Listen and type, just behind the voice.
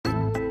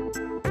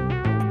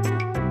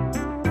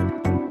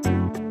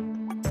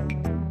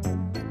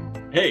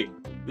Hey,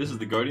 this is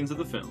the Guardians of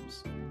the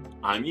Films.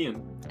 I'm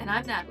Ian, And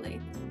I'm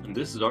Natalie. and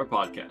this is our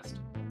podcast.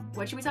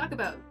 What should we talk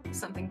about?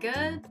 Something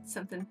good?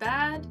 Something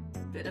bad?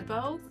 Bit of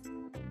both?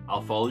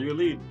 I'll follow your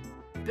lead.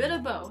 Bit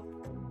of both.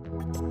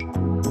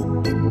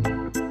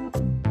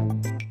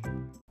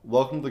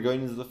 Welcome to the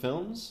Guardians of the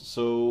Films.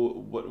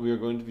 So, what we are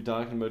going to be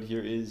talking about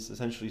here is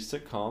essentially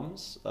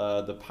sitcoms,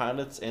 the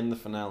pilots and the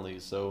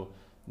finales. So,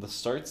 the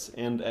starts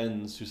and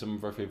ends to some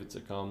of our favorite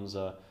sitcoms.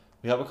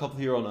 We have a couple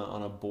here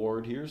on a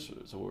board here,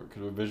 so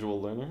we're visual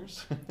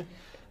learners.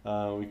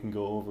 We can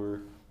go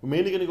over. We're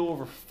mainly going to go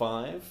over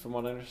 5, from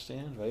what I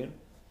understand, right?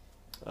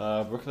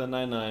 Brooklyn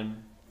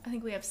Nine-Nine, I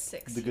think we have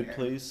 6 The here. Good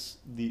Place,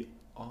 The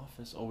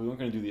Office. Oh, we weren't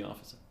going to do The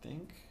Office, I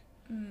think.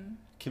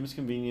 Kim's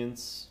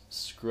Convenience,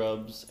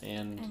 Scrubs,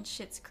 And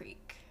Schitt's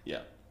Creek.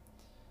 yeah.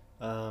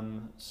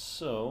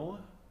 So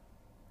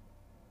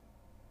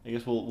I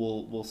guess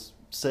we'll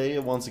say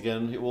it once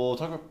again. We'll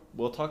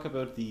talk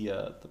about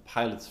the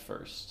pilots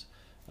first,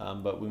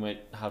 but we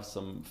might have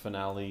some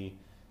finale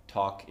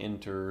talk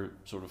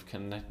sort of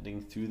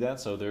connecting through that.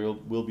 So there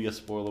will be a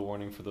spoiler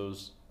warning for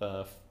those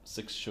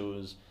 6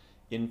 shows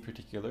in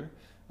particular.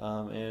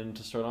 And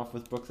to start off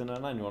with Brooklyn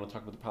Nine-Nine, you want to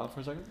talk about the pilot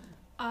for a second?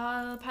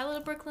 The pilot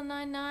of Brooklyn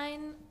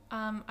Nine-Nine,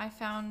 I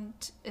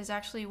found is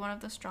actually one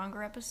of the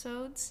stronger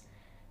episodes,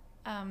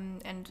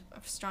 and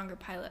a stronger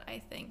pilot, I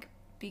think,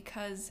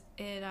 because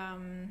it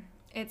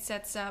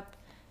sets up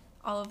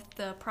all of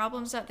the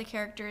problems that the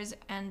characters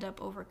end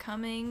up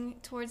overcoming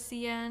towards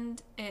the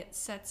end. It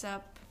sets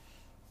up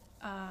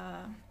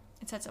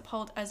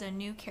Holt as a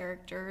new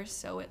character,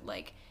 so it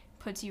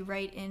puts you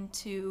right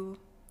into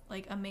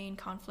a main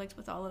conflict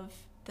with all of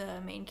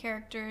the main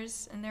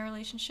characters and their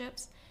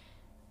relationships.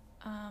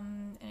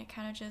 And it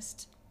kind of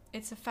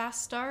it's a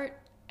fast start,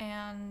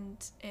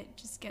 and it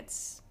just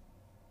gets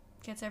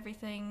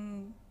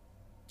everything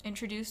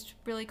introduced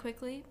really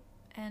quickly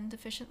and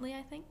efficiently,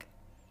 I think.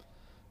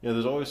 Yeah,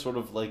 there's always sort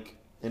of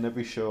in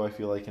every show, I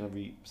feel like in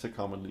every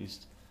sitcom at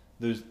least,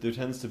 there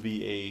tends to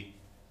be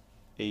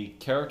a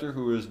character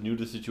who is new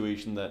to the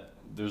situation, that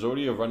there's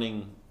already a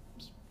running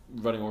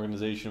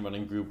organization,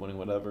 running group, running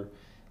whatever,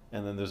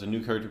 and then there's a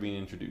new character being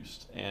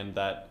introduced, and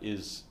that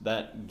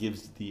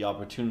gives the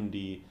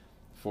opportunity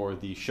for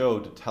the show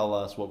to tell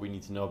us what we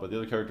need to know about the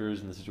other characters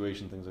and the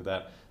situation, things like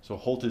that. So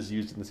Holt is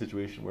used in the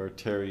situation where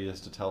Terry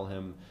is to tell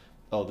him,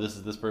 oh, this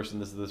is this person,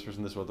 this is this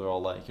person, this is what they're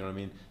all like. You know what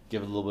I mean?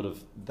 Give it a little bit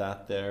of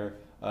that there.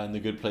 In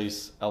The Good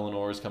Place,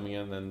 Eleanor is coming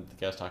in, and the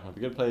guy's talking about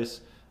The Good Place.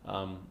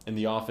 In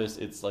The Office,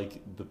 it's like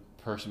the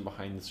person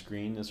behind the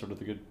screen is sort of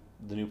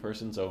the new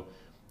person. So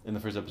in the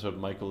first episode,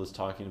 Michael is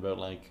talking about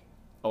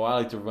oh, I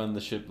like to run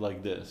the ship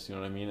like this. You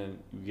know what I mean? And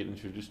you get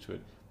introduced to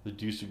it.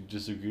 Do you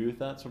disagree with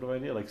that sort of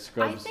idea? Like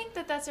Scrubs, I think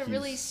that's a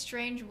really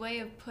strange way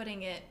of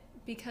putting it,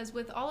 because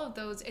with all of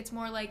those, it's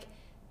more like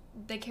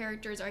the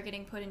characters are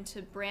getting put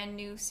into brand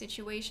new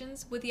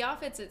situations. With The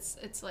Office,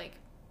 it's like,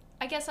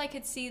 I guess I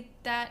could see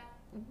that,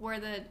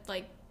 where the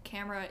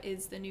camera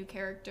is the new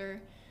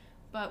character,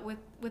 but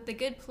with The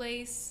Good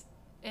Place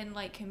and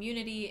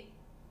Community,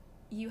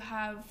 you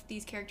have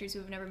these characters who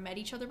have never met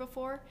each other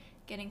before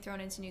getting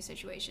thrown into new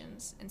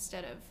situations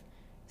instead of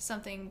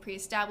something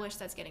pre-established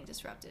that's getting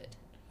disrupted.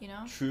 You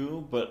know?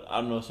 True, but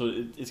I don't know. So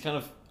it's kind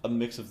of a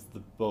mix of the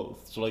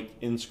both. So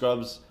in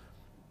Scrubs,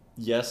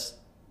 yes,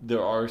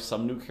 there are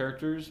some new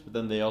characters, but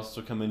then they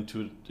also come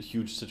into a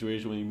huge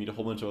situation when you meet a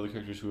whole bunch of other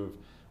characters who have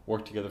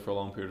worked together for a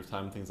long period of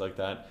time, things like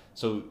that.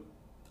 So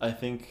I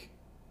think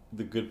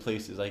The Good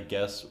Place is, I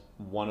guess,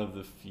 one of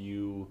the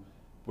few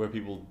where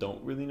people don't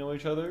really know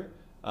each other.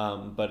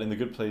 But in The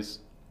Good Place,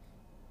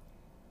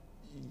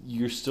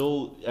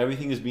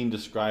 everything is being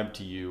described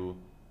to you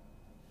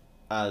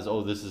as,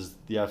 oh, this is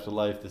the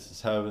afterlife, this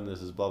is heaven,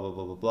 this is blah blah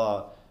blah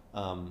blah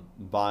blah,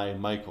 by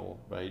Michael,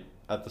 right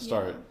at the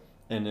start.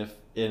 Yeah.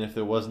 And if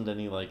there wasn't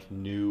any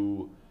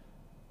new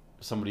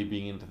somebody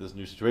being into this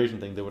new situation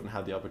thing, they wouldn't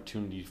have the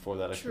opportunity for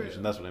that explanation.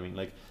 True. That's what I mean.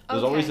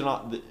 There's always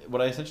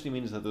what I essentially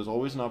mean is that there's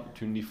always an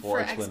opportunity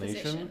for explanation.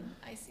 Exposition.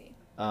 I see.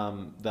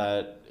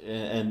 That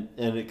and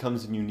it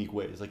comes in unique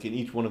ways. In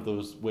each one of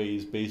those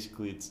ways,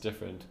 basically it's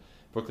different.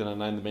 Brooklyn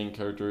Nine-Nine, the main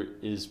character,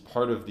 is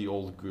part of the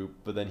old group,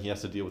 but then he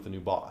has to deal with a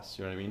new boss.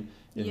 You know what I mean?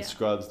 In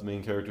Scrubs, the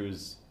main character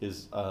is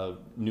a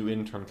new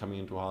intern coming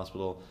into a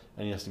hospital,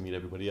 and he has to meet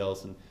everybody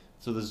else. And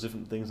so there's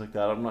different things like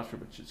that. I'm not sure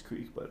about Schitt's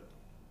Creek, but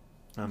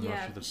I'm not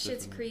sure that's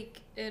Schitt's different.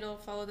 Creek, it'll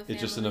follow the family.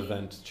 It's just an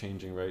event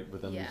changing, right?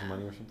 With them losing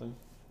money or something?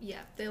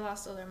 Yeah, they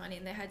lost all their money,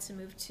 and they had to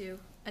move to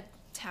a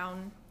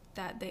town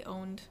that they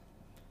owned.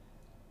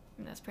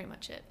 And that's pretty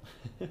much it.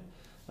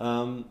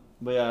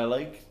 But yeah, I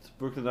liked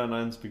Brooklyn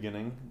Nine-Nine's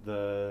beginning.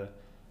 I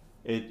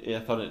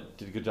thought it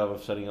did a good job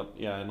of setting up,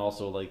 and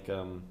also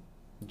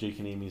Jake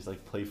and Amy's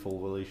playful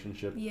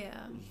relationship.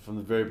 Yeah. From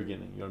the very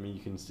beginning, you know what I mean?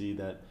 You can see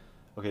that,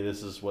 okay,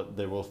 this is what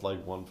they both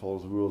like. One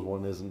follows the rules,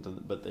 one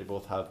isn't, but they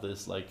both have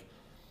this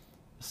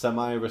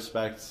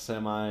semi-respect,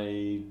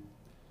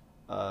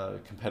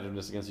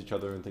 competitiveness against each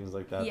other and things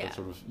like that. Yeah. That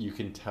sort of you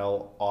can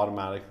tell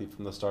automatically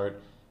from the start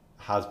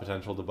has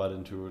potential to butt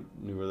into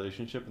a new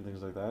relationship and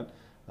things like that.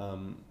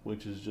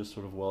 which is just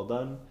sort of well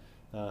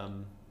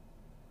done.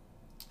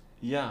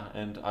 Yeah,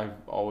 and I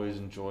always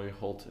enjoy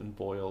Holt and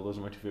Boyle. Those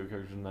are my two favorite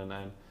characters in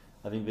 99.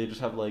 I think they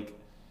just have like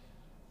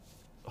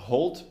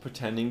Holt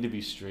pretending to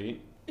be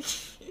straight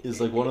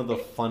is like one of the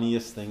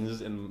funniest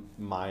things in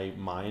my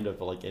mind of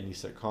like any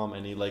sitcom,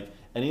 any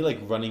like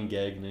running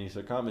gag in any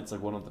sitcom. It's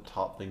like one of the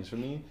top things for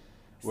me.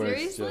 Where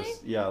Seriously?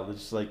 It's just it's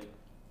just like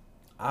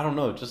I don't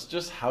know,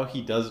 just how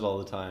he does it all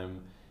the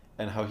time,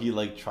 and how he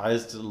like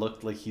tries to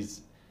look like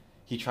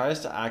he tries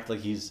to act like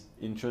he's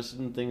interested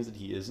in things that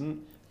he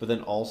isn't, but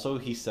then also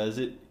he says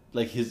it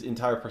like his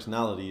entire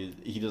personality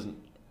he doesn't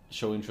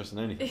show interest in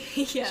anything.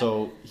 Yeah.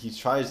 So he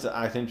tries to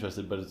act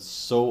interested, but it's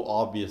so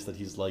obvious that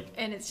he's like.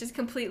 And it's just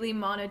completely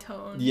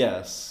monotone.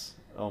 Yes.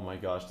 Oh my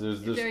gosh. There's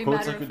Very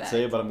quotes I matter of could fact.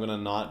 say, but I'm gonna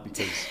not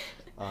because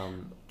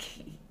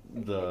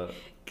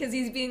Because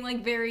he's being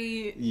like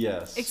very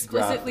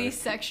explicitly graphic.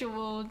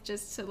 sexual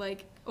just to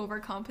like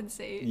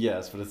overcompensate.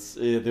 Yes, but it's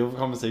the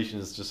overcompensation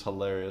is just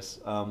hilarious.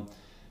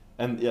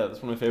 And yeah,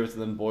 that's one of my favorites.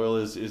 And then Boyle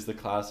is the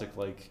classic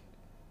like.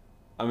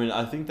 I mean,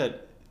 I think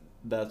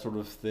that sort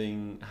of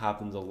thing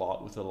happens a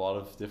lot with a lot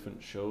of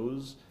different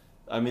shows.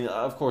 I mean,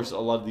 of course, a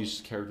lot of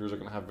these characters are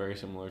going to have very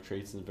similar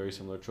traits and very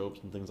similar tropes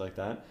and things like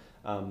that.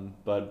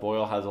 But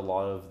Boyle has a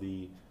lot of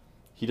the.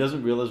 He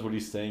doesn't realize what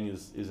he's saying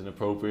is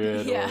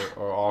inappropriate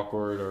or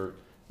awkward or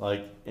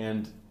like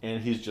and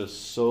he's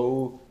just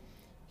so.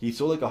 He's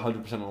so like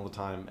 100% all the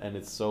time, and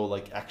it's so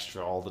like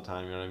extra all the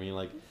time. You know what I mean?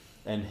 Like,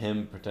 and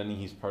him pretending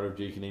he's part of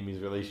Jake and Amy's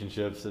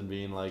relationships and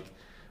being like.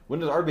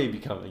 When is our baby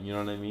coming? You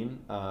know what I mean?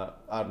 I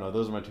don't know.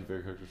 Those are my two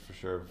favorite characters for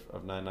sure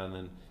of 99,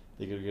 and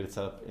they get it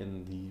set up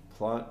in the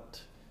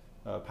plot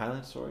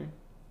pilot story.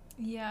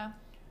 Yeah.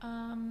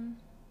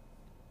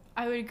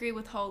 I would agree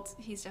with Holt.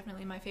 He's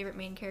definitely my favorite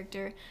main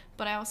character,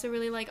 but I also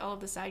really like all of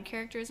the side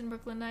characters in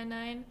Brooklyn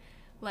Nine-Nine.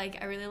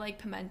 Like, I really like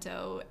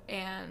Pimento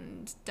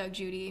and Doug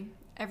Judy.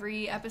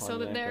 Every episode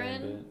that they're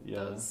in,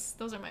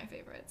 those are my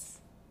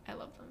favorites. I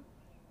love them.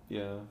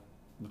 Yeah.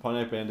 The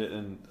Pontiac Bandit,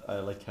 and I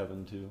like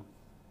Kevin too.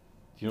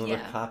 Do you know what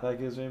a clapback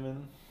is,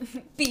 Raymond?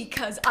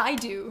 Because I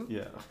do.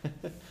 Yeah.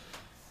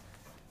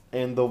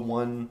 And the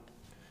one,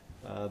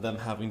 them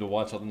having to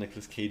watch all the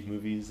Nicolas Cage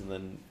movies, and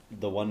then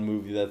the one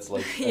movie that's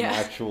like an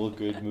actual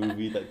good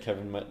movie that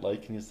Kevin might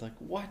like, and he's like,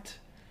 what?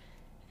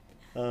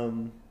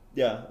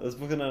 Yeah, this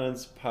Brooklyn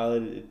Nine-Nine's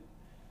pilot, it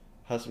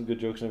has some good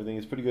jokes and everything.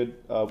 It's pretty good.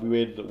 We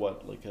rated it,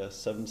 like a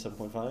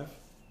 7.5 out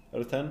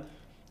of 10?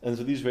 And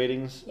so these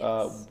ratings,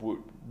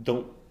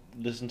 don't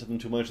listen to them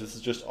too much. This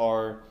is just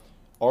our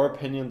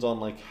opinions on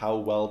like how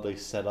well they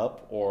set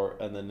up,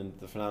 and then in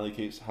the finale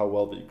case, how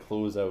well they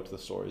close out the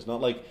story. It's not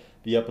like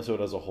the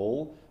episode as a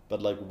whole,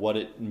 but like what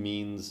it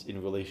means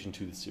in relation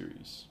to the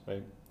series,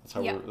 right? That's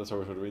how we're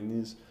sort of reading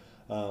these.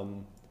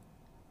 So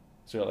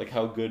yeah, like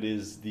how good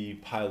is the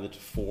pilot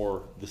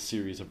for the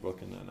series of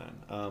Brooklyn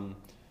Nine-Nine?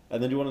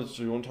 And then do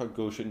you want to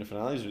go straight into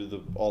finales, or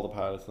do all the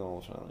pilots and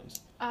all the finales?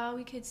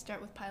 We could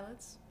start with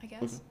pilots, I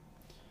guess. Okay.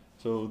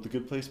 So the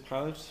Good Place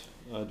pilot.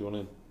 Do you want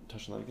to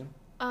touch on that again?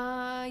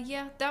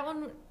 Yeah, that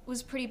one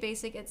was pretty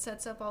basic. It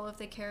sets up all of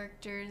the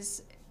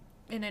characters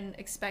in an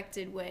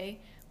expected way,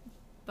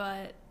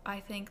 but I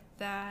think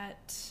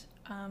that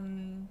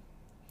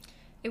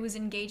it was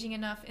engaging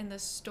enough in the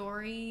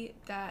story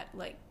that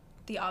like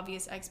the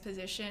obvious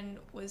exposition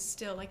was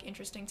still like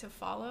interesting to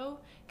follow,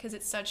 because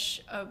it's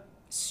such a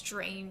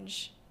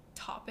strange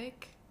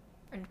topic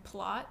and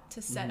plot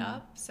to set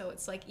up. So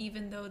it's like,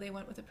 even though they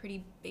went with a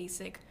pretty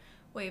basic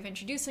way of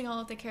introducing all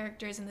of the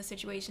characters and the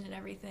situation and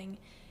everything,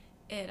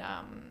 it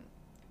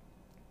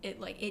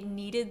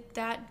needed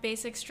that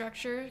basic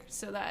structure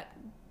so that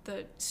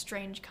the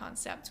strange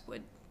concept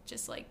would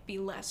just like be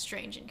less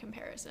strange in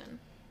comparison.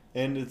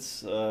 And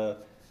it's a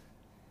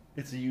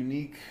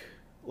unique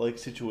like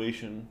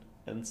situation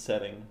and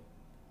setting,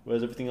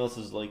 whereas everything else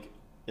is like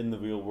in the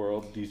real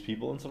world, these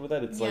people and stuff like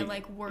that. It's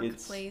like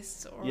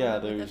workplace or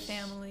with a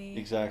family.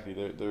 Exactly.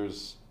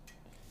 There's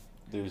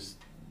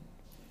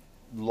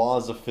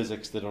laws of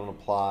physics that don't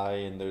apply,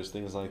 and there's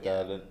things like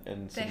that,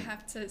 and they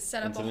have to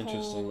set up a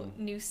whole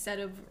new set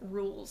of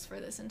rules for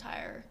this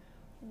entire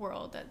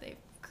world that they've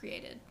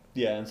created.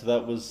 Yeah, and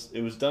so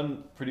it was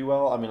done pretty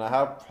well. I mean, I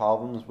have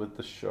problems with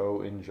the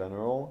show in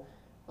general,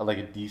 like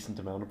a decent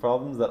amount of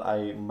problems that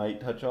I might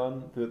touch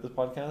on throughout this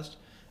podcast.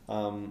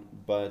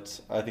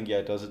 But I think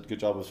it does a good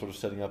job of sort of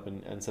setting up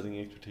and setting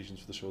expectations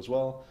for the show as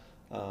well.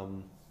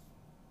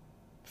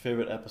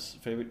 Favorite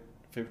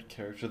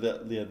character,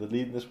 the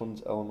lead in this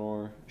one's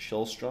Eleanor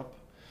Shellstrup.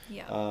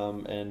 Yeah.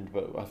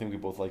 But I think we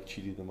both like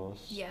Chidi the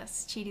most.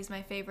 Yes, Chidi's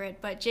my favorite,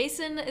 but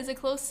Jason is a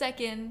close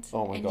second.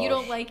 Oh my gosh. You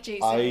don't like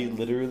Jason. I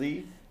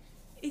literally.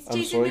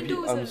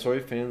 I'm sorry,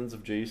 fans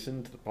of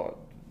Jason to the pod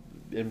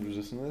and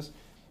resisting to this.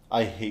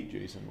 I hate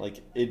Jason.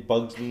 Like, it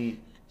bugs me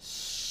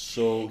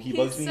so.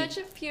 He's such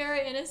a pure,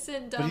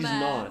 innocent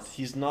dumbass. But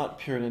he's not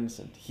pure and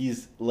innocent.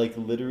 He's like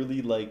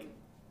literally like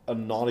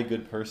not a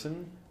good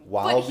person.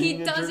 But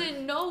he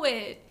doesn't know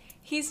it.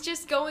 He's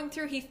just going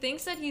through. He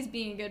thinks that he's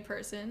being a good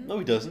person. No,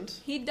 he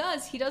doesn't. He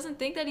does. He doesn't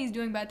think that he's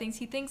doing bad things.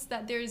 He thinks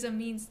that there's a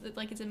means, that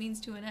like it's a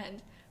means to an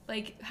end.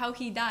 Like how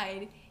he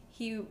died,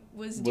 he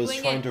was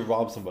doing trying it to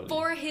rob somebody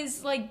for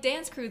his like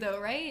dance crew, though,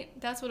 right?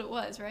 That's what it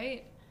was,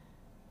 right?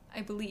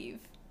 I believe.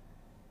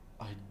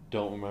 I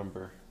don't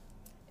remember.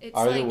 It's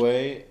either like,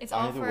 way, it's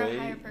all for a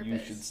higher you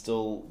purpose. should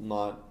still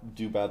not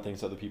do bad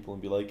things to other people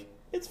and be like,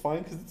 it's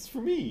fine because it's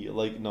for me.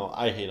 Like, no,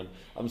 I hate him.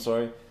 I'm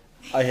sorry,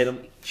 I hate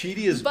him.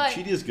 Chidi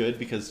is good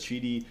because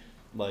Chidi,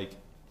 like,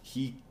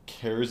 he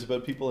cares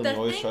about people and he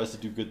always tries to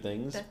do good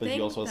things, but he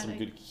also has some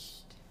good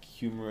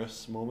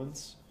humorous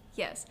moments.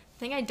 Yes, the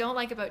thing I don't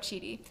like about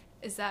Chidi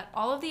is that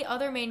all of the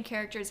other main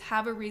characters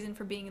have a reason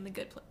for being in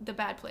the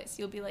bad place.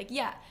 You'll be like,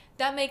 yeah,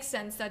 that makes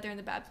sense that they're in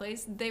the bad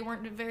place. They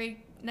weren't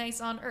very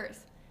nice on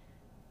Earth.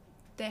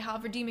 They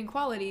have redeeming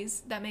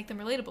qualities that make them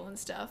relatable and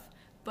stuff.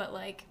 But,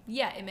 like,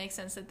 yeah, it makes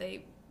sense that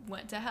they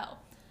went to hell.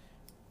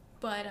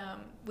 But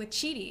with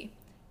Chidi,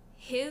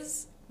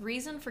 his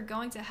reason for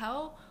going to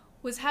hell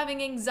was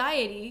having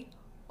anxiety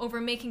over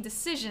making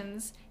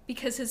decisions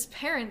because his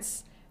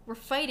parents were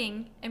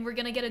fighting and were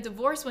going to get a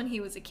divorce when he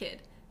was a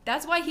kid.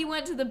 That's why he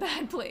went to the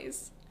bad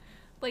place.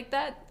 Like,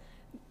 that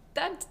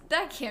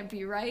can't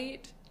be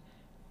right.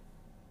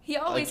 He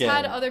always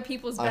had other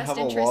people's best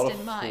interest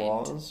in mind. I have a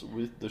lot of flaws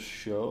with the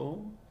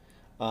show.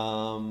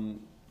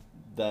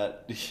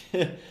 That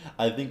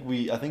I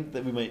think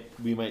that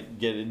we might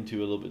get into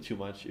a little bit too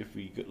much if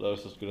we let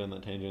us just go down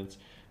that tangents,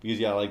 because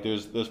yeah, like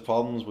there's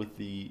problems with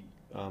the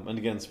and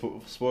again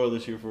spoiler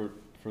this year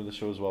for the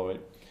show as well,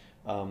 right?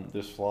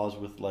 There's flaws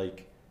with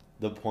like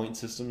the point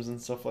systems and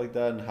stuff like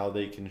that, and how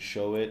they can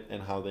show it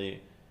and how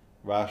they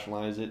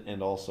rationalize it,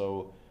 and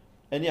also,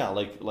 and yeah,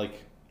 like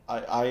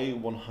I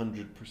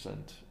 100%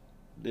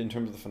 in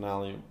terms of the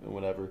finale and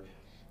whatever,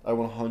 I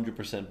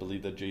 100%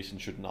 believe that Jason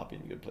should not be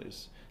in the good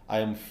place. I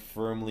am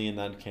firmly in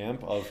that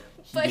camp of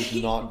he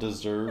does not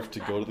deserve to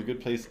go to the good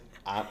place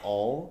at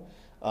all.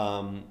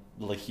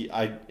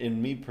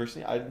 In me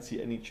personally, I didn't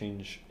see any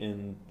change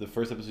in the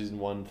first episode of season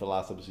 1 to the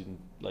last episode season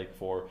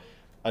 4.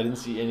 I didn't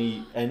see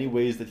any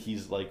ways that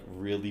he's like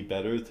really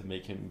better to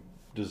make him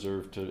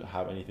deserve to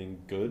have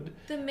anything good.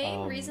 The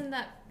main reason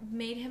that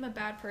made him a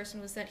bad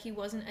person was that he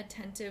wasn't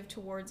attentive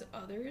towards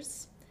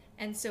others,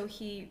 and so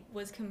he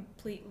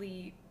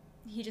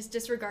just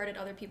disregarded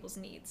other people's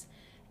needs.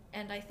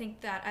 And I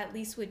think that at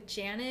least with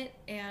Janet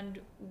and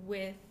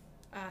with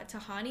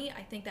Tahani,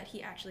 I think that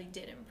he actually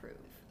did improve.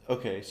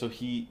 Okay, so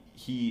he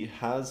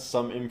has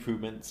some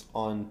improvements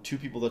on 2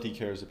 people that he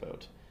cares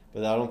about,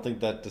 but I don't think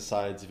that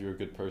decides if you're a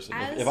good person.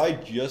 If I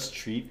just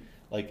treat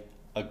like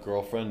a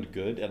girlfriend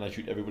good and I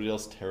treat everybody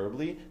else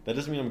terribly, that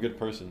doesn't mean I'm a good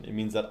person. It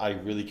means that I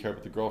really care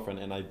about the girlfriend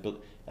and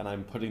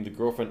I'm putting the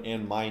girlfriend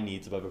and my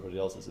needs above everybody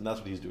else's, and that's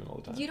what he's doing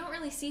all the time. You don't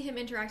really see him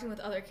interacting with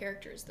other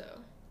characters, though.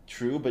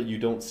 True, but you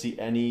don't see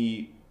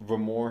any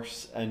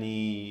remorse,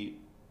 any,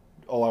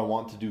 oh, I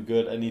want to do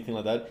good, anything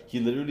like that. He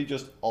literally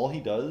just, all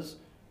he does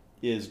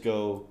is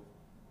go,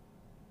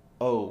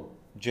 oh,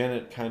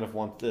 Janet kind of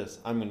wants this,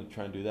 I'm going to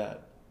try and do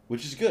that,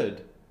 which is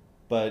good,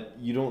 but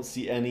you don't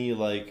see any,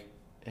 like,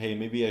 hey,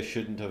 maybe I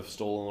shouldn't have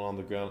stolen on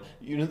the ground.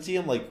 You don't see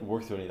him, like,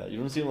 work through any of that. You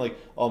don't see him, like,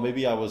 oh,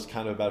 maybe I was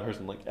kind of a bad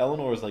person. Like,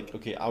 Eleanor is like,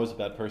 okay, I was a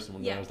bad person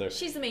when I was there.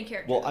 She's the main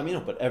character. Well, I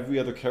mean, but every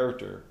other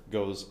character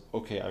goes,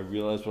 okay, I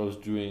realized what I was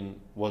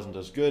doing wasn't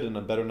as good, and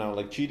I'm better now.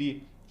 Like,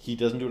 Chidi, he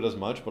doesn't do it as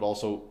much, but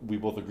also we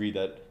both agree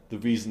that the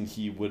reason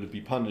he would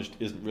be punished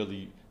isn't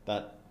really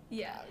that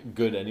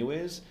good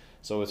anyways.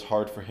 So it's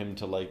hard for him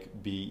to,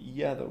 like, be,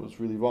 yeah, that was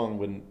really wrong,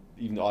 when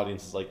even the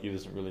audience is like, it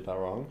isn't really that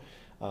wrong.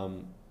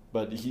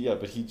 But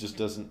he just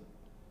doesn't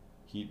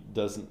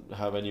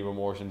have any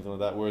remorse or anything like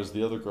that. Whereas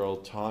the other girl,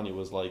 Tanya,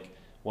 was like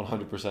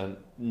 100%,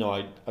 no,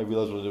 I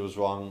realized what I did was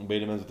wrong,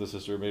 made amends with the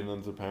sister, made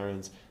amends with the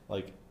parents,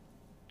 like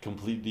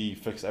completely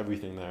fixed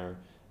everything there.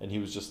 And he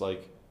was just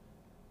like,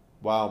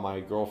 wow, my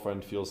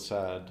girlfriend feels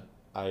sad.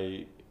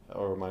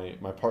 Or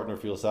my partner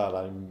feels sad.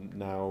 I'm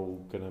now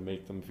going to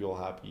make them feel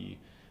happy.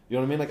 You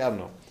know what I mean? Like, I don't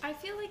know. I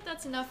feel like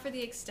that's enough for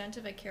the extent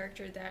of a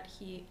character that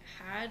he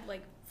had,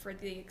 like for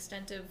the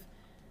extent of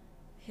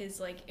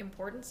his like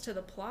importance to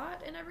the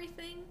plot and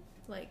everything.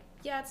 Like,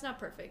 yeah, it's not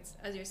perfect,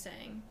 as you're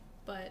saying,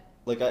 but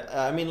like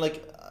I mean,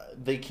 like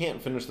they can't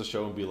finish the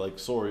show and be like,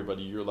 sorry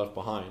buddy, you're left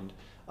behind,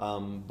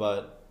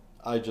 but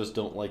I just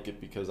don't like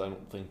it because I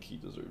don't think he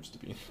deserves to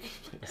be in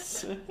the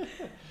place.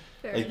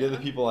 Like the other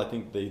people, I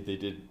think they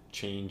did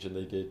change and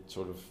they did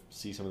sort of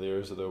see some of the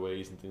errors of their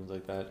ways and things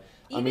like that.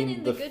 Even I mean,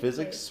 in the good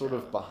physics place, sort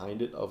of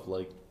behind it of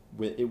like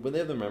when they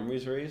have their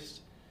memories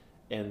erased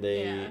and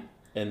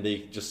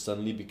they just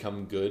suddenly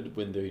become good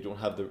when they don't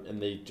have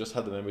and they just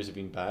have the memories of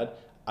being bad.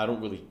 I don't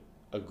really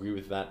agree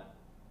with that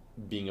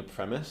being a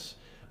premise,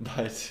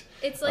 but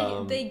it's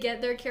like they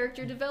get their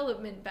character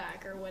development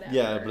back or whatever.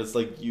 Yeah, but it's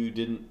like you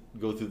didn't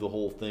go through the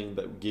whole thing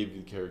that gave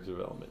you character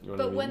development. You know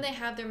what I mean? When they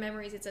have their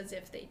memories, it's as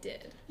if they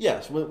did.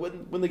 Yes,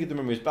 when they get their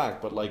memories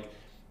back, but like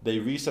they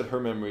reset her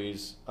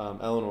memories,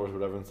 Eleanor's or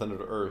whatever, and send her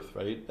to Earth,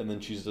 right? And then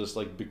she's just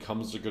like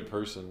becomes a good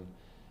person,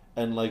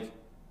 and like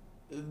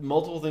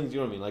multiple things, you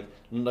know what I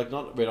mean? Like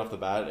not right off the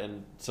bat,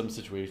 and some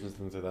situations,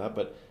 things like that,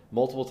 but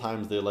multiple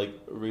times they like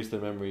erase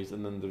their memories,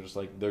 and then they're just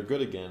like they're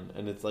good again,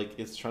 and it's like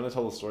it's trying to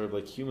tell the story of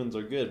like humans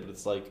are good, but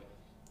it's like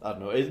I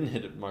don't know, it didn't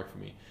hit a mark for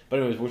me. But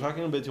anyways, we're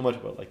talking a bit too much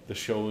about like the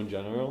show in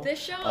general. This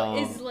show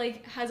is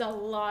like has a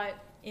lot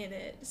in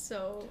it,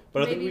 so.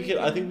 But I think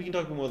we can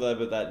talk more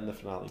about that in the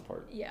finale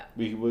part. Yeah.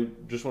 We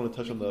just want to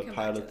touch on the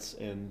pilots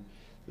and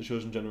the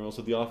shows in general.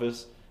 So The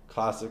Office,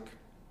 classic.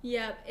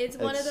 Yeah, it's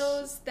one of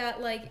those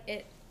that like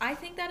it. I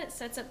think that it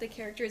sets up the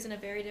characters in a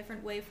very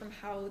different way from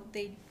how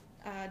they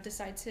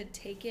decide to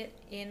take it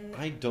in.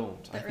 I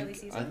don't. Early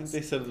seasons. I think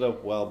they set it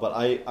up well, but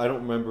I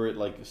don't remember it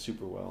like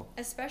super well.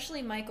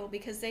 Especially Michael,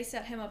 because they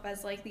set him up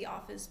as like the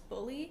office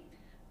bully,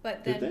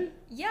 but then did they?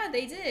 Yeah,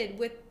 they did,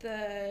 with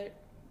the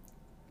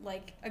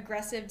like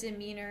aggressive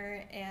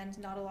demeanor and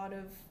not a lot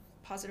of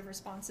positive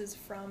responses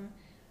from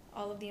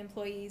all of the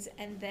employees,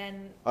 and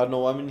then I don't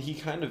know. I mean, he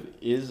kind of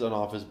is an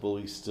office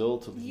bully still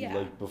to Yeah.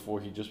 like before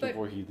he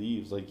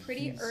leaves. Like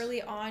pretty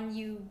early on,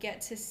 you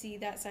get to see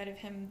that side of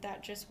him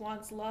that just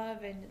wants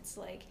love, and it's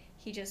like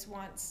he just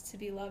wants to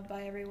be loved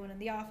by everyone in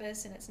the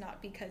office, and it's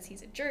not because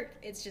he's a jerk.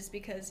 It's just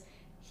because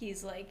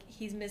he's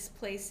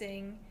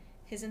misplacing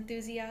his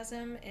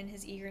enthusiasm and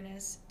his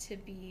eagerness to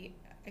be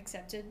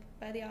accepted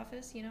by the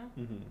office. You know.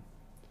 Mm-hmm.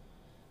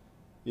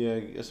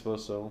 Yeah, I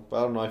suppose so. But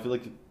I don't know. I feel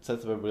like it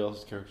sets up everybody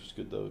else's characters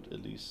good though.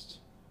 At least.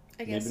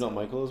 I guess maybe not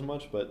Michael as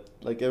much, but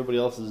like everybody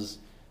else's,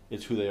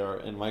 it's who they are.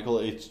 And Michael,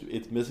 it's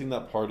missing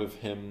that part of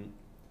him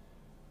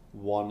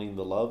wanting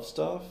the love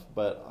stuff.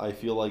 But I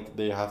feel like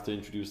they have to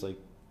introduce like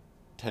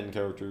 10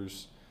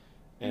 characters,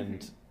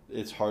 and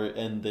it's hard.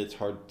 And it's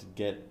hard to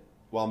get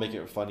while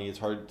making it funny. It's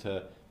hard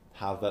to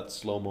have that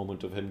slow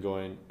moment of him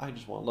going, "I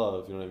just want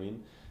love." You know what I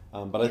mean?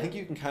 But I think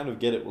you can kind of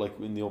get it like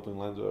in the opening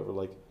lines or whatever.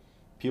 Like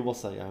people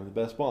say, "I'm the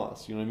best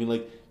boss." You know what I mean?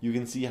 Like you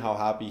can see how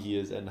happy he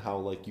is, and how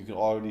like you can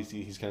already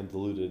see he's kind of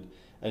deluded,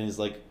 and he's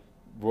like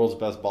world's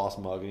best boss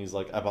mug, and he's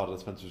like, "I bought it at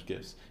Spencer's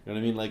Gifts." You know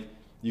what I mean? Like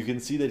you can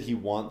see that he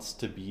wants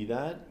to be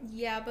that.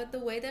 Yeah, but the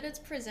way that it's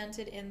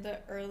presented in the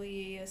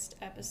earliest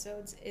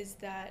episodes is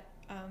that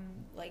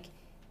like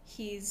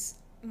he's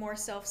more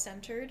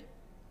self-centered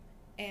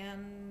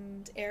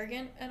and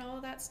arrogant and all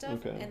of that stuff.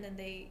 Okay. And then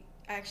they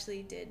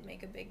actually did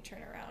make a big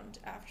turnaround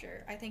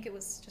after, I think it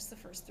was just the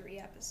first 3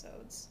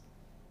 episodes.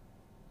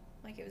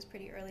 Like it was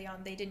pretty early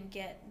on. They didn't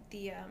get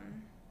they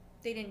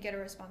didn't get a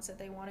response that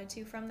they wanted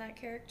to from that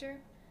character,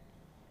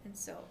 and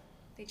so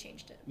they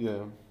changed it.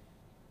 Yeah.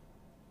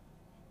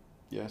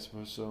 Yeah, I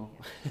suppose so.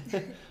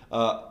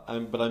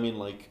 But I mean,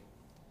 like,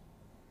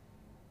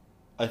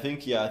 I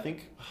think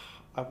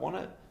I want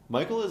to.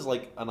 Michael is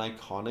like an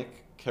iconic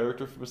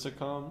character from a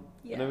sitcom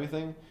and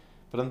everything,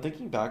 but I'm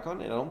thinking back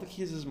on it, I don't think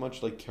he has as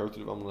much like character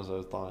development as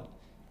I thought.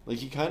 Like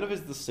he kind of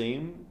is the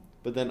same,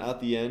 but then at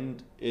the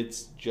end,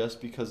 it's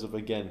just because of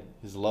again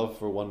his love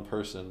for one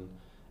person,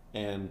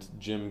 and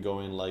Jim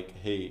going like,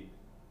 "Hey,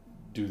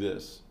 do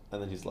this,"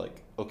 and then he's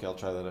like, "Okay, I'll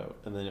try that out,"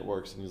 and then it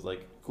works, and he's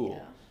like, "Cool."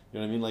 Yeah. You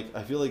know what I mean? Like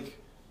I feel like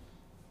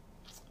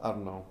I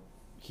don't know.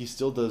 He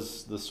still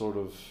does the sort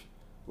of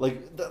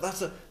like that's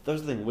the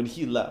thing. When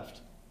he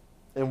left,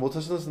 and we'll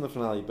touch on this in the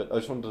finale, but I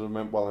just wanted to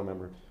remember while I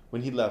remember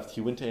when he left,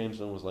 he went to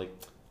Angela and was like,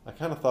 "I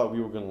kind of thought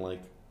we were gonna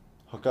like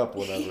hook up,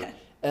 whatever," Yeah.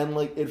 and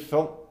like it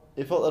felt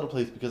out of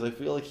place because I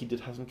feel like he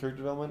did have some character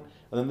development,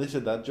 and then they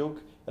said that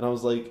joke, and I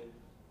was like,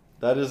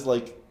 that is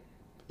like,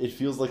 it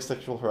feels like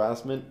sexual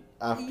harassment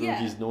after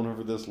he's known her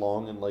for this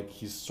long, and like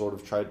he's sort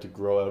of tried to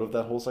grow out of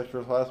that whole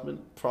sexual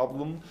harassment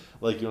problem,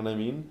 like you know what I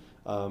mean.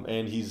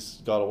 And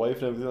he's got a wife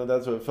and everything like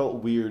that, so it felt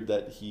weird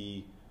that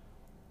he,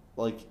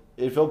 like,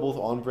 it felt both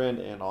on brand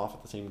and off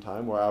at the same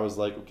time, where I was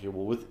like, okay,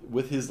 well,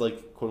 with his,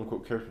 like,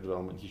 quote-unquote character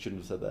development, he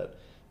shouldn't have said that.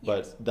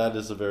 Yes. But that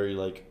is a very,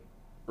 like,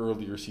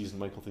 earlier season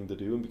Michael thing to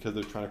do, and because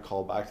they're trying to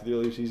call back to the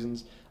earlier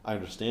seasons, I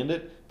understand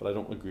it, but I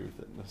don't agree with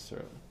it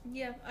necessarily.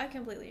 Yeah, I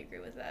completely agree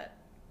with that.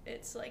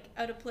 It's, like,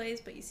 out of place,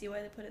 but you see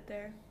why they put it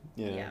there.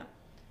 Yeah.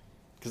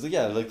 Because,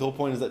 yeah, like, the whole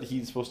point is that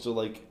he's supposed to,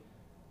 like,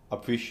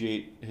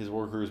 appreciate his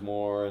workers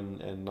more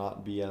and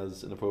not be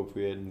as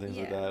inappropriate and things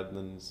like that, and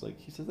then it's like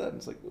he says that and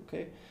it's like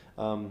okay,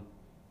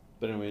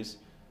 but anyways,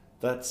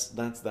 that's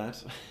that.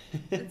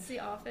 That's The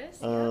Office.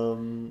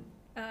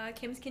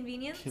 Kim's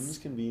Convenience. Kim's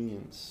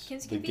Convenience.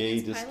 Kim's the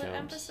Convenience gay pilot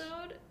discount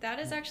episode. That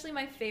is actually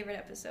my favorite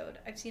episode.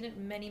 I've seen it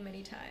many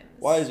times.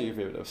 Why is it your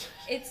favorite episode?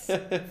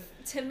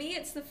 It's to me,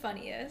 it's the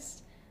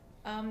funniest.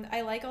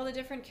 I like all the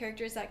different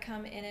characters that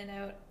come in and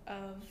out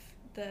of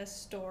the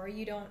store.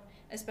 You don't,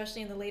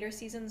 especially in the later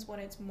seasons when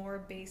it's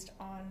more based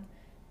on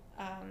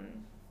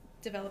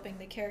developing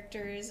the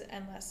characters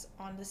and less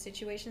on the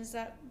situations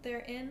that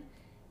they're in,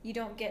 you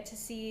don't get to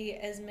see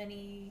as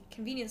many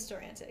convenience store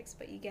antics,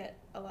 but you get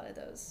a lot of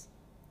those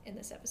in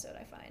this episode,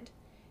 I find,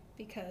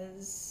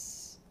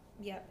 because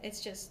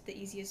it's just the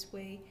easiest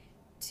way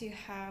to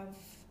have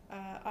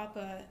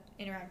Appa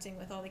interacting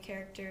with all the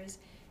characters,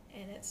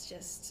 and it's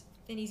just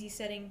an easy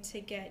setting to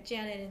get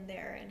Janet in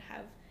there and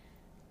have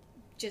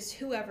just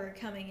whoever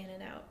coming in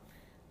and out.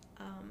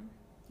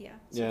 yeah.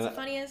 So Yeah, it's the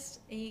funniest,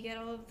 and you get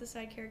all of the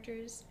side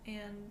characters,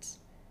 and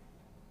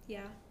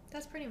yeah,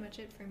 that's pretty much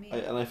it for me.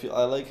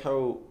 I like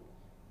how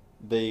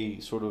they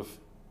sort of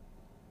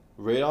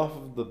right off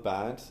of the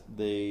bat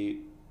they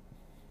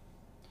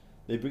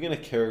bring in a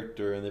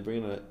character and they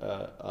bring in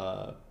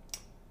a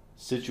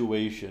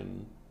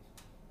situation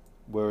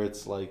where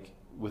it's like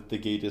with the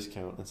gay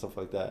discount and stuff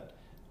like that.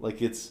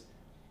 Like it's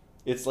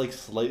like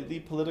slightly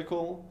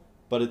political,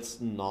 but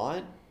it's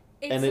not.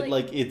 It's And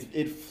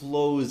it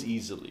flows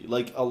easily.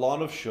 Like a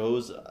lot of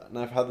shows, and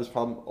I've had this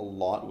problem a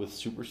lot with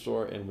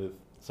Superstore and with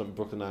some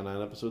Brooklyn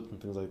Nine-Nine episodes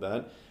and things like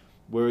that,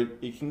 where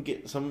it can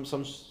get some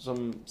sitcoms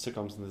and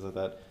things like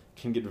that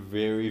can get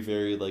very,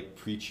 very like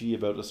preachy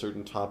about a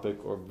certain topic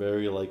or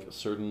very like a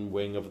certain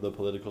wing of the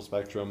political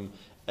spectrum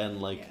and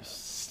like Yeah.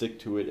 stick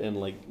to it, and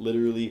like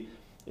literally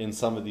in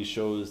some of these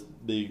shows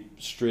they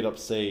straight up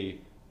say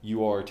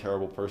you are a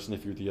terrible person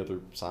if you're the other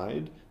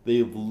side.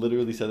 They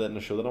literally said that in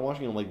a show that I'm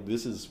watching. I'm like,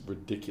 this is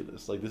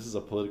ridiculous. Like, this is a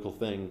political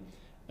thing,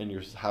 and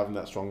you're having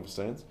that strong of a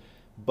stance.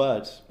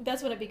 But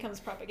That's when it becomes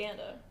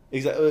propaganda.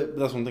 exactly,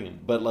 that's what I'm thinking.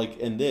 But like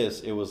in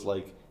this, it was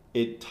like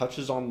it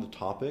touches on the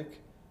topic,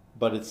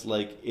 but it's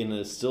like in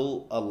a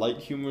still a light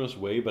humorous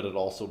way, but it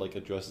also like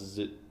addresses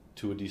it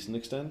to a decent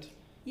extent.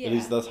 Yeah. At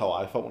least that's how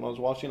I felt when I was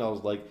watching. I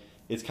was like,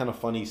 it's kind of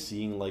funny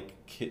seeing like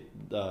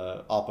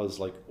Appa's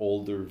like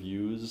older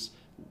views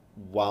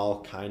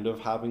while kind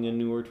of having a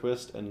newer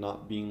twist and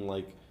not being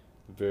like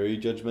very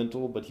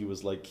judgmental, but he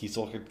was like he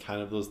still had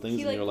kind of those things,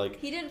 He, and you're like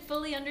he didn't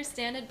fully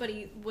understand it, but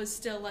he was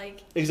still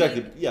like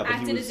exactly he yeah, but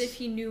acted he was, as if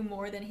he knew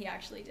more than he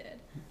actually did.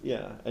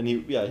 yeah, and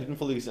he didn't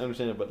fully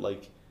understand it, but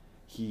like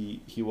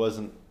he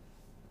wasn't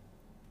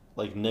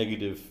like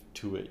negative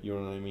to it. You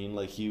know what I mean?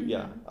 Like he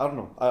yeah, Mhm. I don't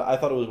know. I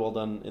thought it was well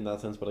done in that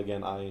sense, but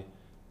again, I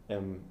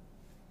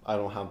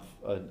don't have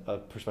a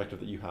perspective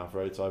that you have,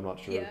 right? So I'm not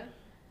sure. Yeah,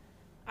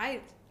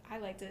 I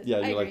liked it. Yeah, I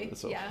you agree. liked it,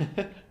 so. Yeah.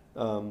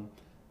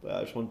 But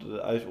I just wanted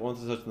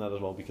to touch on that as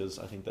well because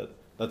I think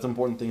that's an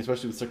important thing,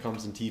 especially with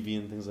sitcoms and TV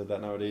and things like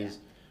that nowadays.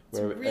 It's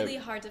Where really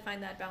hard to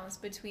find that balance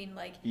between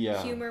like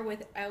Yeah. humor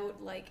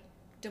without like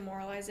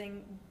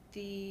demoralizing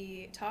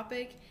the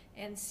topic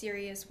and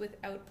serious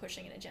without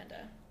pushing an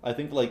agenda. I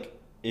think like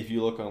if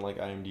you look on like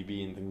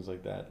IMDb and things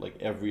like that, like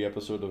every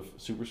episode of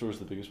Superstore is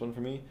the biggest one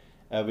for me.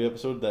 Every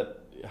episode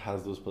that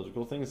has those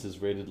political things is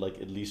rated like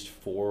at least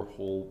 4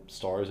 whole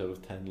stars out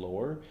of 10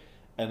 lower,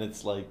 and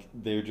it's like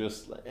they're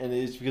just and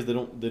it's because they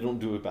don't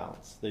do a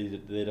balance. They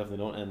definitely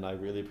don't, and I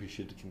really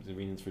appreciate the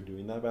Convenience for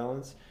doing that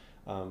balance.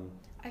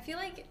 I feel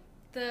like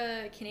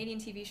the Canadian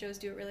TV shows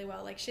do it really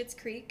well. Like Schitt's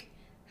Creek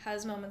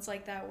has moments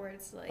like that where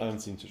it's like I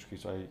haven't seen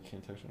Sitcom, so I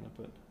can't touch on it,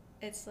 but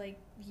it's like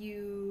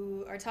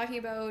you are talking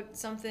about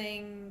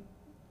something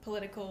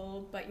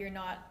political, but you're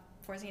not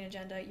forcing an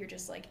agenda. You're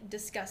just like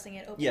discussing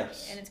it openly,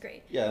 Yes. and it's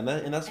great. yeah, and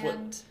that's what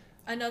And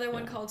another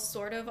one Yeah. called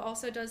Sort of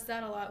also does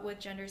that a lot with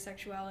gender,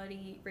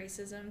 sexuality,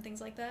 racism, things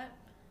like that.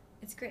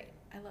 It's great.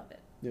 I love it.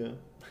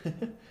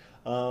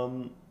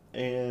 yeah.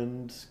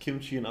 And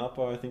Kimchi and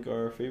Appa I think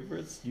are our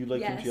favorites. You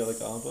like Kimchi, I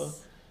like Appa.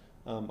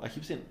 I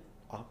keep saying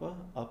Appa.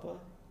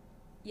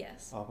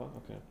 Yes. Appa.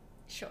 Okay.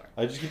 Sure.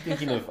 I just keep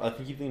thinking of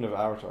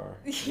Avatar.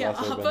 Yeah,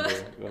 Last Appa.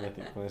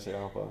 Airbender, when I say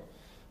Appa.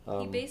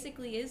 He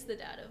basically is the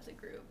dad of the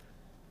group.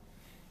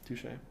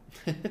 Touche.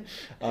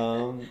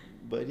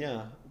 But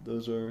yeah,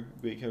 those are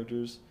great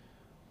characters.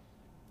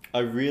 I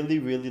really,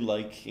 really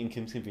like in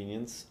Kim's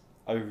Convenience.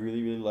 I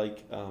really, really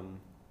like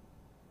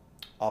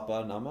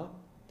Appa and Amma.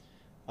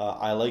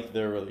 I like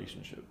their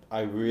relationship.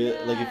 I really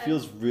like it. Yeah.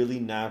 Feels really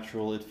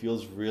natural. It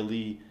feels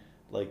really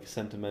like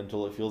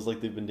sentimental. It feels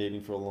like they've been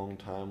dating for a long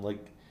time.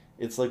 Like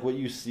it's like what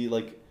you see,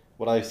 like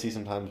what I see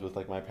sometimes with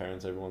like my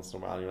parents every once in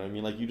a while. You know what I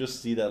mean? Like you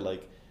just see that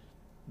like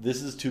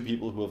this is two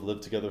people who have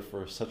lived together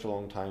for such a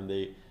long time.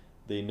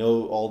 They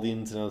know all the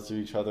ins and outs of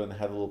each other, and they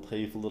have a little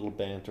playful little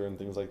banter and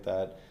things like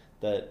that.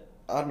 That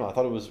I don't know. I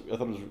thought it was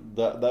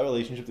that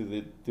relationship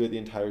through the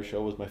entire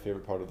show was my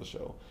favorite part of the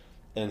show,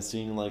 and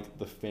seeing like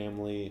the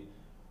family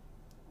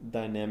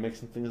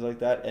dynamics and things like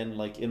that, and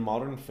like in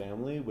Modern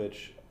Family,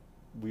 which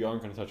we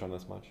aren't going to touch on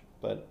as much,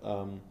 but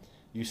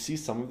you see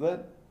some of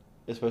that,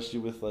 especially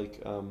with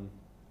like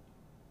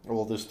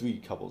well, there's 3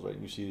 couples, right?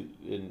 You see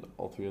in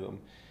all 3 of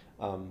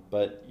them,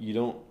 but you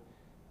don't.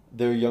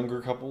 They're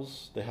younger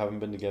couples. They haven't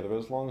been together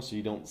as long, so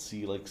you don't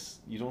see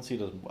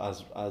it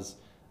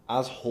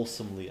as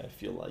wholesomely. I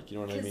feel like, you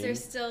know what I mean?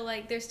 Because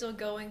they're still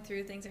going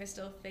through things. They're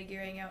still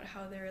figuring out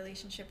how their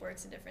relationship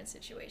works in different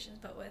situations.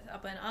 But with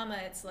Appa and Amma,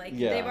 it's like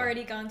Yeah. they've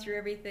already gone through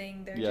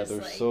everything. They're just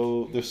like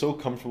they're so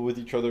comfortable with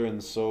each other,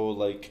 and so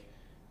like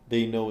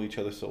they know each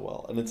other so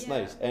well, and it's Yeah.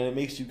 nice, and it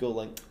makes you go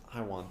like,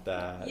 I want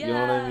that. You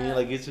know what I mean? Yeah.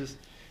 Like it's just.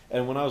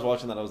 And when I was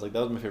watching that, I was like,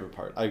 that was my favorite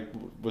part. I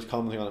was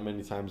commenting on it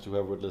many times to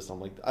whoever would listen. I'm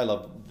like, I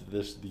love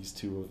these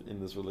two in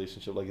this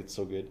relationship. Like, it's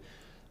so good.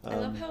 I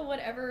love how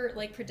whatever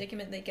like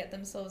predicament they get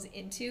themselves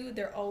into,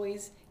 they're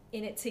always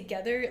in it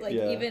together. Like,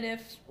 Yeah. even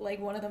if, like,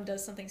 one of them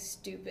does something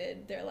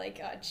stupid, they're like,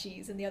 ah,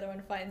 jeez, and the other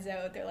one finds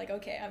out, they're like,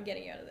 okay, I'm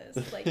getting out of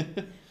this. Like,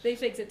 they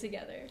fix it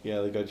together.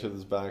 Yeah, they got each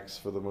other's backs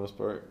for the most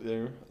part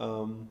there.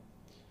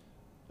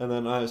 And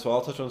then so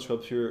I'll touch on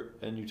Scrubs here,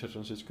 and you touch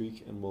on Schitt's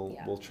Creek, and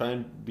we'll try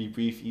and be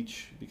brief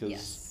each, because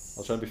Yes.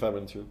 I'll try and be 5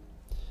 minutes here,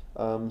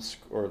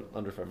 or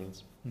under 5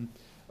 minutes.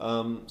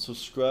 So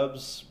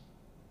Scrubs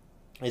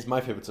is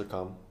my favorite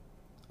sitcom,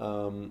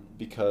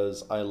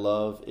 because I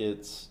love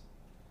its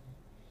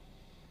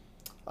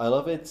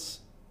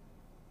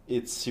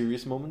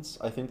serious moments.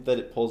 I think that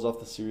it pulls off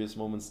the serious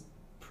moments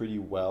pretty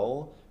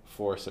well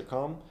for a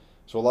sitcom.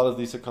 So a lot of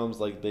these sitcoms,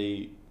 like,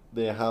 they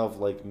have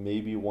like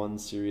maybe one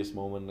serious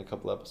moment in a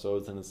couple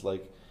episodes, and it's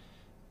like,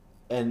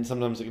 and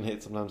sometimes it can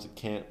hit, sometimes it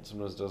can't,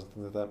 sometimes it doesn't,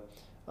 things like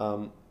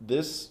that.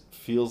 This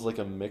feels like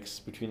a mix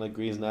between like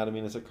Grey's Anatomy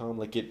and a sitcom.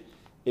 Like,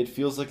 it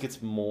feels like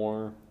it's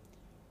more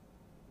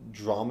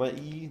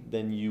drama-y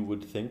than you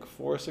would think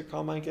for a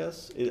sitcom, I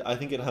guess. I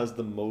think it has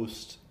the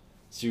most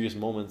serious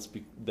moments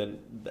than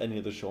any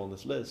other show on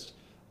this list,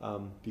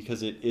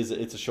 because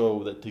it's a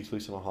show that takes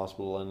place in a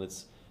hospital,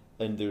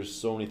 and there's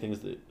so many things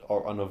that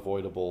are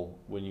unavoidable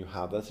when you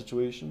have that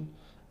situation,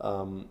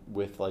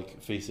 with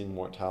like facing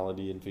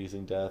mortality and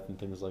facing death and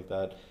things like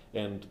that.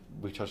 And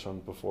we touched on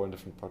before in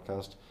different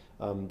podcasts.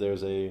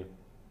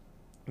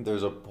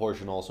 There's a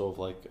portion also of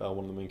like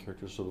one of the main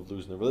characters sort of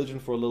losing their religion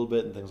for a little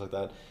bit and things like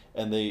that.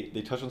 And they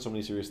touch on so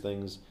many serious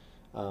things,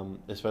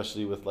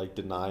 especially with like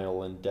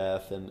denial and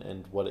death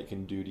and what it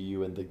can do to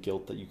you and the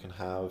guilt that you can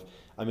have.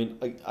 I mean,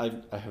 I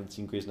haven't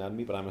seen Grey's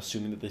Anatomy, but I'm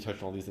assuming that they touch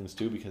on all these things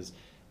too, because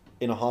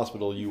in a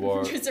hospital you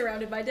are You're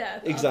surrounded by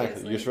death. exactly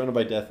Obviously. You're surrounded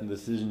by death, and the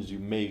decisions you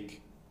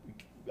make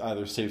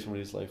either save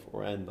somebody's life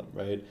or end them,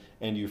 right?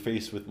 And you're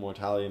faced with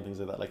mortality and things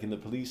like that. Like in the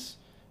police,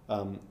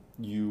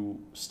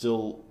 you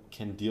still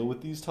can deal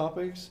with these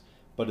topics,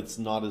 but it's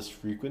not as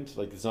frequent.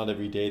 Like, it's not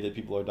every day that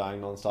people are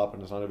dying nonstop,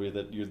 and it's not every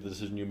day that the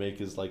decision you make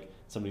is like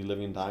somebody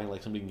living and dying.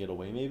 Like, somebody can get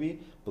away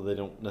maybe, but that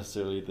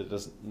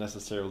doesn't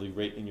necessarily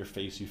right in your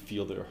face you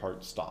feel their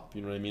heart stop.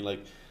 You know what I mean?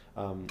 Like,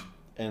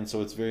 and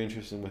so it's very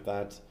interesting with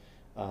that.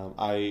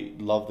 I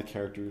love the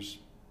characters.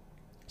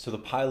 So the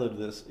pilot of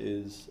this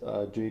is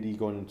JD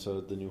going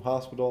into the new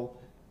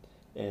hospital,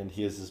 and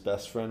he has his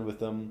best friend with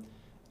him,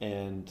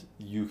 and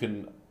you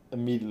can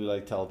immediately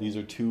like tell these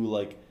are two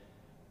like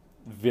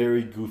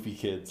very goofy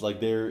kids. Like,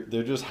 they're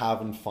just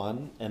having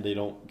fun, and they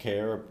don't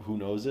care who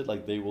knows it.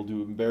 Like, they will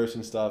do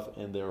embarrassing stuff,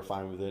 and they're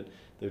fine with it.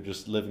 They're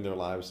just living their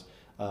lives,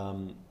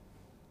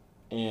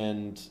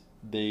 and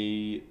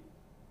they,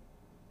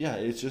 yeah,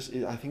 I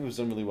think it was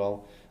done really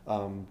well.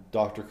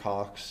 Dr.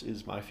 Cox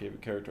is my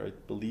favorite character, I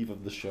believe,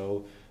 of the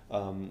show.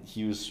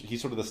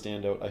 He's sort of the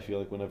standout, I feel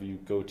like, whenever you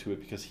go to it,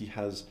 because he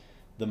has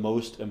the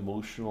most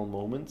emotional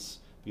moments,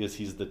 because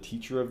he's the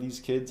teacher of these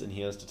kids, and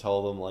he has to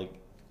tell them, like,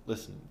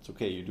 listen, it's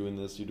okay, you're doing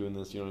this, you know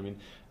what I mean?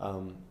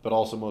 But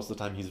also most of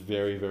the time he's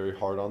very, very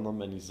hard on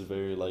them, and he's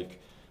very like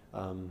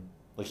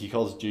he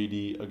calls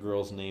JD a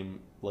girl's name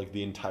like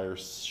the entire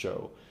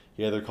show.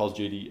 He either calls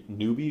JD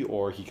newbie,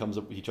 or he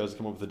tries to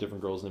come up with a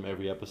different girl's name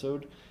every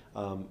episode.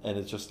 And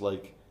it's just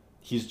like,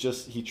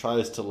 he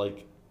tries to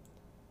like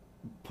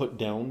put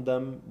down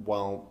them,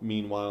 while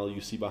meanwhile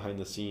you see behind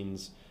the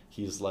scenes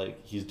he's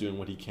doing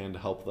what he can to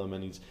help them,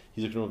 and he's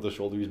looking over their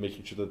shoulder, he's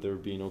making sure that they're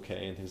being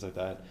okay and things like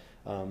that.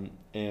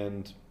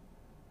 And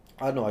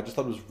I don't know, I just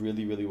thought it was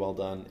really, really well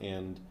done,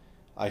 and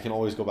I can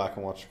always go back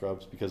and watch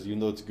Scrubs, because even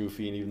though it's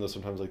goofy, and even though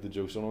sometimes like the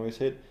jokes don't always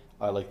hit,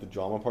 I like the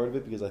drama part of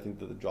it, because I think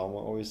that the drama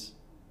always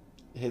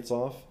hits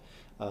off.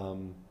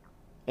 And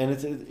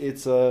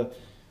it's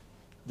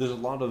there's a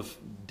lot of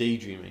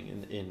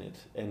daydreaming in it,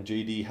 and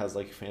JD has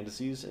like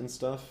fantasies and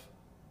stuff,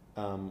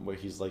 where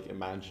he's like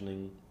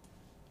imagining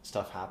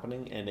stuff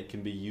happening, and it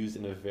can be used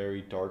in a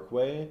very dark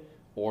way,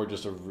 or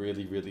just a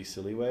really, really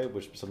silly way,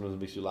 which sometimes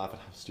makes you laugh at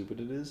how stupid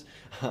it is.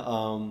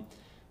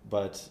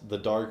 But the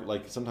dark,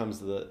 like sometimes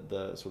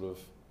the sort of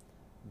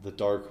the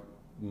dark,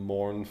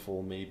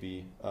 mournful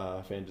maybe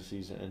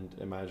fantasies and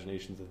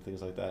imaginations and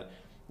things like that,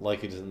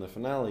 like it is in the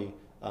finale,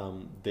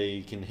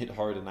 they can hit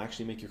hard and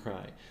actually make you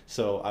cry.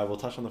 So I will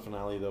touch on the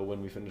finale though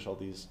when we finish all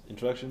these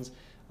introductions,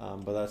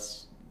 but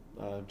that's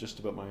just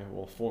about my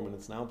 4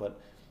 minutes now. But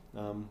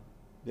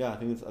yeah, I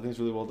think it's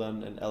really well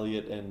done, and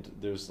Elliot, and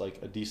there's like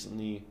a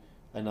decently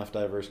enough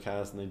diverse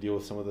cast, and they deal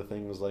with some of the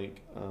things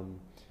like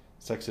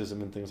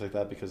sexism and things like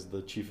that, because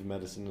the chief of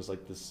medicine is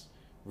like this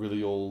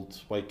really old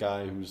white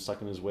guy who's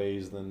stuck in his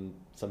ways. Then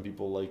some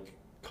people like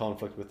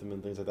conflict with him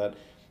and things like that,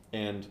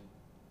 and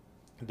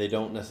they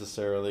don't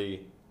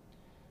necessarily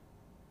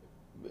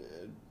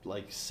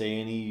like say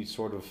any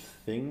sort of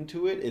thing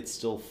to it. It's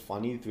still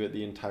funny throughout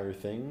the entire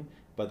thing,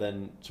 but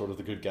then sort of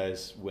the good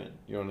guys win.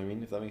 You know what I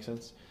mean? If that makes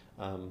sense.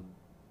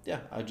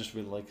 Yeah, I just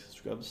really like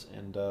Scrubs,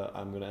 and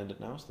I'm going to end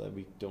it now so that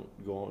we don't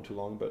go on too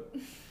long about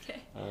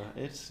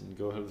it, and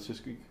go ahead with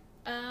Schitt's Creek.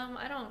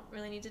 I don't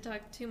really need to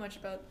talk too much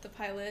about the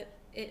pilot.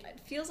 It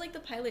feels like the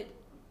pilot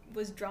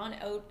was drawn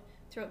out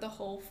throughout the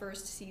whole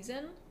first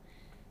season.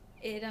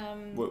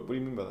 What do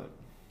you mean by that?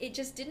 it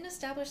just didn't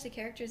establish the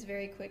characters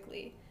very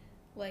quickly.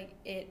 Like,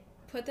 it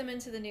put them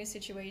into the new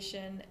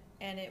situation,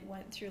 and it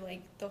went through,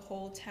 like, the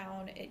whole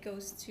town. It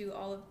goes to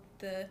all of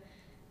the,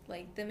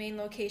 like, the main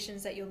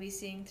locations that you'll be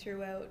seeing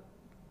throughout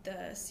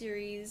the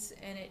series,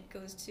 and it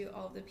goes to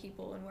all of the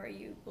people and where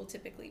you will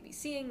typically be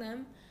seeing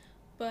them.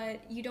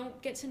 But you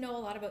don't get to know a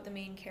lot about the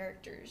main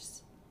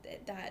characters.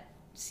 That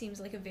seems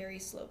like a very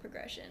slow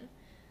progression.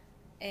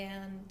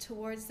 And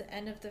towards the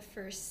end of the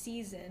first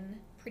season,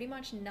 pretty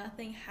much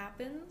nothing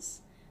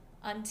happens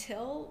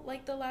until,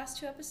 like, the last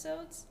 2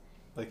 episodes.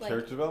 Like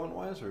character development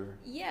wise, or?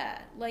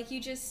 Yeah, like,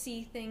 you just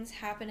see things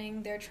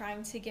happening. They're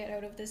trying to get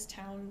out of this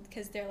town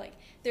because they're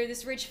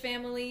this rich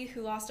family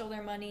who lost all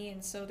their money,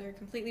 and so they're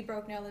completely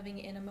broke now, living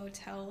in a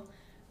motel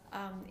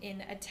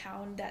in a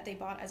town that they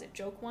bought as a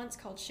joke once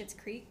called Schitt's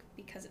Creek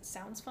because it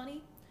sounds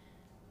funny.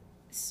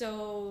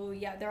 So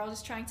yeah, they're all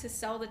just trying to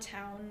sell the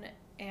town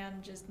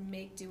and just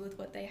make do with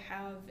what they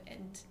have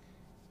and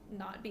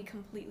not be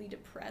completely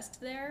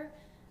depressed there.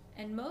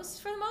 And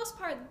for the most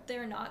part,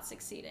 they're not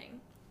succeeding.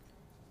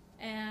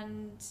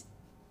 And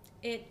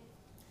it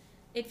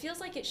feels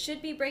like it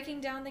should be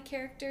breaking down the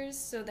characters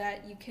so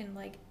that you can,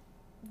 like,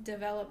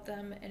 develop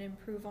them and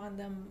improve on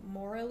them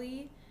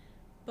morally,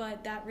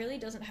 but that really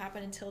doesn't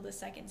happen until the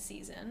second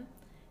season.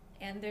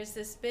 And there's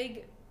this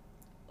big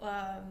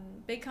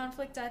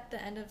conflict at the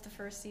end of the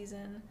first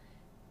season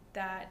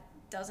that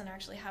doesn't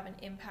actually have an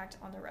impact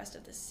on the rest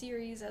of the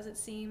series, as it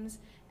seems.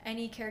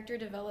 Any character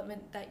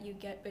development that you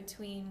get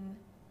between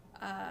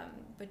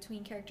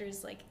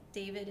characters like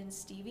David and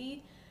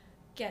Stevie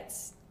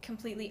gets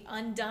completely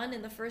undone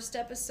in the first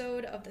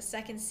episode of the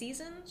second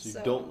season. So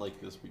you don't like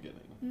this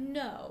beginning?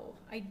 No,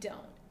 I don't.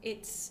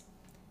 It's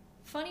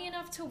funny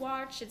enough to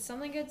watch. It's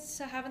something good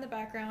to have in the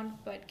background,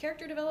 but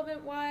character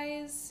development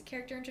wise,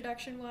 character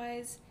introduction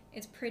wise,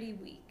 it's pretty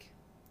weak.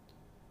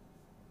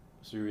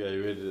 So yeah,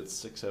 you rated it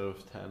 6 out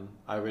of 10.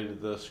 I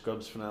rated the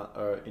Scrubs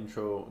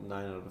intro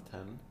 9 out of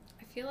 10.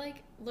 I feel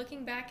like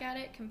looking back at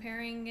it,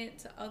 comparing it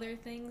to other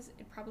things,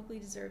 it probably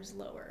deserves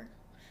lower.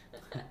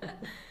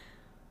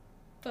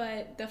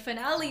 But the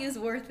finale is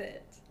worth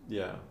it.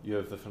 Yeah, you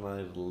have the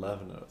finale at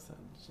 11 out of 10.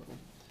 So.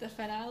 The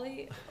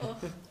finale, oh,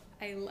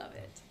 I love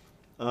it.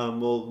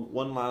 Well,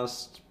 one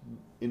last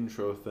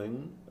intro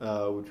thing,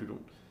 which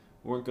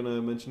weren't going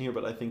to mention here,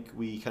 but I think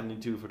we kind of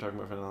need to if we're talking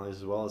about finales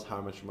as well, is How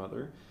I Met Your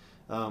Mother.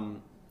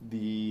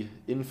 The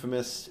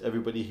infamous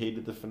everybody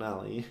hated the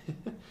finale.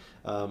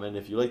 And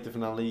if you like the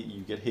finale,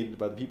 you get hated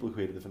by the people who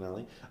hated the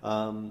finale.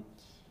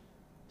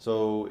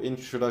 So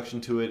introduction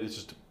to it is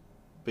just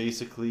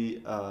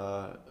basically,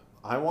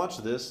 I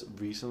watched this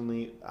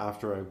recently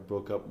after I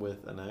broke up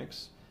with an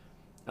ex,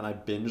 and I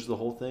binged the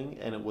whole thing,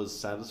 and it was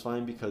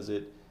satisfying because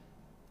it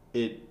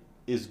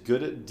is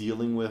good at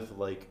dealing with,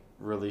 like,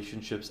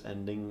 relationships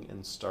ending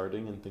and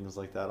starting and things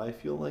like that. I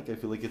feel like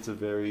it's a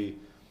very,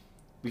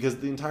 because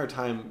the entire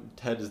time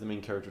Ted is the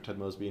main character, Ted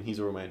Mosby, and he's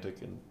a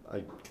romantic, and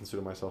I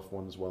consider myself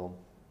one as well,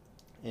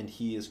 and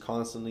he is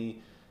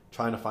constantly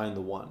trying to find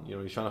the one. You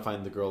know, he's trying to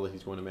find the girl that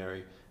he's going to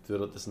marry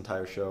throughout this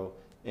entire show,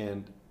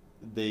 and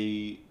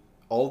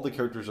all of the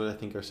characters, I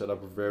think, are set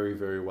up very,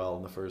 very well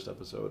in the first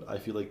episode. I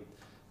feel like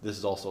this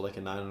is also like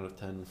a 9 out of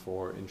 10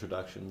 for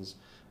introductions.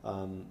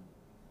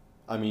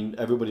 I mean,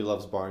 everybody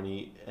loves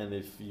Barney, and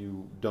if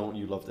you don't,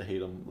 you love to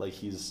hate him. Like,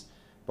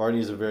 Barney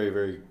is a very,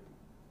 very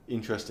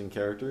interesting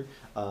character,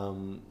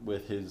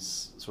 with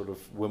his sort of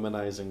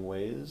womanizing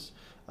ways.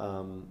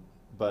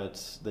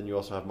 But then you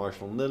also have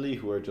Marshall and Lily,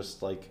 who are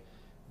just like,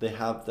 they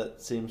have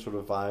that same sort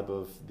of vibe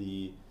of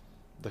the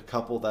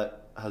couple that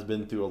has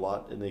been through a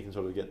lot and they can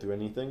sort of get through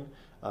anything.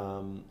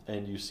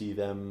 And you see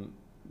them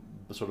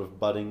sort of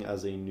budding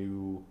as a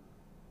new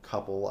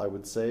couple, I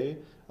would say.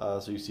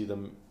 So you see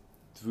them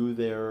through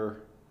their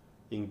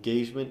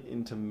engagement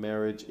into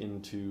marriage,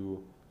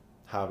 into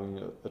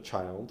having a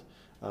child,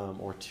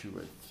 or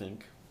 2, I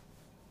think.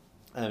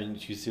 I mean, you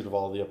see sort of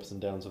all the ups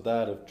and downs of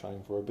that, of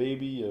trying for a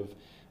baby, of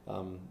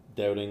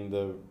doubting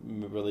the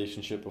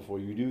relationship before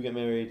you do get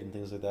married and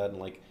things like that, and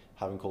like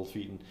having cold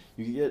feet. And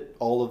you get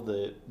all of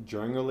the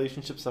during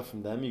relationship stuff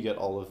from them. You get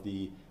all of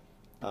the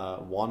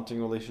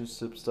wanting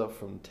relationship stuff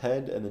from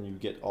Ted, and then you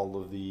get all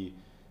of the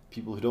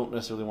people who don't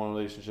necessarily want a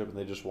relationship and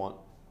they just want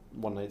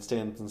one night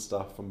stands and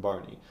stuff from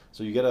Barney.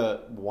 So you get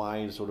a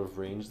wide sort of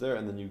range there,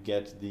 and then you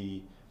get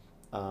the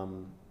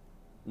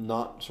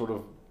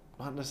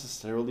not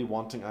necessarily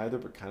wanting either,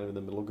 but kind of in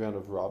the middle ground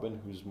of Robin,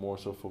 who's more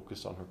so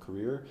focused on her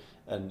career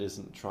and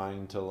isn't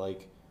trying to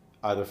like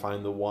either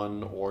find the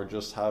one or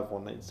just have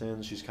one night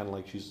stands. She's kind of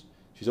like she's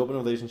open to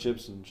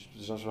relationships and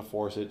she's not trying to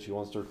force it. She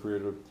wants her career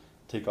to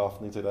take off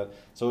and things like that.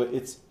 So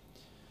it's,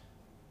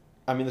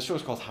 I mean, the show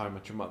is called How I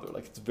Met Your Mother.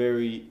 Like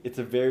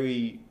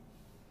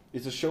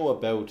it's a show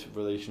about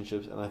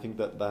relationships, and I think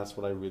that's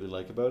what I really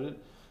like about it.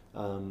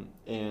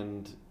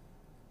 And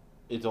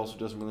it also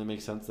doesn't really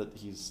make sense that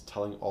he's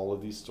telling all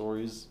of these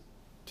stories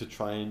to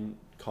try and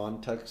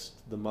context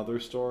the mother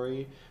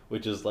story,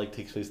 which is like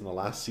takes place in the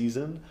last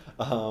season.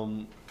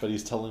 But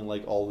he's telling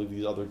like all of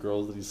these other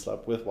girls that he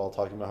slept with while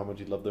talking about how much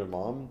he loved their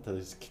mom to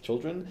his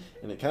children,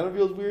 and it kind of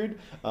feels weird.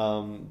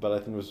 But I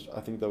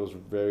think that was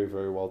very,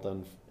 very well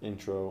done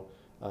intro,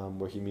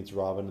 where he meets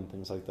Robin and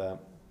things like that.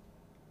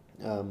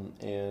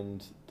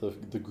 And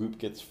the group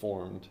gets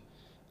formed,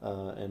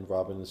 and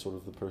Robin is sort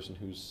of the person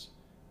who's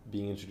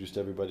being introduced to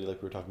everybody,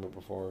 like we were talking about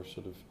before.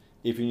 Sort of,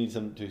 if you need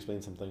to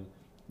explain something,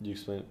 you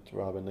explain it to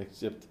Robin.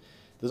 Except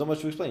there's not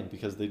much to explain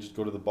because they just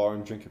go to the bar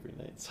and drink every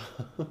night. So,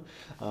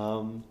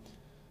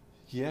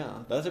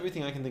 yeah, that's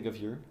everything I can think of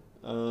here.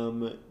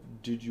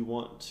 Did you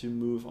want to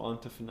move on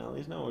to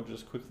finales now, or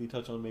just quickly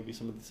touch on maybe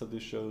some of these other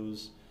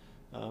shows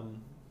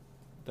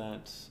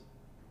that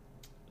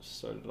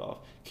started off?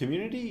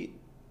 Community,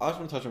 I just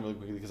want to touch on really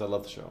quickly because I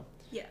love the show.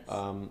 Yes.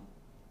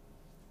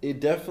 It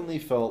definitely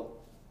felt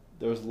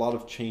there was a lot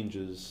of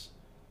changes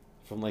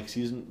from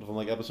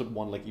episode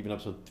 1, like even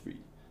episode 3.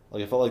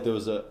 Like I felt like there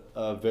was a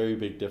very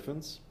big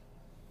difference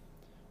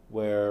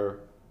where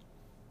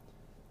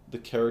the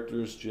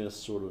characters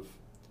just sort of,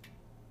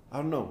 I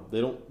don't know,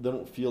 they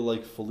don't feel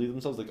like fully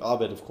themselves. Like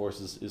Abed, of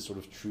course, is sort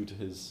of true to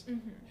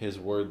his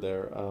word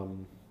there.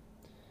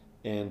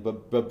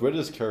 But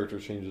Britta's character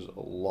changes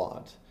a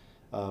lot.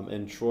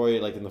 And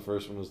Troy, like in the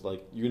first one, was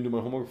like, "You're gonna do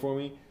my homework for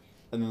me,"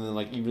 and then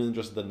like even in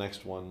just the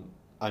next one,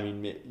 I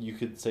mean, you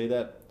could say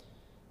that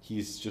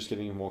he's just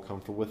getting more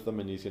comfortable with them,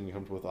 and he's getting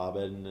comfortable with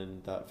Abed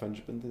and that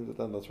friendship and things like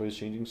that. And that's why he's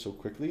changing so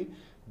quickly.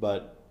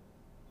 But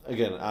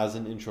again, as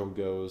an intro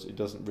goes, it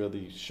doesn't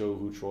really show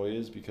who Troy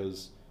is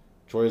because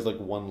Troy is like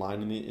one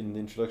line in the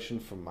introduction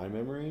from my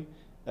memory,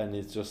 and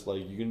it's just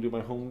like, "You gonna do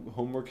my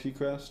homework,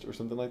 Seacrest," or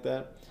something like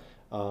that.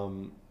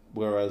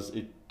 Whereas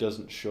it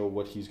doesn't show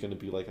what he's going to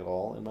be like at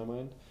all in my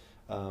mind.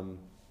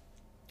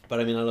 But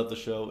I mean, I love the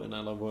show, and I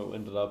love where it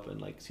ended up, and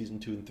like season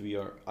 2 and 3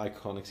 are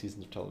iconic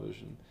seasons of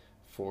television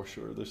for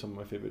sure. They're some of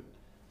my favorite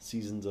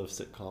seasons of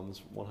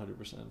sitcoms,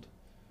 100%.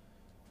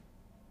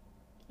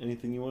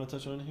 Anything you want to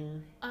touch on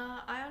here?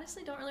 I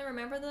honestly don't really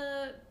remember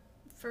the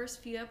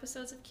first few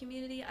episodes of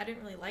Community. I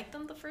didn't really like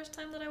them the first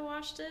time that I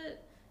watched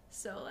it,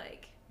 so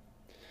like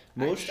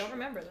I just don't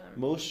remember them.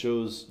 Most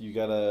shows, you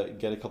gotta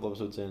get a couple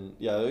episodes in.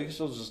 Yeah, I guess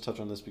I'll just touch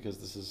on this because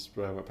this is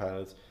where my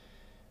pad is.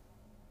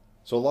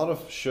 So a lot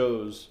of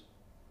shows,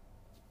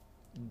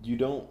 you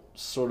don't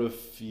sort of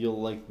feel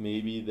like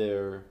maybe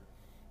they're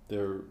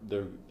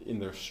in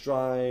their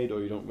stride,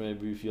 or you don't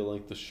maybe feel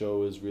like the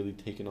show is really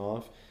taken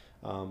off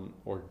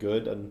or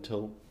good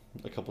until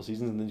a couple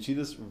seasons, and then you see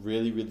this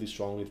really, really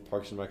strongly with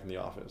Parks and Rec and The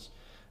Office.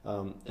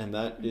 And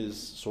that is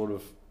sort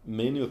of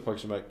mainly with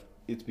Parks and Rec,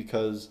 it's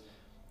because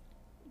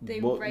they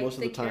write most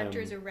of the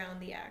characters around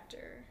the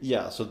actor.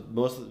 Yeah, so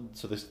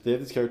they have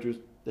these characters,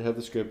 they have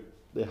the script,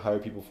 they hire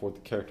people for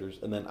the characters,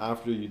 and then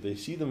after they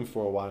see them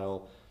for a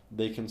while,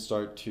 they can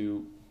start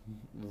to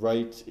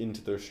write into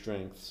their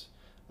strengths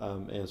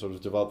and sort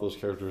of develop those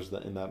characters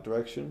in that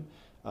direction,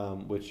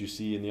 which you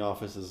see in The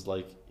Office is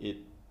like it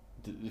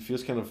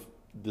feels kind of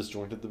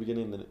disjointed at the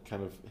beginning, and then it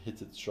kind of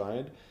hits its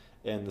stride,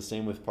 and the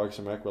same with Parks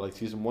and Rec, where like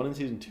season 1 and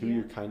season 2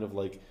 you're kind of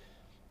like,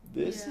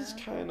 this is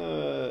kind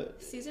of...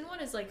 Season 1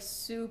 is, like,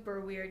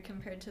 super weird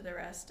compared to the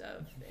rest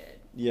of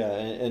it. Yeah,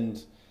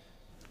 and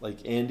like,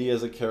 Andy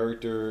as a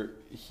character,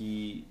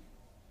 in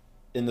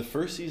the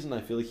first season,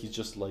 I feel like he's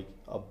just, like,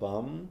 a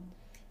bum.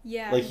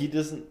 Yeah. Like,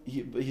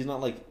 he's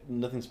not, like,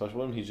 nothing special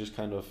about him. He's just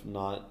kind of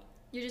not...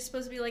 You're just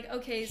supposed to be like,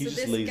 okay, so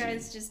this lazy.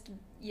 Guy's just...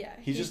 Yeah.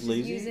 He's just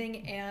lazy.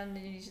 Using and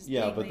he's just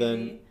Yeah, being but lazy.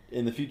 then,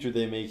 in the future,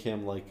 they make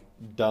him, like,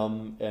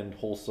 dumb and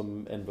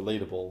wholesome and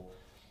relatable.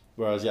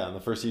 Whereas, in the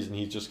first season,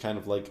 he's just kind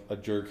of like a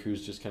jerk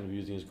who's just kind of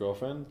using his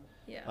girlfriend.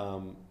 Yeah.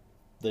 From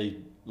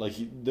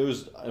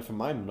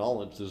my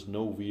knowledge, there's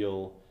no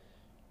real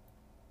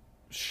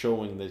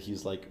showing that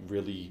he's like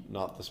really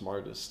not the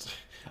smartest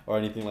or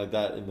anything like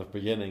that in the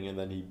beginning, and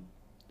then he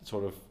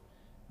sort of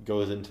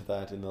goes into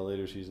that in the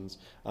later seasons.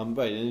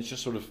 Right, and it's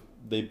just sort of,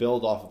 they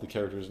build off of the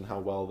characters and how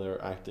well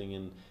they're acting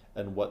and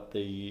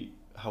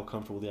how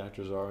comfortable the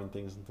actors are and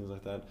things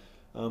like that.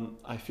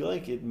 I feel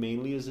like it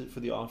mainly is it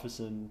for The Office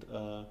and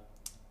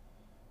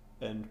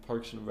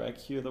Parks and Rec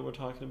here that we're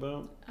talking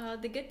about.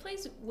 The Good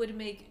Place would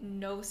make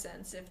no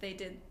sense if they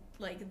did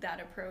like that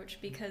approach,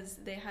 because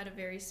they had a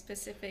very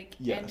specific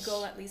end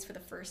goal, at least for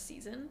the first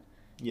season.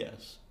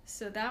 Yes.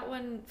 So that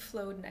one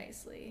flowed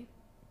nicely,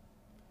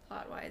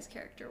 plot-wise,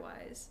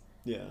 character-wise.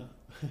 Yeah.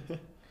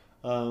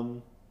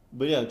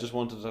 But yeah, just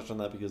wanted to touch on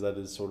that because that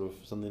is sort of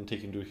something to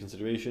take into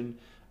consideration,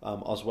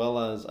 as well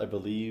as I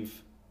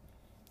believe...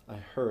 I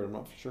heard, I'm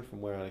not sure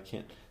from where, I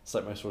can't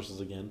cite my sources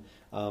again,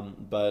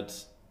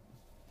 but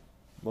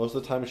most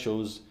of the time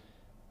shows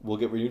will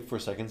get renewed for a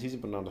second season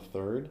but not a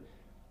third,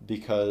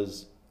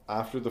 because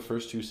after the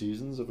first 2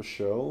 seasons of a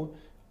show,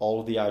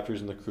 all of the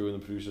actors and the crew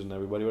and the producers and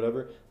everybody,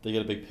 whatever, they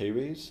get a big pay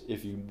raise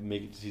if you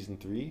make it to season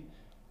 3.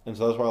 And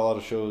so that's why a lot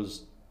of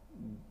shows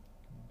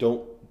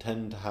don't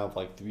tend to have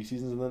like 3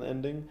 seasons and then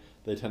ending.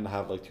 They tend to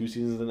have like 2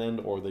 seasons and then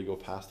end, or they go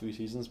past 3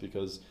 seasons,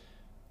 because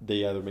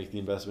they either make the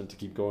investment to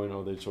keep going,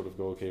 or they sort of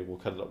go, okay, we'll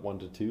cut it at 1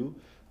 to 2.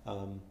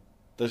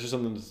 That's just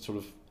something to sort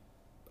of,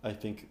 I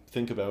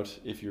think about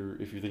if you're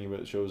thinking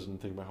about shows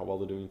and thinking about how well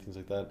they're doing, things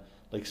like that.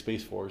 Like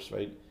Space Force,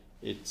 right?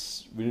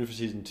 It's renewed for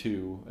season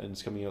 2 and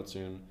it's coming out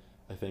soon,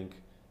 I think.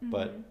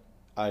 But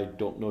I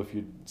don't know if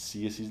you'd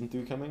see a season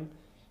 3 coming.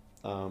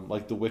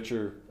 Like The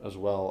Witcher as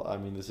well. I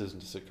mean, this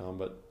isn't a sitcom,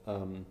 but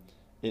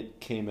it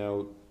came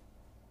out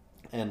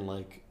and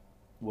like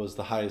was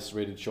the highest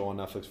rated show on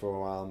Netflix for a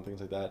while and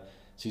things like that.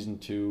 Season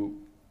 2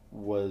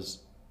 was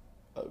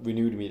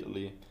renewed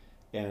immediately,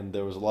 and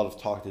there was a lot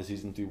of talk that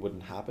season 3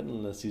 wouldn't happen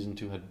unless season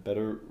 2 had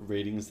better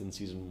ratings than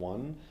season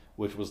 1,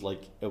 which was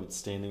like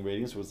outstanding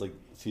ratings. So it was like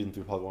season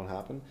 3 probably won't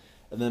happen,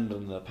 and then it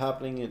ended up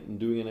happening and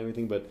doing it and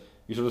everything. But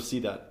you sort of see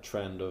that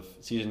trend of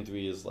season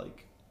 3 is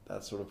like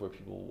that's sort of where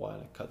people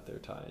want to cut their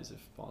ties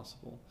if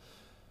possible.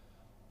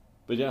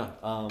 But yeah,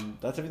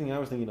 that's everything I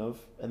was thinking of.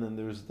 And then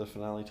there's the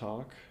finale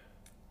talk.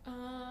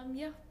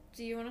 Yeah.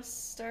 Do you want to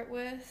start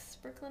with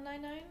Brooklyn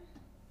Nine-Nine?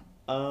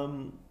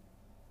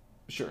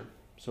 Sure.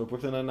 So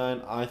Brooklyn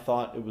Nine-Nine, I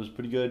thought it was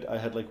pretty good. I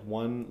had like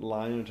one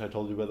line which I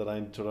told you about that I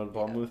sort of had a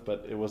problem with,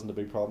 but it wasn't a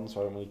big problem,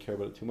 so I don't really care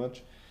about it too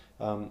much.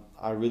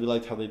 I really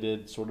liked how they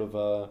did sort of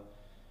a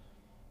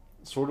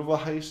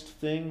heist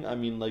thing. I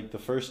mean, like the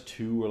first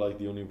 2 were like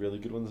the only really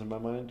good ones in my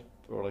mind,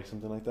 or like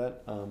something like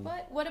that.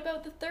 What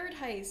about the third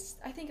heist?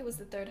 I think it was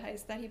the third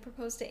heist that he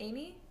proposed to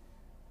Amy.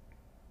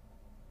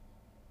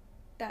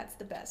 That's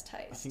the best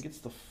heist. I think it's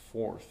the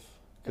 4th.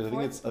 I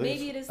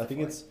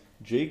think it's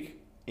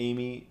Jake,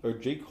 Amy, or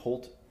Jake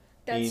Holt.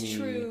 That's Amy,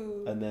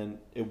 true. And then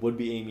it would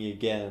be Amy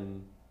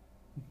again.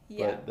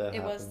 Yeah, but that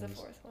it happens. was the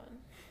 4th one.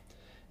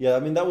 Yeah, I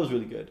mean that was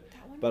really good.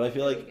 That one But I was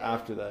feel really like good.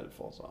 after that it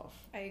falls off.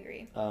 I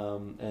agree.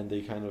 And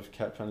they kind of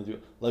kept trying to do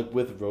like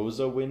with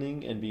Rosa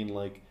winning and being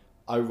like,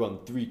 I run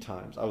 3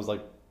 times. I was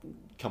like,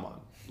 come on.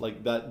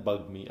 Like that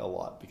bugged me a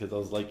lot because I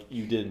was like,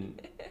 you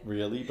didn't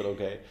really, but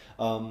okay.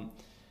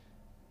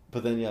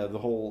 But then yeah, the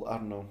whole I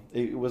don't know.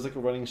 It was like a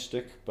running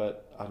stick,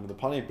 but I don't know. The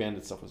Pontiac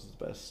Bandit stuff was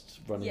the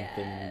best running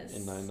thing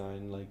in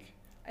 9/9. Like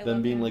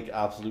them being like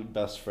absolute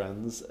best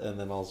friends, and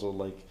then also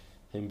like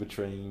him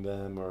betraying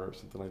them or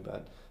something like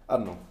that. I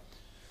don't know.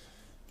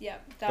 Yeah,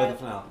 But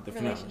that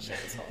relationship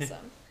is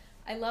wholesome.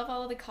 I love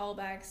all of the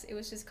callbacks. It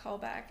was just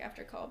callback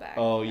after callback.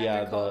 Oh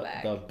yeah,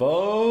 the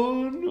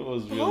bone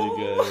was really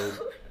good.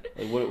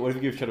 Like, what if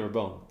you give each other a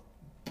bone?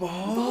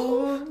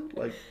 Bone.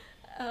 Like.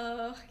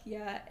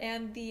 Yeah,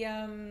 and the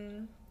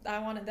I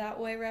Want It That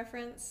Way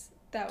reference,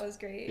 that was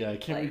great. Yeah, I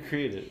can't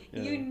recreate it.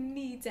 Yeah. You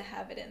need to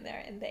have it in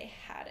there, and they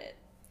had it.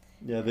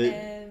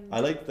 Yeah,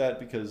 I like that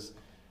because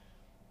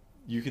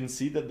you can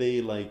see that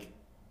they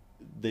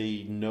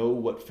know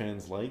what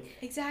fans like.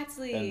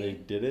 Exactly. And they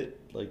did it.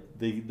 Like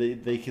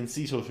they can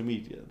see social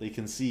media. They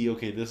can see,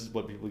 okay, this is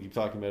what people keep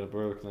talking about at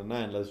Brooklyn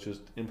Nine. Let's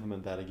just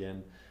implement that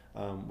again,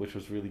 which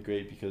was really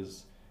great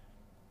because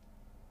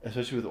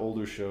especially with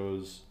older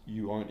shows,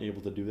 you aren't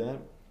able to do that.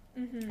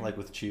 Mm-hmm. Like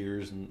with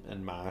Cheers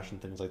and MASH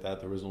and things like that,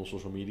 there was no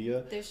social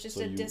media. There's just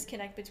a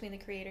disconnect between the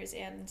creators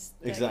and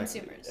the exactly.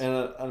 consumers.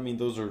 And I mean,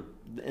 those are,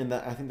 and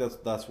that I think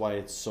that's why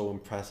it's so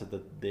impressive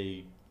that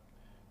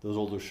those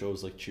older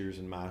shows like Cheers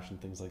and MASH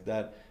and things like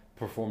that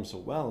perform so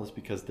well, is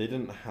because they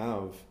didn't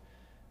have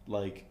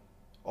like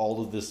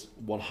all of this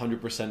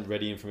 100%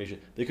 ready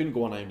information. They couldn't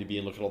go on IMDb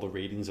and look at all the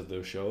ratings of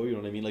their show, you know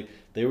what I mean? Like,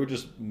 they were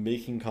just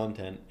making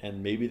content,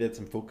 and maybe they had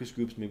some focus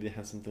groups, maybe they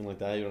had something like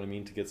that, you know what I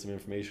mean, to get some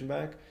information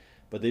back,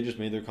 but they just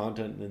made their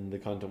content, and the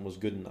content was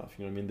good enough,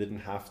 you know what I mean? They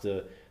didn't have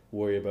to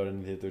worry about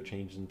any of their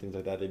changes and things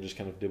like that. They just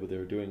kind of did what they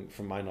were doing,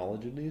 from my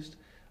knowledge at least,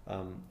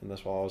 and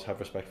that's why I always have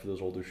respect for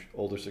those older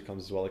sitcoms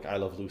as well, like I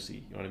Love Lucy,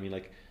 you know what I mean?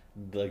 Like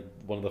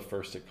one of the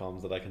first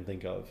sitcoms that I can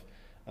think of,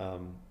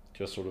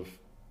 just sort of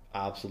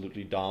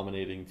absolutely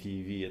dominating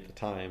TV at the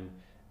time,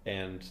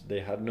 and they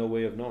had no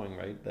way of knowing,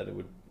 right, that it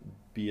would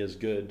be as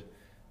good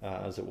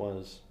as it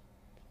was.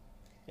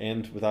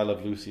 And with I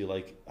Love Lucy,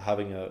 like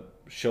having a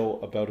show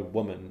about a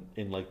woman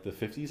in like the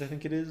 50s, I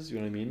think it is, you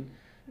know what I mean?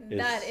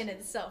 That in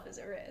itself is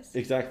a risk.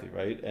 Exactly,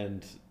 right?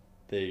 And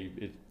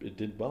it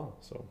did well,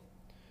 so.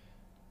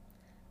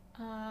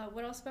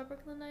 What else about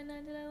Brooklyn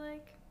Nine-Nine did I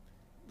like?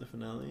 The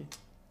finale?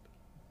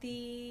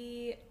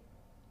 The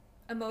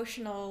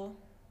emotional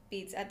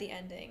beats at the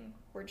ending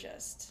were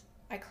just,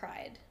 I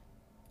cried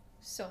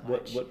so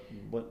much.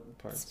 What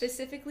parts?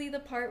 Specifically the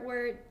part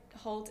where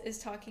Holt is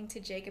talking to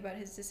Jake about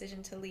his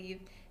decision to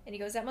leave, and he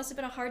goes, that must have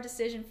been a hard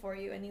decision for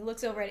you, and he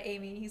looks over at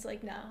Amy and he's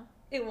like, no,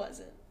 it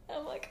wasn't.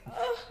 I'm like,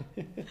 oh.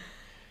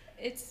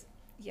 It's,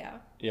 yeah.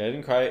 Yeah, I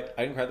didn't cry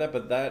that,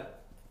 but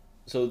that,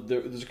 so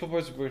there's a couple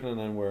parts of Brooklyn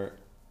Nine-Nine where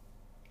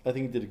I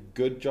think he did a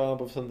good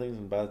job of some things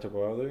and bad job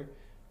of other,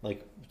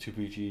 like too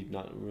preachy,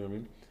 not, you know what I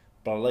mean?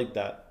 But I like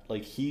that,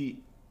 like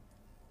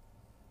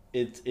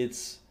it's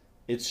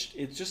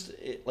just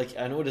like,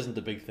 I know it isn't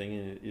the big thing,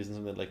 and it isn't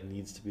something that like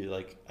needs to be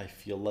like, I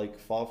feel like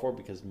fought for,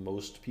 because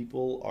most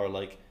people are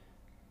like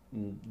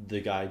the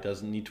guy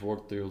doesn't need to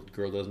work, the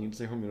girl doesn't need to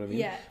stay home, you know what I mean?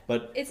 Yeah.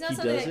 But it's not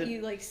something that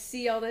you like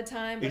see all the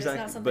time, but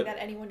Exactly, it's not something that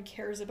anyone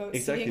cares about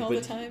seeing all the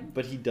time.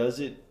 But he does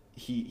it.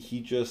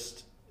 He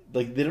just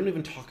like they don't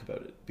even talk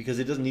about it because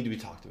it doesn't need to be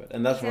talked about,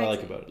 and that's what I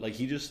like about it. Like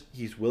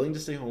he's willing to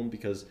stay home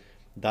because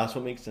that's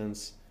what makes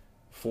sense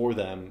for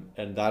them,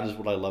 and that is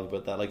what I love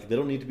about that. Like they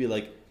don't need to be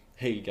like,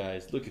 hey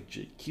guys, look at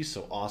Jake. He's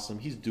so awesome.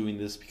 He's doing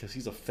this because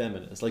he's a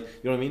feminist. Like,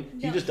 you know what I mean?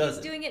 No, he just does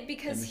it. He's doing it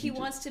because he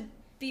wants to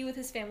be with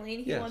his family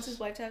and he wants his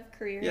wife to have a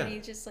career. Yeah. And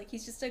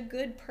he's just a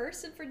good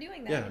person for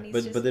doing that. Yeah, and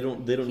but they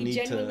don't need to. He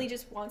genuinely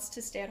just wants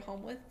to stay at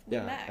home with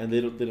Mac. And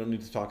they don't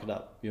need to talk it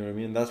up. You know what I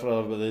mean? And that's what I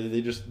love about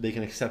it. They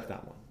can accept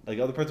that one. Like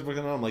other parts of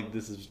Brooklyn Nine-Nine, I'm like,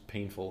 this is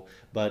painful.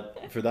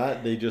 But for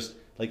that, they just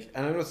like,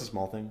 and I know it's a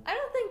small thing. I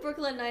don't think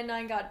Brooklyn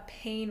Nine-Nine got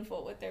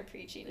painful with their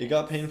preaching. It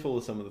got painful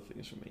with some of the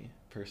things for me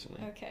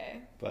personally.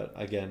 Okay. But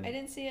again, I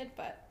didn't see it,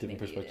 but different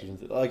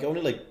perspectives. Like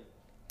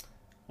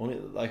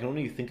I can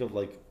only think of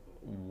like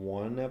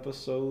one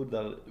episode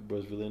that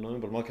was really annoying,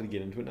 but I'm not going to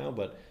get into it now.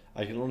 But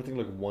I can only think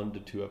of like 1 to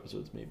 2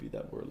 episodes maybe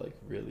that were like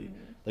really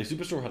like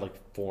Superstore had like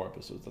 4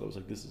 episodes that I was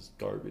like, this is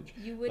garbage.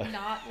 You would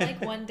not like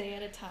One Day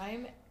at a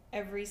Time.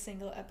 Every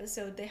single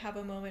episode they have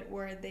a moment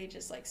where they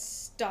just like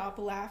stop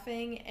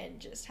laughing and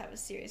just have a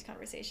serious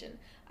conversation.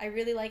 I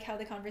really like how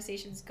the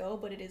conversations go,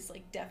 but it is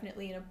like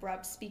definitely an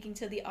abrupt speaking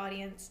to the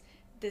audience.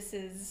 This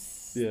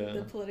is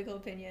the political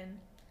opinion,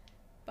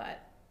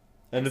 but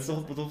and if the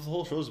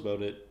whole show's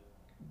about it,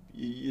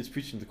 it's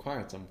preaching to the choir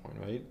at some point,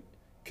 right?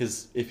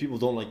 Because if people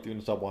don't like it, they're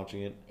gonna stop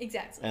watching it.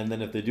 Exactly. And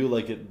then if they do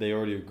like it, they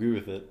already agree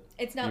with it.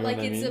 It's not like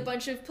it's a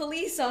bunch of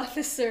police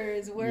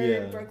officers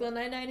where Brooklyn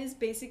Nine-Nine is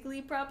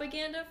basically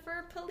propaganda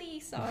for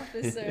police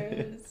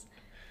officers.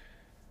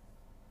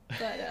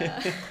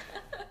 But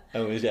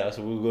anyways,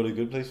 so we'll go to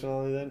Good Place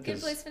finale then. Good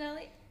Place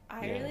finale.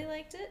 I really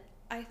liked it.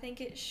 I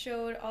think it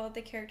showed all of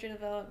the character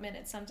development.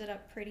 It summed it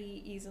up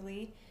pretty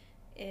easily.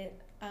 It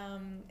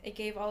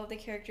gave all of the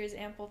characters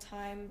ample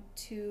time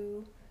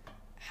to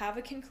have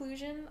a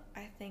conclusion.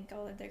 I think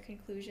all of their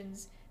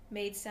conclusions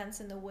made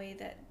sense in the way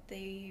that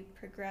they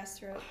progressed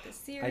throughout the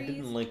series. I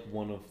didn't like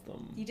one of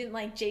them. You didn't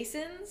like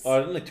Jason's? Oh, I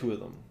didn't like 2 of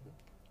them.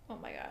 Oh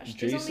my gosh.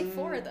 There's only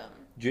 4 of them.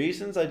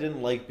 Jason's I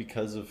didn't like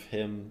because of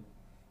him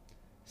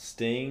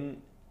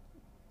staying,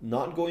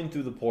 not going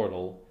through the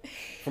portal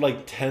for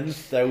like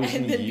 10,000 years.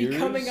 And then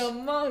becoming a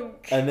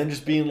monk. And then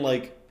just being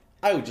like,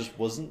 I just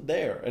wasn't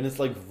there. And it's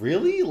like,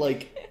 really?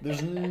 Like,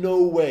 there's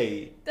no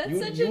way. That's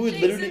such a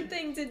Jason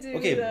thing to do,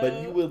 okay,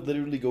 but you would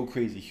literally go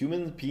crazy.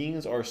 Human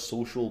beings are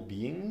social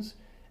beings.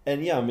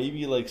 And yeah,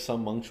 maybe like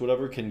some monks,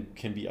 whatever,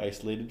 can be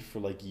isolated for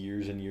like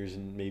years and years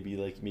and maybe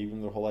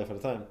even their whole life at a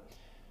time.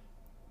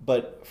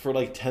 But for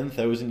like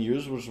 10,000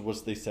 years was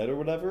what they said or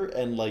whatever,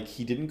 and like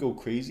he didn't go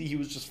crazy. He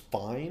was just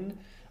fine.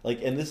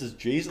 Like, and this is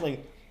Jason,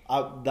 like,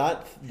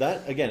 that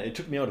again, it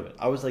took me out of it.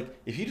 I was like,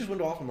 if he just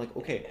went off, I'm like,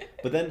 okay.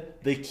 But then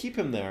they keep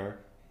him there,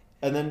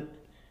 and then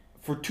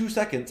for 2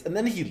 seconds, and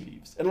then he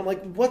leaves, and I'm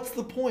like, what's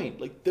the point?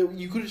 Like,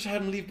 you could have just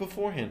had him leave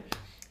beforehand.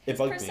 His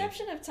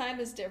perception of time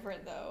is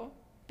different though,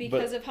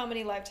 because of how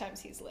many lifetimes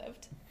he's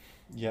lived.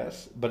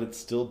 Yes, but it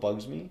still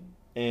bugs me.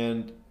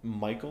 And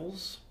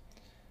Michael's,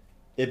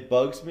 it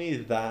bugs me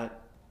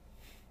that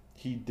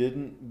he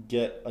didn't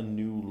get a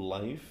new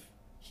life.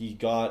 He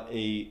got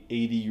a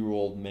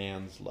 80-year-old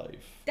man's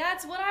life.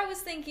 That's what I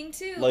was thinking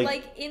too.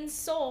 Like in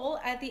Soul,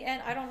 at the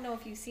end, I don't know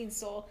if you've seen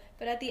Soul,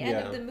 but at the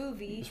end of the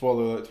movie,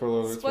 spoiler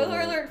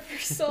alert for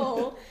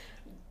Soul,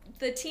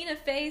 the Tina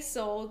Fey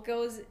soul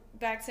goes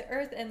back to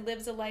Earth and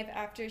lives a life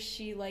after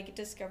she like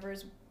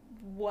discovers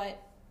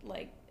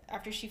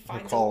after she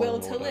finds a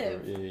will to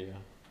live. Yeah.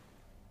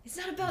 It's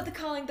not about the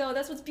calling though.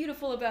 That's what's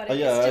beautiful about it.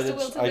 Yeah, it's just a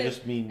will to live. I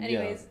just mean,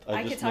 anyways,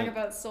 I could talk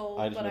about Soul,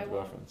 but I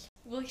won't. Reference.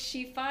 Well,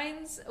 she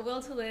finds a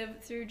will to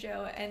live through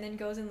Joe and then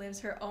goes and lives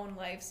her own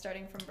life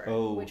starting from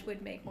birth, which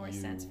would make more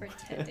sense for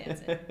Ted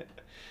Danson.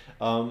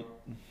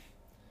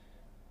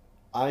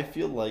 I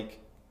feel like,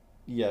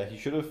 he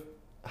should have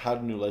had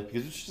a new life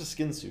because it's just a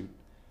skin suit,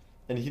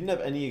 and he didn't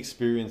have any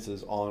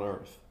experiences on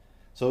Earth.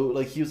 So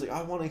like he was like,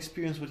 I want to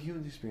experience what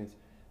humans experience.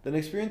 Then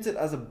experience it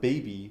as a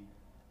baby,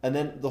 and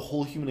then the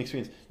whole human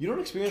experience. You don't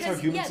experience how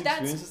humans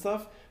experience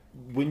stuff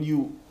when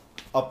you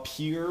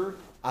appear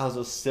as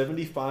a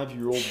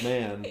 75-year-old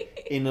man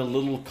in a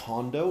little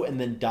condo and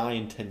then die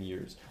in 10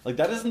 years. Like,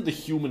 that isn't the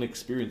human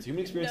experience.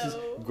 Human experience is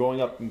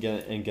growing up and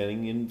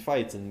getting in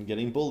fights and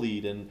getting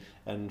bullied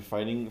and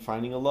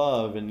finding a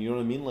love, and you know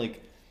what I mean?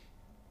 Like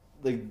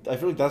I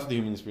feel like that's what the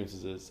human experience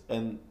is.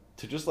 And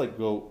to just like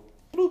go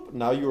bloop,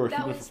 now you are a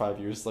human for 5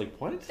 years. Like,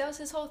 what? That was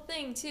his whole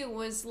thing too,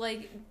 was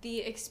like the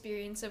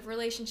experience of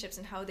relationships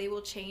and how they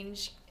will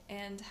change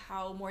and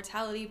how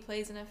mortality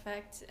plays an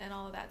effect and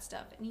all of that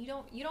stuff. And you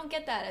don't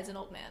get that as an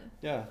old man.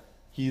 Yeah.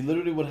 He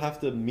literally would have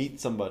to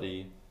meet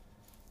somebody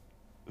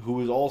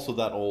who is also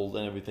that old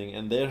and everything,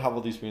 and they'd have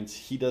all the experience.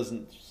 He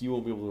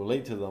won't be able to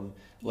relate to them.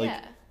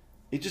 Like,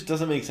 it just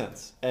doesn't make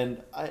sense.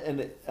 And I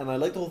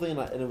like the whole thing,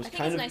 and it was I think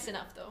kind it's of nice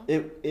enough though.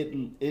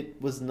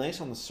 it was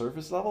nice on the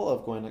surface level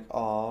of going like,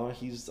 oh,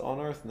 he's on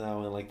Earth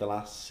now, and like the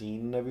last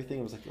scene and everything.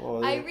 It was like,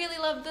 oh, I really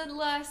loved the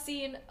last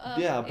scene.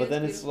 yeah, but it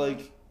then was it's beautiful.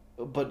 like,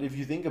 but if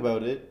you think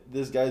about it,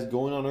 this guy's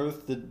going on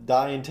Earth to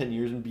die in 10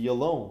 years and be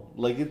alone.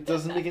 Like it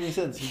doesn't make any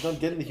sense. He's not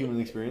getting the human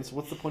experience.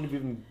 What's the point of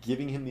even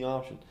giving him the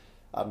option?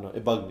 I don't know.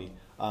 It bugged me.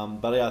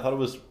 But yeah, I thought it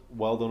was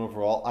well done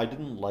overall. I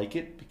didn't like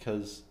it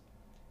because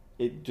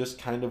it just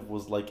kind of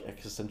was like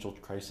existential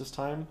crisis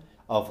time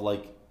of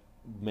like,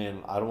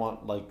 man, I don't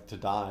want like to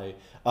die.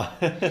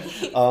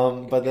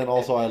 But then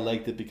also I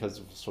liked it because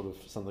of sort of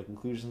some of the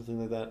conclusions, things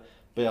like that.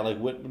 But yeah, like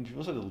when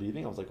people started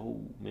leaving, I was like,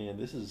 oh man,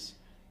 this is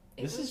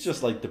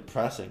just like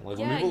depressing. Like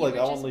when Yeah, people you like were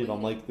I want just to leave,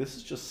 I'm waiting. like, this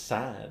is just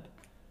sad.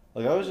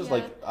 Like I was just Yeah.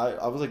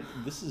 like I was like,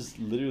 this is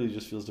literally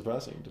just feels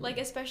depressing to Like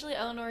me. especially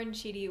Eleanor and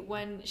Chidi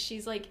when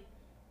she's like,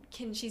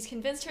 she's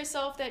convinced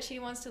herself that she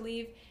wants to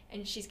leave,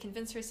 and she's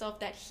convinced herself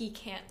that he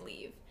can't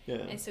leave. Yeah.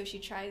 And so she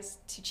tries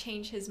to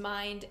change his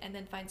mind, and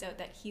then finds out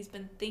that he's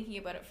been thinking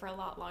about it for a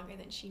lot longer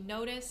than she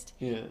noticed.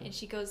 Yeah. And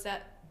she goes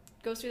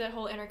through that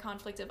whole inner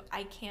conflict of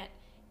I can't.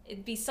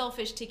 It'd be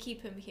selfish to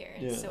keep him here,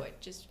 and Yeah. so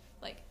it just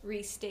like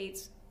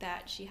restates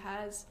that she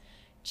has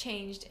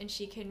changed, and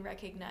she can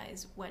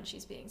recognize when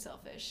she's being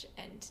selfish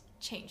and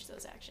change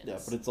those actions. Yeah,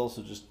 but it's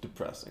also just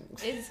depressing.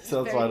 It's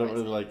So that's very why I don't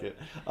really depressing.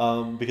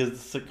 like it. Because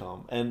it's a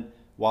sitcom, and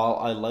while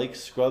I like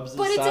Scrubs'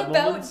 But it's sad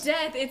about moments,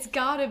 death. It's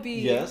gotta be.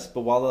 yes,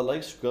 but while I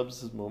like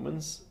Scrubs'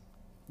 moments,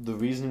 the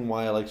reason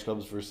why I like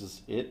Scrubs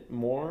versus it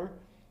more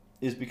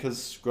is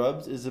because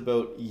Scrubs is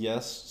about,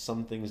 yes,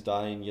 some things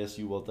die and yes,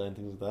 you will die and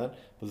things like that,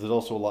 but there's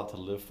also a lot to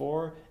live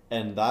for,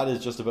 and that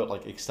is just about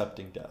like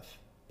accepting death.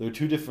 There are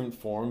two different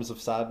forms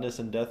of sadness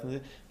and death,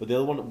 but the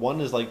other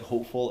one is like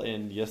hopeful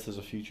and yes, there's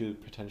a future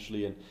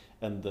potentially,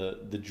 and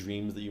the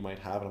dreams that you might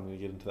have, and I'm going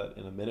to get into that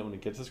in a minute when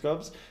it gets to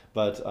Scrubs.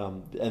 But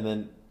and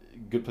then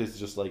Good Place is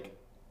just like,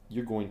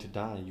 you're going to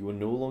die. You are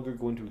no longer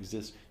going to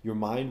exist. Your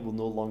mind will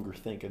no longer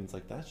think, and it's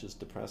like that's just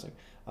depressing.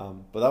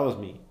 But that was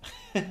me.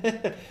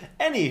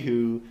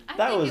 Anywho, I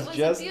that think was it was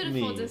just a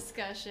beautiful me.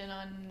 discussion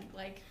on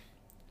like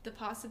the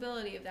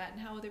possibility of that and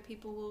how other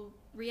people will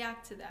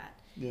react to that.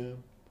 Yeah.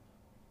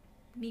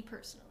 Me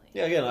personally.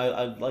 Yeah. Again,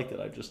 I liked it.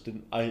 I just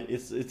didn't.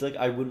 It's like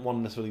I wouldn't want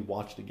to necessarily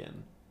watch it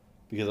again,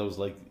 because I was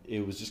like,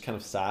 it was just kind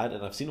of sad,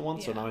 and I've seen it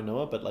once, so Yeah. now I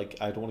know it. But like,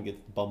 I don't want to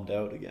get bummed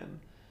out again.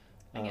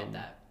 I get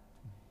that.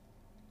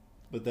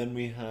 But then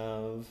we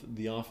have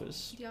The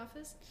Office. The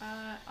Office.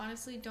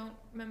 Honestly, don't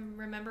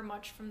remember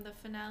much from the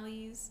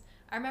finales.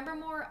 I remember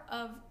more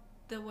of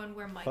the one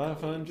where Michael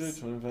leaves.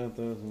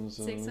 525,000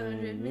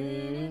 600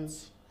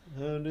 minutes.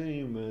 How do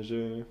you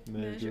measure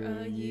Measure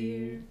a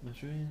year.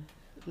 Measuring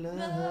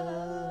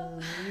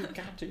love. You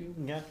got to.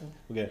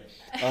 Okay.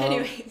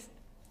 Anyways.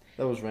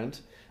 That was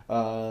Rent.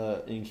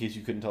 In case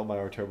you couldn't tell by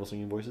our terrible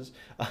singing voices.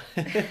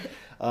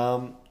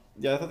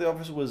 Yeah, I thought The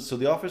Office was... So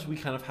The Office we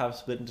kind of have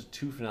split into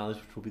two finales,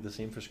 which will be the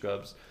same for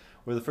Scrubs.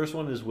 Where the first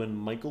one is when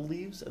Michael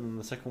leaves, and then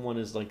the second one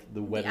is like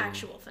the wedding. The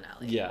actual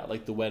finale. Yeah,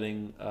 like the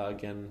wedding.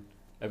 Again,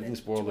 everything With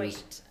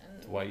spoilers. Dwight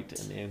Dwight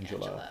and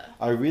Angela.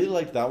 I really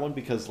like that one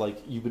because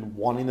like you've been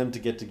wanting them to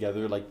get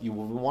together. Like you've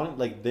been wanting,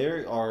 like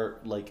they are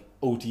like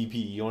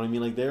OTP. You know what I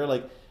mean? Like they're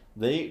like,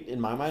 they in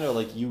my mind are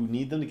like, you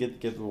need them to get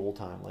together the whole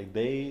time. Like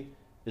they,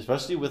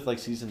 especially with like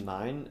season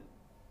 9.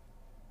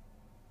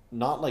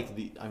 Not like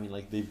I mean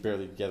like they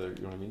barely together.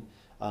 You know what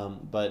I mean?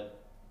 But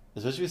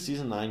especially with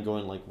season 9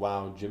 going like,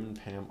 wow, Jim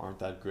and Pam aren't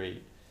that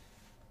great.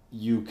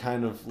 You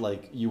kind of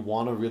like, you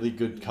want a really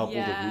good couple to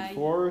root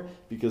for,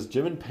 because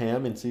Jim and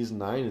Pam in season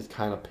 9 is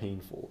kind of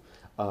painful.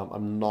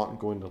 I'm not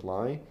going to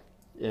lie,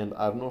 and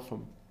I don't know if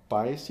I'm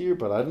biased here,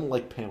 but I didn't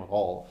like Pam at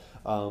all.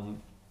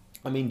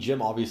 I mean,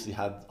 Jim obviously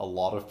had a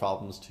lot of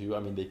problems too. I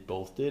mean, they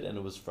both did, and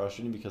it was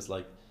frustrating because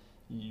like,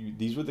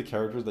 these were the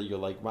characters that you're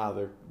like, wow,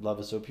 their love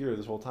is so pure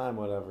this whole time,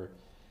 whatever.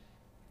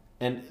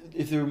 And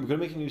if they're gonna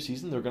make a new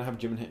season, they're gonna have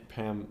Jim and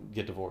Pam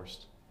get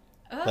divorced.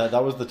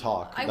 That was the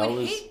talk. I that would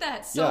was, hate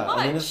that so much. Yeah,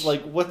 and then it's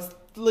like, what?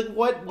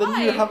 Why?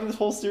 Then you're having this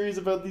whole series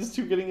about these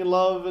two getting in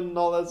love and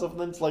all that stuff, and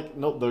then it's like,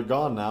 nope, they're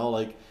gone now.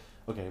 Like,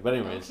 okay, but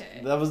anyways,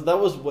 Okay. that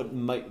was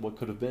what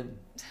could have been.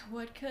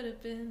 What could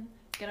have been?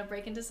 Gonna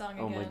break into song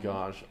again. Oh my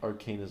gosh,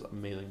 Arcane is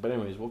amazing. But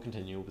anyways, we'll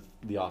continue with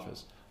The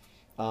Office.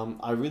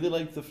 I really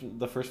liked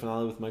the first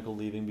finale with Michael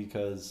leaving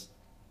because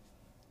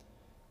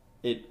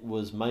it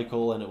was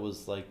Michael and it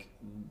was like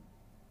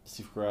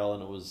Steve Carell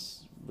and it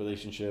was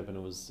relationship and it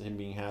was him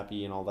being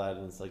happy and all that,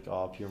 and it's like,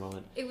 oh, pure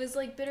moment. It was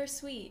like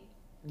bittersweet.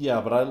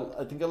 Yeah, but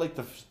I think I like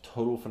the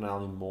total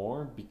finale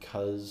more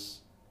because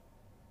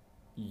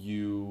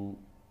you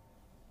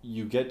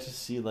get to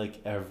see like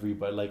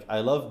everybody. Like I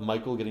love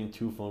Michael getting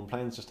 2 phone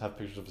plans just to have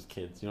pictures of his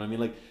kids. You know what I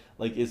mean?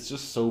 Like it's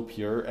just so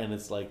pure, and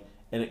it's like,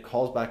 and it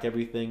calls back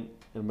everything,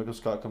 and Michael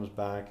Scott comes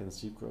back and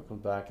Steve Carell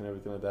comes back and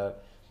everything like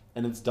that,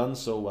 and it's done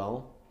so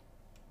well.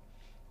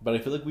 But I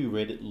feel like we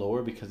rate it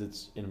lower because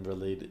it's in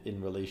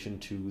relation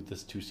to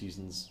this 2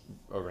 seasons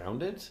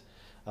around it,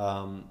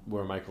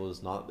 where Michael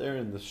is not there,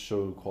 and the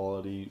show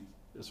quality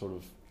sort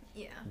of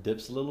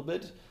dips a little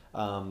bit.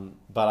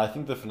 But I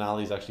think the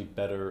finale is actually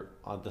better.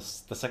 The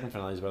second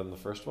finale is better than the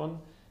first one,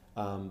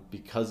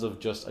 because of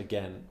just,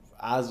 again,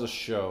 as a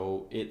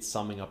show, it's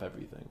summing up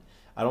everything.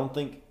 I don't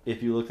think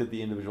if you looked at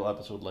the individual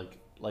episode,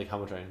 like how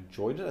much I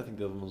enjoyed it, I think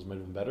the other ones might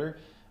have been better,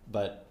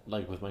 but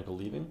like with Michael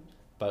leaving,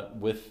 but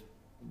with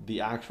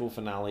the actual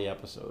finale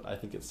episode, I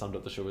think it summed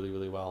up the show really,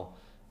 really well,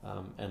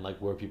 and like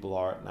where people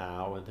are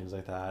now and things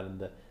like that,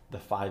 and the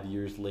 5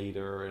 years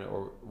later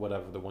or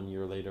whatever, the 1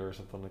 year later or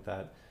something like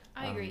that.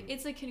 I agree.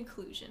 It's a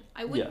conclusion.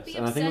 I wouldn't be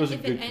and I think it upset was a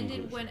if good it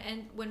ended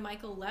conclusion. when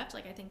Michael left.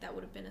 Like, I think that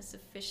would have been a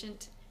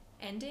sufficient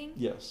ending.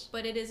 Yes.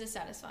 But it is a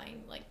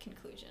satisfying like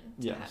conclusion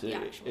to Yes, have the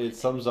actual it ending.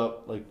 sums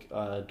up like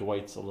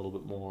Dwight's a little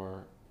bit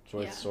more,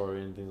 Dwight's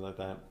story and things like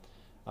that.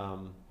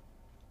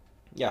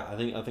 Yeah, I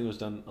think it was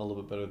done a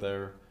little bit better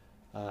there,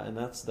 and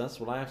that's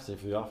what I have to say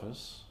for The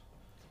Office.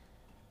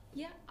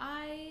 Yeah,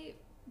 I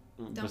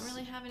don't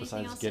really have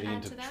anything Besides else getting to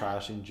add into to that.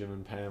 trashing Jim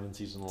and Pam in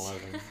season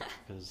 11,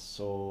 because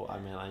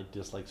I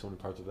dislike so many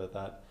parts of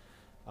that.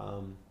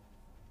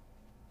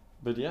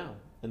 But yeah,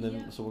 and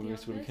then so we're going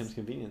to go to Kim's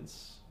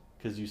Convenience,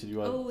 because you said you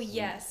want. Oh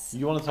yes.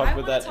 You want to talk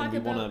about that, and we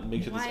want to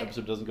make sure this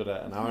episode doesn't go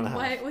to an hour and a half.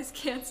 Why it was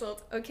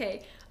canceled?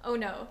 Okay. Oh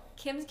no,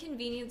 Kim's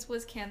Convenience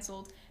was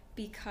canceled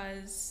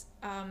because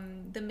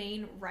the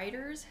main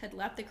writers had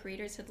left, the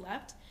creators had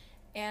left,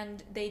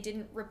 and they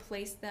didn't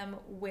replace them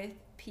with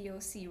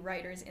POC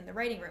writers in the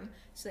writing room.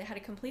 So they had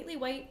a completely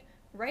white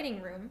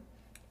writing room,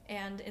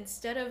 and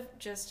instead of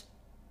just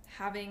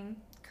having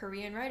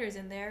Korean writers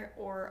in there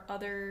or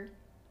other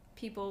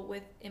people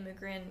with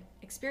immigrant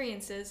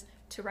experiences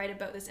to write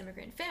about this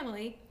immigrant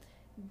family,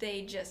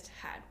 they just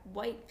had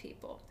white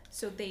people.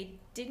 So they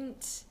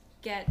didn't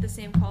get the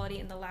same quality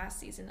in the last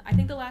season. I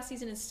think the last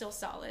season is still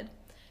solid,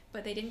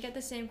 but they didn't get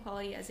the same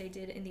quality as they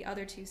did in the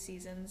other 2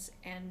 seasons,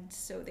 and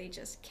so they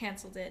just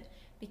canceled it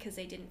because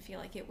they didn't feel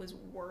like it was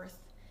worth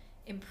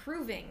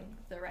improving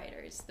the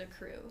writers, the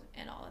crew,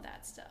 and all of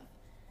that stuff,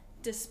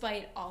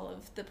 despite all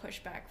of the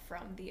pushback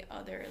from the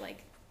other,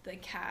 like the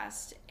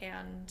cast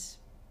and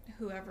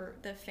whoever,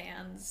 the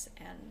fans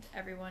and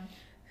everyone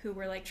who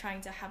were like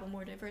trying to have a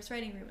more diverse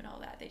writing room and all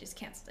that. They just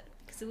canceled it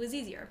because it was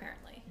easier,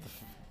 apparently.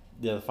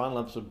 Yeah, the final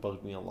episode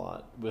bugged me a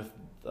lot with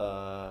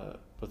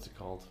what's it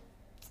called?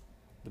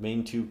 The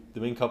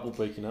main couple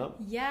breaking up.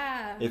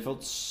 Yeah. It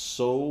felt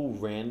so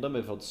random.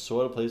 It felt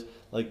so out of place.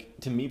 Like,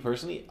 to me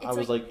personally, I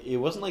was like, it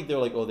wasn't like they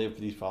were like, oh, they have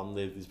these problems,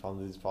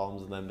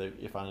 and then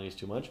it finally is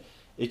too much.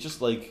 It's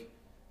just like,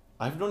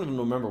 I don't even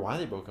remember why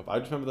they broke up. I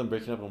just remember them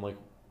breaking up, and I'm like,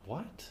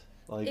 what?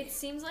 Like, it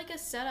seems like a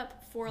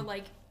setup for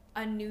like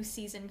a new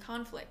season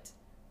conflict,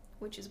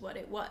 which is what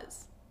it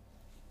was,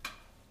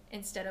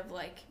 instead of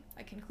like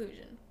a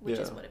conclusion, which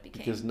is what it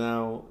became. Because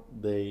now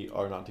they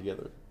are not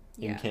together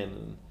in Yeah.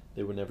 canon.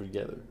 They were never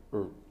together,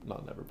 or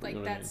not never, but Like, you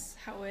know that's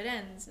how it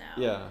ends now.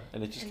 Yeah,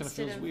 and it just kind of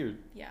Instead feels of- weird.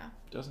 Yeah.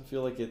 It doesn't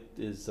feel like it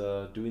is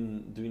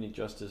doing it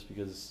justice,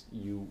 because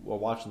you are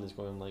watching this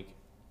going like,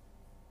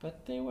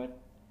 but they were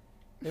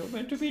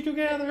meant to be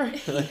together.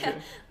 Yeah,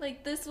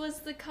 like this was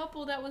the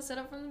couple that was set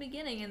up from the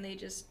beginning, and they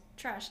just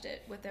trashed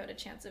it without a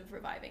chance of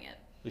reviving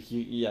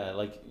it.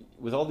 Like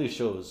with all these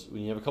shows,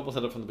 when you have a couple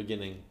set up from the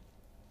beginning,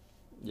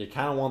 you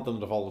kind of want them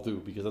to follow through,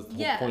 because that's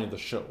the whole point of the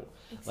show.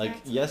 Exactly. Like,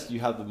 yes, you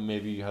have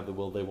the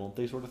will they won't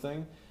they sort of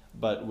thing,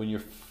 but when you're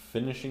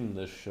finishing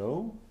the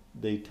show,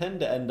 they tend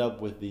to end up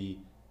with the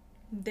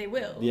they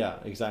will. Yeah,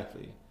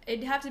 exactly.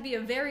 It'd have to be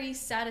a very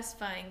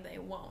satisfying they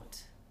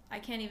won't. I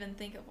can't even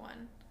think of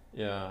one.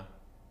 Yeah.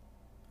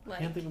 Like,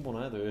 I can't think of one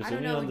either. Is I there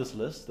don't any know, on this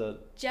list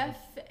that Jeff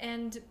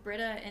and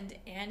Britta and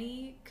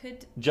Annie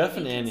could Jeff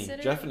be and Annie,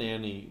 considered? Jeff and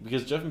Annie,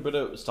 because Jeff and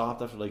Britta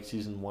stopped after like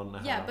season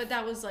 1.5. Yeah, but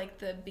that was like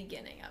the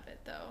beginning of it,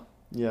 though.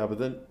 Yeah, but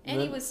then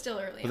Annie was still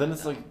early. But then on,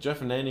 it's though. like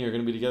Jeff and Annie are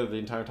gonna be together the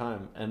entire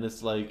time, and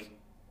it's like,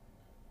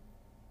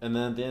 and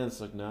then at the end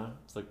it's like, nah,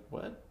 it's like,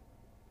 what?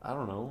 I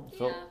don't know.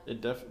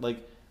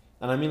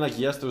 And I mean, like,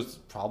 yes, there's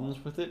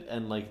problems with it,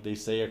 and like they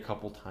say a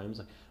couple times,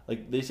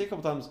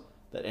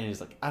 that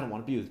Annie's like, I don't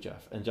want to be with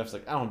Jeff, and Jeff's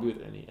like, I don't want to be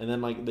with Annie, and then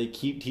like they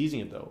keep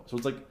teasing it though, so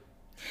it's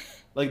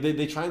like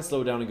they try and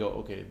slow down and go,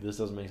 okay, this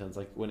doesn't make sense.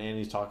 Like when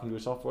Annie's talking to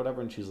herself or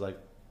whatever, and she's like,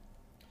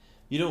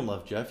 you don't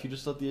love Jeff, you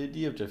just love the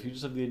idea of Jeff, you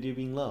just love the idea of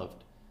being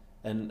loved,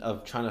 and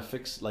of trying to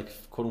fix,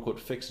 like, quote unquote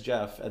fix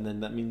Jeff, and then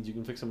that means you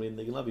can fix somebody and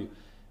they can love you.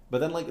 But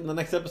then, like, in the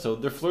next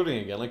episode, they're flirting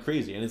again like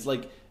crazy, and it's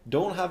like,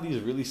 don't have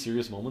these really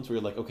serious moments where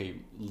you're like, okay,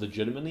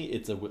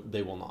 legitimately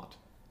they will not,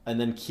 and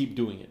then keep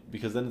doing it,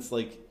 because then it's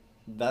like,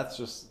 that's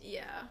just,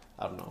 yeah,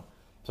 I don't know.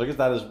 So I guess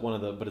that is one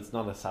of the, but it's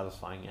not a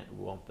satisfying end.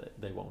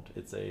 They won't.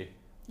 It's a,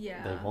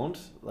 yeah, they won't,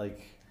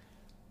 like,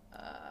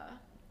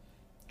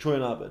 Troy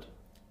and Abed.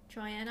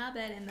 Troy and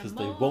Abed in the morning. Because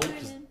they won't,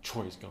 because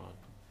Troy's gone.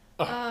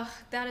 Ugh,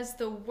 that is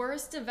the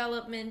worst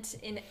development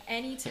in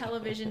any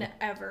television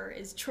ever,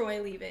 is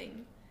Troy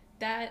leaving.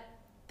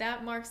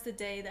 That marks the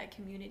day that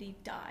Community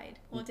died.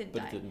 Well, it didn't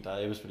die. But it didn't die.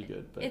 It was pretty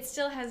good. But It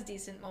still has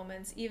decent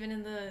moments. Even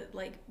in the,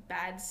 like,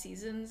 bad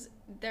seasons,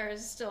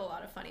 there's still a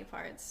lot of funny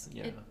parts.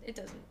 Yeah. It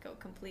doesn't go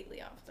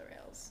completely off the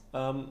rails.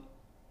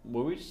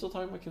 Were we still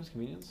talking about Kim's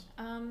Convenience?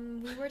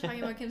 We were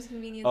talking about Kim's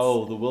Convenience.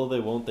 Oh, the will they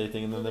won't they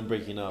thing, and then them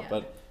breaking up. Yeah.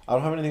 But I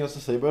don't have anything else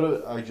to say about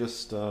it. I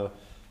just,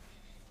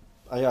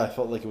 I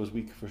felt like it was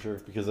weak for sure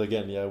because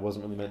again, it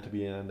wasn't really meant to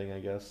be an ending, I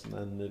guess,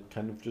 and it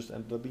kind of just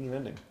ended up being an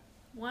ending.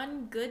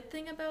 One good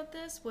thing about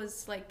this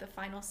was like the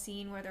final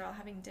scene where they're all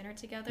having dinner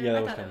together. Yeah, I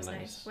that thought that was was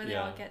kinda nice. nice. Where they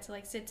Yeah. all get to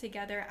like sit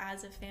together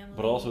as a family.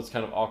 But also, it's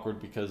kind of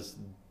awkward because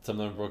some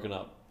of them are broken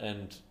up,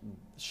 and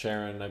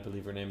Sharon, I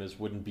believe her name is,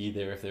 wouldn't be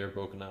there if they were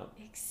broken up,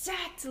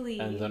 Exactly.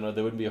 and then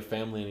they wouldn't be a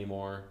family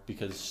anymore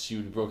because she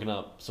would be broken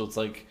up. So it's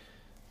like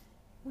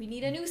We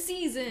need a new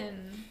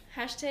season.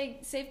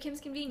 Hashtag save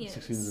Kim's Convenience.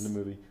 6 seasons in a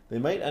movie. They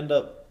might end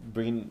up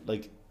bringing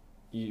like,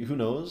 who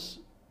knows?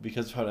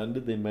 Because of how it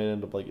ended, they might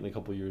end up like in a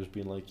couple of years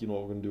being like, you know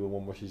what, we're gonna do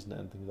one more season to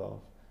end things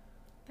off.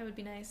 That would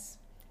be nice.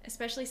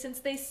 Especially since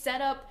they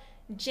set up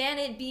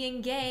Janet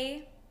being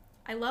gay.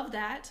 I love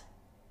that.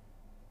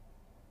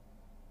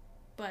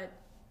 But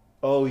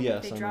Oh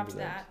yes, they I dropped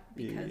remember that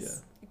Yeah,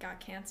 because it got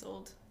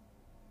canceled.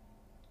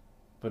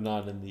 but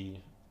not in the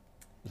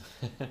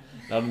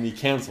not in the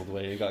canceled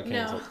way. It got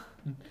canceled.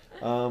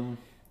 No.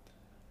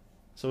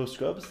 So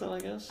Scrubs then, I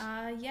guess.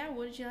 Yeah,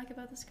 what did you like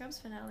about the Scrubs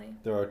finale?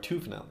 There are 2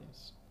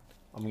 finales.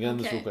 I'm getting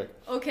this real quick.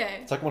 Okay.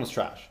 The second one is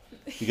trash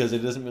because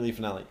it isn't really a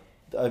finale.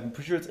 I'm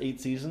pretty sure it's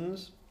 8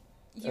 seasons.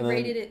 You and then-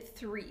 rated it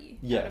 3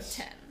 out of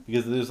 10.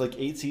 Because there's like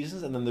 8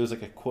 seasons and then there's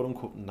like a quote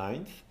unquote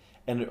 9th,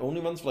 and it only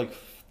runs for like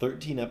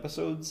 13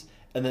 episodes,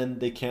 and then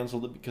they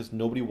canceled it because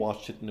nobody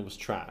watched it and it was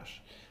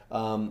trash.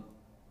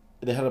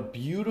 They had a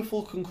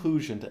beautiful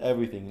conclusion to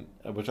everything,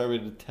 which I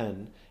rated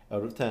 10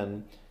 out of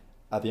 10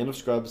 at the end of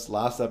Scrubs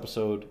last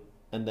episode,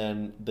 and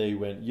then they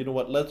went, you know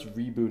what, let's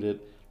reboot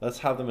it. Let's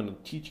have them in a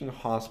teaching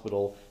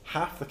hospital.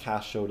 Half the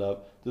cast showed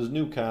up. There's a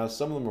new cast.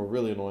 Some of them are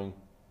really annoying.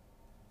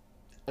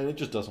 And it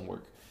just doesn't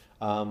work.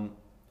 And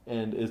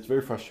it's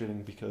very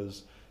frustrating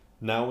because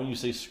now when you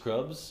say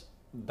Scrubs,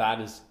 that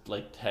is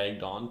like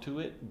tagged onto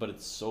it, but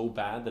it's so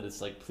bad that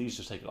it's like, please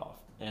just take it off.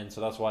 And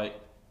so that's why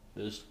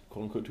there's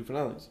quote unquote 2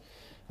 finales.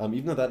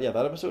 Even though that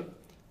episode,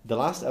 the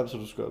last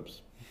episode of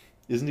Scrubs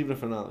isn't even a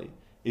finale.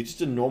 It's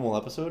just a normal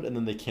episode, and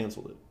then they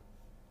canceled it.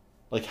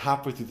 Like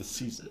halfway through the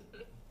season.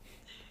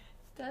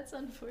 That's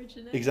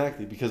unfortunate.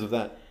 Exactly, because of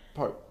that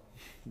part.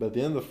 But at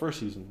the end of the first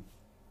season,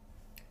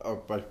 or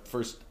by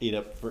first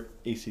 8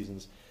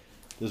 seasons,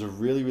 there's a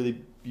really,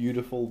 really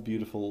beautiful,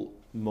 beautiful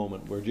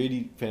moment where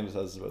JD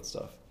fantasizes about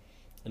stuff.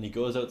 And he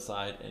goes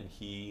outside and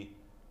he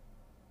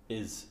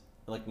is,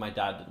 like, my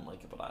dad didn't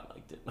like it, but I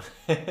liked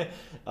it.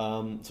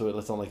 So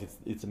it's not like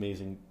it's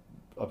amazing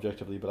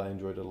objectively, but I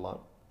enjoyed it a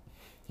lot.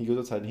 He goes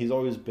outside and he's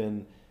always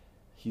been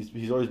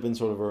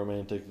sort of a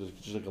romantic,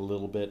 just like a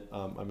little bit.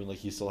 I mean, like,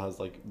 he still has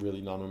like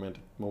really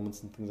non-romantic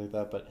moments and things like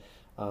that, but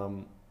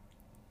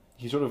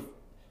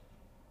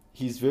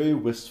he's very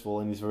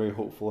wistful and he's very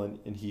hopeful,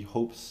 and he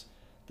hopes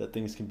that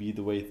things can be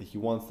the way that he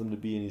wants them to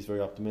be, and he's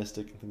very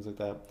optimistic and things like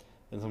that.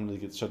 And sometimes he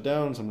gets shut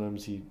down,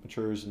 sometimes he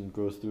matures and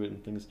grows through it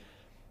and things.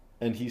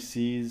 And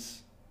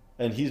he's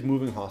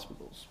moving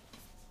hospitals.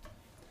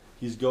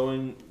 He's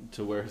going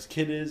to where his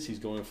kid is. He's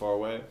going far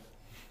away,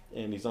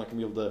 and he's not going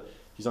to be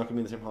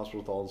in the same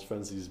hospital with all his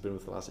friends that he's been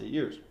with the last 8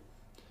 years.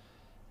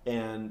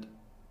 And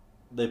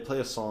they play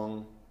a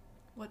song.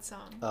 What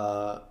song?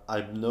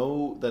 I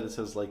know that it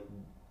says like,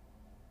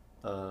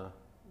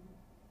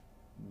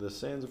 the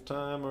sands of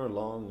time are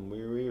long and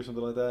weary or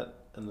something like that,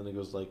 and then it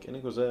goes like, and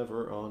it goes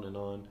ever on and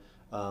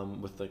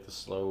on, with like the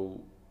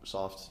slow,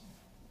 soft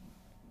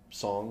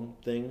song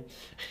thing.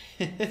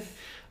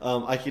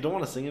 I don't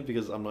want to sing it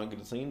because I'm not good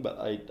at singing, but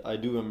I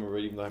do remember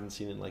it, even though I haven't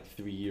seen it in like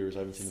 3 years. I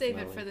haven't seen Save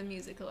the it finale. for the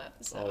musical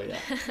episode. Oh yeah.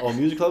 Oh,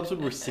 musical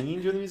episode. We're singing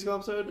during the musical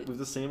episode. We've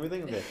just sing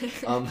everything.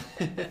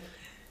 Okay.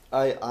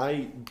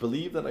 I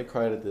believe that I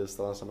cried at this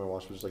the last time I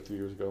watched, which was like 3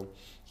 years ago.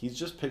 He's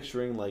just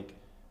picturing like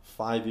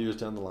 5 years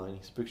down the line.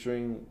 He's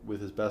picturing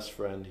with his best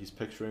friend. He's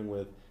picturing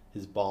with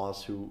his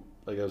boss, who,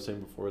 like I was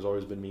saying before, has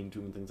always been mean to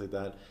him and things like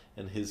that,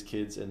 and his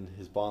kids and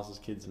his boss's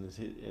kids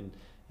and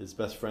his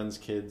best friend's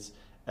kids,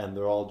 and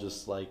they're all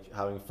just like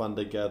having fun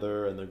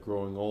together, and they're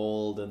growing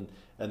old, and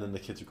then the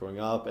kids are growing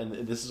up, and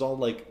this is all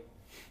like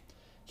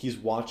he's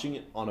watching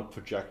it on a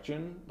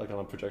projection, like on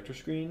a projector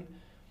screen,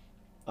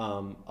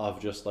 of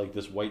just like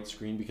this white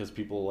screen, because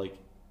people like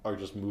are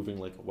just moving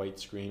like a white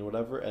screen or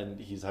whatever, and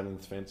he's having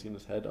this fantasy in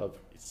his head of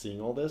seeing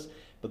all this,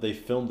 but they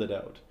filmed it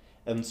out,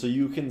 and so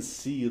you can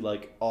see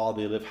like, oh,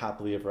 they live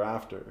happily ever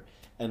after,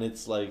 and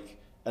it's like,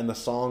 and the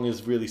song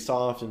is really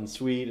soft and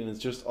sweet, and it's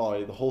just,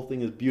 oh, the whole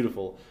thing is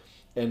beautiful,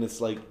 and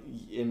it's like,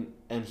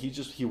 and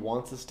he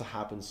wants this to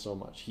happen so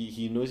much.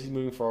 He knows he's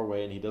moving far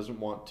away, and he doesn't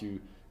want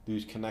to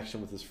lose connection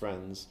with his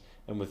friends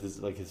and with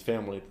his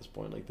family at this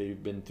point. Like,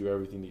 they've been through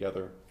everything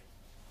together,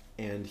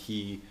 and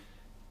he's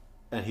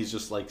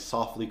just like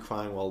softly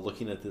crying while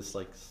looking at this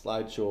like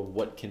slideshow of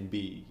what can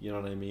be, you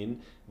know what I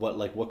mean?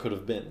 What could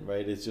have been,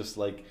 right? It's just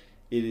like,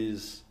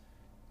 it's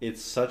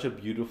such a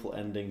beautiful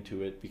ending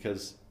to it,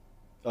 because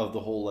of the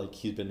whole, like,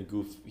 he's been a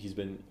goof, he's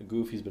been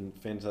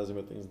fantasizing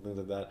about things and things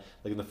like that.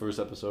 Like in the first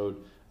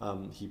episode,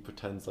 he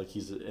pretends like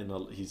he's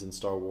in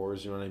Star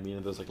Wars, you know what I mean?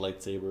 And there's like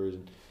lightsabers,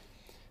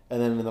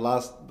 and then in the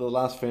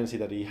last fantasy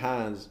that he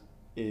has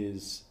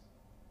is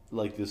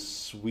like this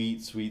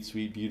sweet, sweet,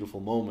 sweet, beautiful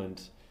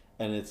moment,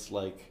 and it's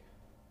like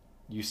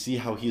you see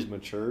how he's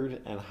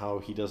matured and how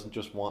he doesn't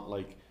just want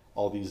like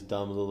all these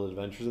dumb little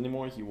adventures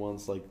anymore. He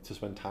wants like to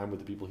spend time with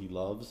the people he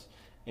loves,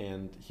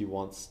 and he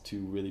wants to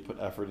really put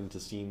effort into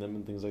seeing them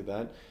and things like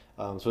that.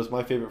 So it's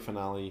my favorite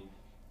finale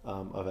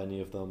of any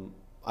of them.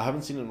 I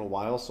haven't seen it in a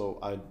while, so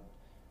I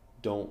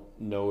don't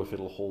know if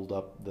it'll hold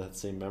up that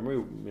same memory.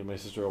 Me and my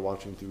sister are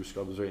watching through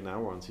Scrubs right now.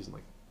 We're on season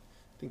like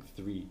I think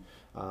 3,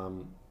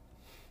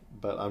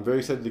 but I'm very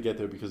excited to get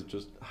there because of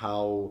just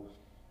how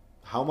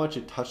much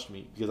it touched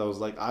me. Because I was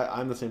like,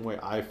 I'm the same way.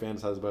 I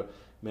fantasize about,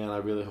 man, I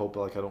really hope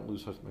like I don't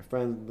lose touch with my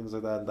friends and things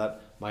like that. And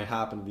that might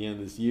happen at the end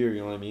of this year.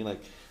 You know what I mean?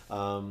 Like,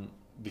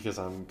 because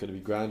I'm going to be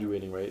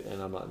graduating, right?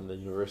 And I'm not in the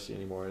university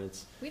anymore. And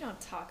it's We don't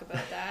talk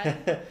about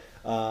that.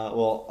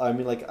 well, I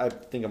mean, like I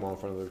think I'm on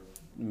for another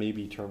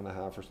maybe term and a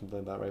half or something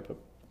like that, right? But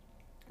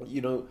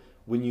you know,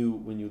 when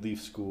you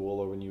leave school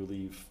or when you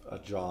leave a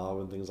job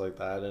and things like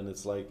that, and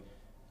it's like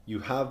you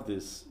have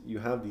these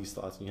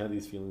thoughts and you have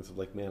these feelings of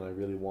like, man, I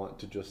really want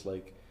to just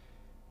like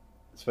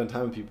spend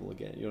time with people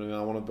again. You know what I mean?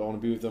 I want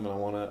to be with them, and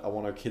I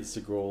want our kids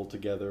to grow old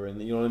together,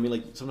 and you know what I mean?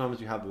 Like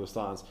sometimes you have those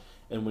thoughts,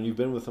 and when you've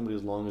been with somebody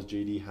as long as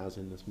JD has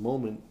in this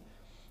moment,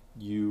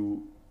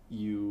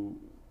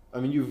 I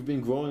mean, you've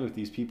been growing with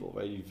these people,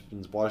 right? You've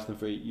been watching them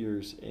for 8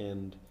 years,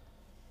 and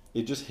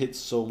it just hits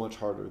so much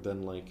harder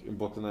than like in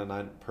Brooklyn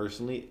Nine-Nine.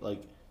 Personally,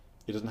 like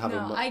it doesn't have.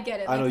 No, I get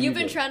it. I know Like, you've you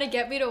been get it. trying to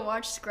get me to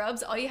watch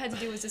Scrubs. All you had to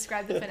do was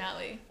describe the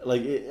finale.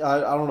 Like I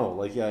don't know.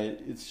 Like yeah,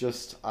 it's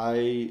just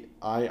I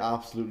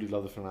absolutely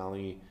love the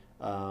finale,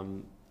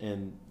 and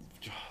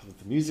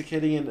the music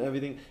hitting and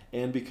everything,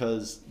 and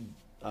because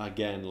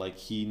again, like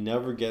he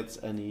never gets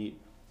any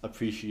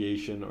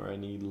appreciation or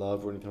any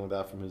love or anything like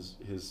that from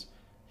his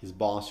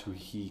boss, who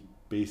he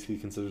basically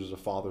considers a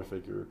father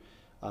figure,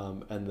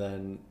 and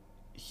then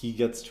he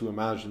gets to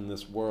imagine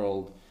this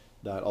world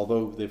that,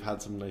 although they've had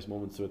some nice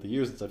moments throughout the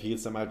years and stuff, he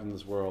gets to imagine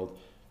this world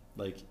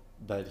like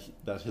that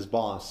his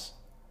boss,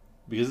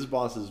 because his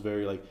boss is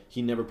very like,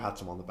 he never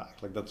pats him on the back.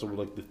 Like that's sort of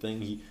like the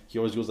thing. He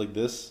always goes like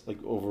this,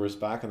 like over his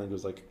back, and then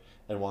goes like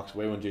and walks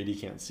away when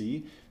JD can't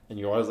see. And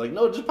you're always like,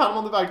 no, just pat him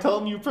on the back. Tell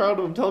him you're proud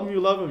of him. Tell him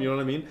you love him. You know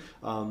what I mean?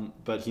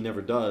 But he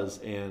never does.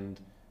 And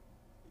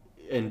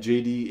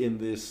JD in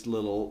this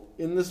little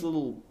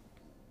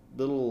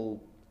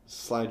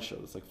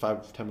slideshow, it's like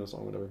 5-10 minutes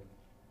long, whatever.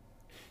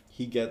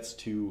 He gets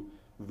to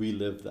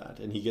relive that,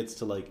 and he gets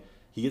to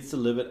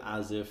live it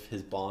as if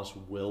his boss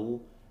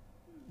will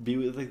be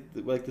with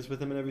like this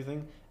with him and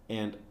everything.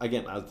 And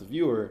again, as the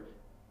viewer,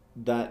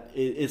 that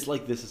it's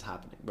like this is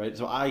happening, right?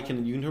 So you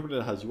can interpret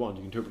it as you want.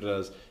 You can interpret it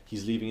as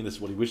he's leaving and this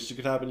is what he wishes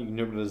could happen. You can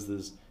interpret it as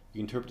this. You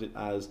can interpret it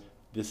as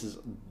this is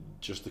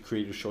just the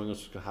creator showing us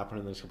what's going to happen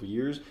in the next couple of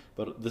years.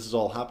 But this is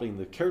all happening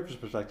the character's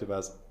perspective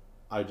as,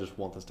 I just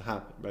want this to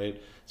happen,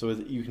 right? So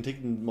you can take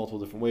it in multiple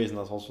different ways, and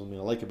that's also something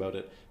I like about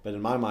it. But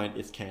in my mind,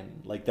 it's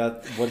canon. Like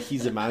that, what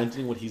he's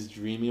imagining, what he's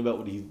dreaming about,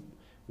 what he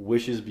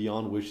wishes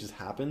beyond wishes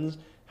happens,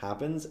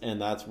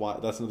 and that's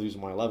another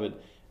reason why I love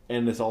it.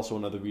 And it's also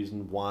another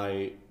reason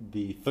why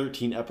the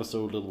 13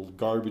 episode little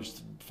garbage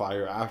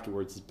fire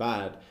afterwards is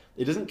bad.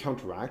 It doesn't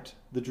counteract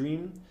the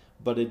dream,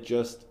 but it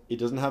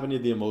doesn't have any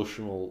of the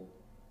emotional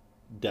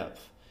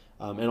depth.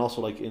 And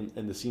also like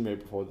in the scene right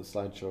before the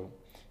slideshow,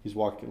 he's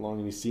walking along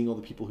and he's seeing all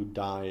the people who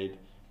died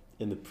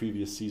in the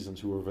previous seasons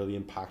who were really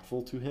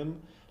impactful to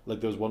him.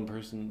 Like there was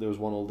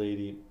one old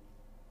lady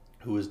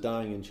who was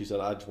dying, and she said,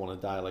 I just want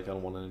to die, like I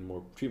don't want any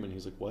more treatment.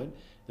 He's like, what?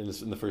 Then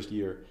it's in the first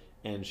year.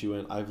 And she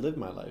went, I've lived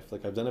my life.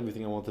 Like, I've done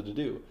everything I wanted to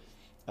do.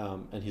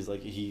 And he's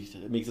like, he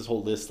makes this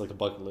whole list, like a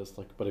bucket list.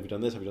 Like, but have you done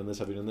this? Have you done this?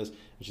 Have you done this? And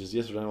she says,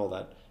 yes, I've done all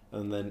that.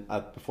 And then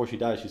before she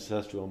dies, she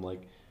says to him,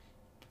 like,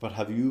 but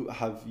have you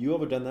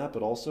ever done that?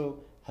 But also,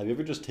 have you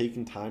ever just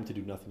taken time to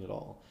do nothing at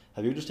all?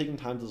 Have you ever just taken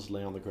time to just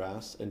lay on the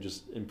grass and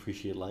just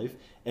appreciate life?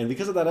 And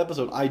because of that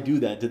episode, I do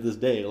that to this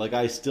day. Like,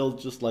 I still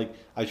just, like,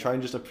 I try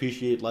and just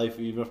appreciate life,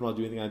 even if I'm not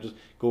doing anything. I just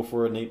go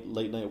for a late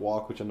night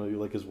walk, which I know you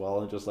like as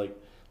well, and just, like,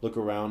 look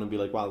around and be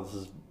like, wow, this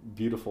is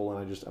beautiful,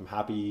 and I'm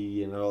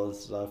happy and all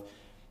this stuff.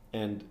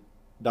 And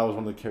that was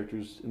one of the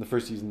characters in the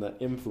first season that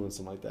influenced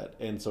him like that.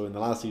 And so in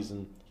the last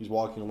season, he's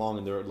walking along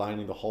and they're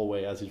lining the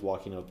hallway as he's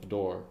walking out the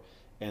door,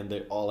 and they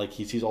all like,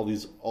 he sees all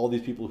these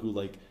people who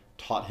like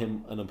taught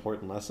him an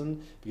important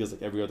lesson, because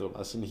like every other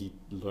lesson he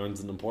learns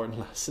an important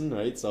lesson,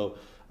 right? So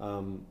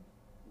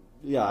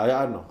yeah, I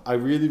don't know, I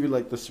really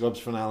like the Scrubs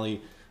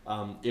finale.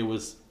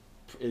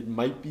 It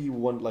might be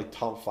one like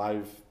top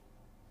 5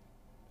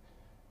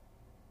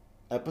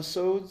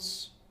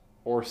 episodes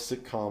or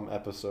sitcom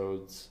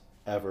episodes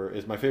ever.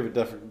 Is my favorite,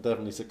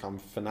 definitely sitcom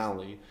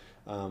finale.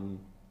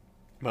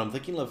 But I'm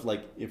thinking of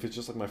like, if it's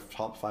just like my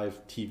top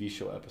 5 TV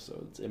show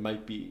episodes, it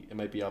might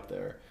be up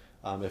there.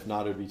 If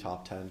not, it would be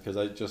top 10 because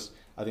I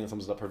think it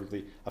sums it up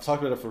perfectly. I've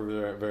talked about it for a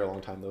very, very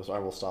long time though, so I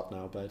will stop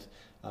now. But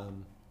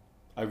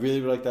I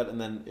really like that, and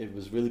then it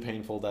was really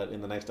painful that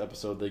in the next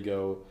episode they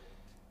go,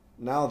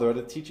 now they're at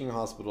a teaching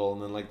hospital,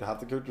 and then like half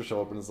the characters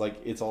show up, and it's like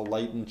it's all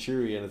light and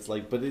cheery, and it's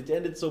like, but it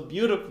ended so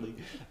beautifully.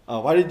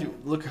 Why did you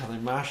look how they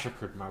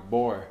massacred my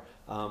boy?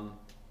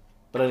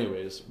 But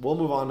anyways, we'll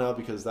move on now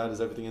because that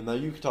is everything. And now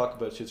you can talk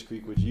about Schitt's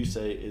Creek, which you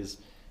say is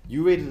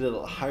you rated it a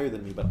little higher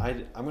than me, but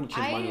I'm going to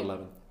change mine to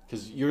 11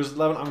 because yours is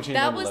 11. I'm going to change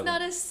mine to 11. That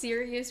was not a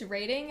serious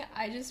rating.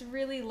 I just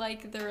really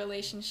like the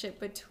relationship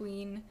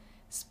between,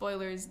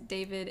 spoilers,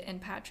 David and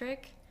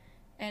Patrick,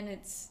 and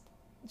it's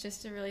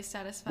just a really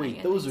satisfying.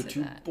 Wait, those are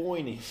two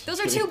boy names. Those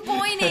are two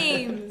boy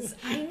names.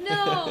 I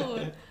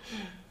know.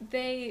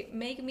 They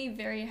make me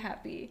very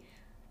happy.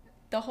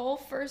 The whole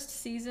first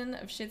season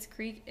of Schitt's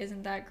Creek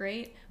isn't that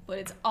great, but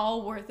it's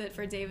all worth it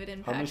for David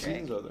and Patrick. How many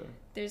seasons are there?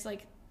 There's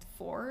like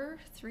 4.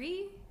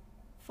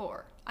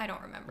 I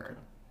don't remember.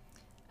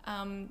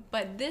 Okay.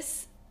 But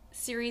this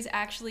series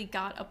actually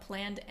got a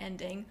planned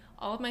ending.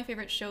 All of my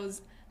favorite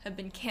shows have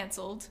been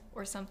canceled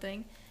or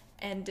something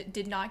and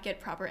did not get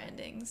proper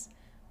endings.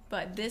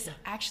 But this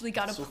actually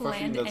got a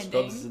planned ending.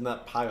 Stuff's in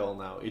that pile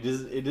now. It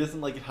isn't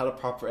like it had a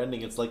proper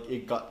ending. It's like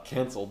it got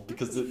canceled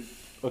because it.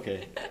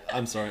 Okay,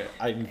 I'm sorry.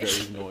 I'm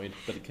very annoyed,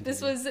 but it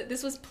continues.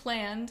 This was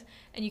planned,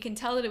 and you can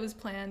tell that it was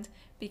planned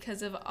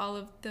because of all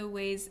of the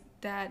ways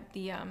that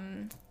the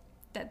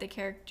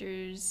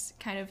characters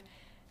kind of.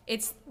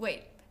 It's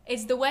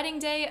the wedding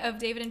day of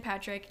David and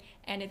Patrick,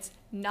 and it's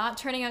not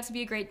turning out to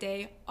be a great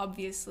day,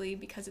 obviously,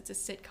 because it's a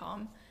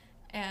sitcom.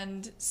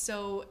 And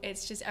so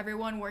it's just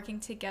everyone working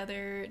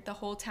together, the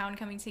whole town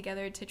coming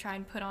together to try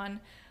and put on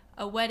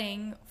a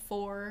wedding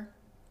for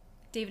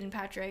David and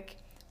Patrick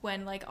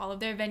when like all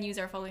of their venues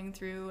are falling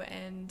through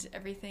and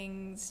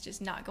everything's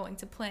just not going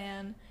to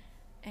plan.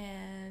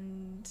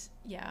 And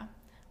yeah,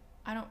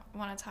 I don't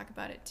want to talk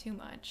about it too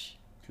much,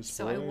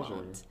 so I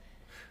won't.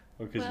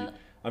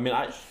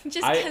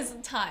 Just because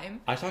of time.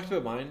 I talked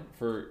about mine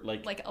for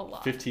like a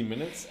lot. 15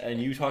 minutes,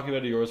 and you talked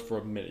about yours for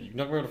a minute. You can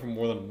talk about it for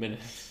more than a minute.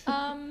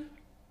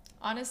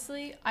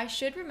 Honestly, I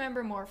should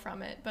remember more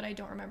from it, but I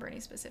don't remember any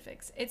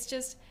specifics.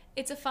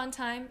 It's a fun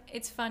time.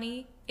 It's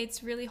funny.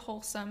 It's really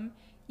wholesome.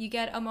 You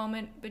get a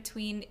moment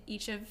between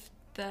each of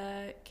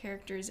the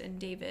characters and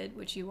David,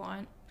 which you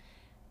want,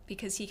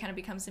 because he kind of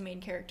becomes the main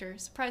character.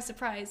 Surprise,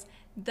 surprise.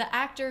 The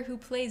actor who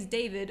plays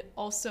David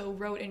also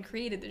wrote and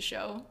created the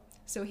show,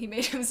 so he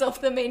made himself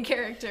the main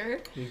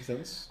character. Makes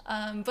sense.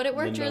 But it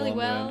worked really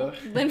well.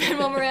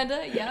 Lin-Manuel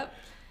Miranda, yep.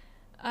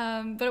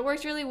 But it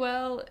worked really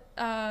well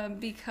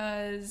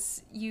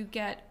because you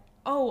get...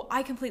 Oh,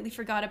 I completely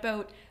forgot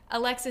about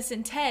Alexis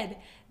and Ted.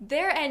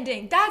 Their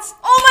ending. Oh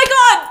my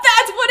god!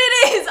 That's what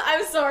it is!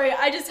 I'm sorry.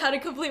 I just had a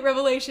complete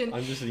revelation.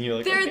 I'm just sitting here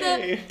like,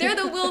 they're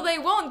the will they,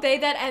 won't they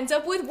that ends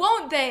up with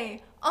won't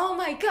they. Oh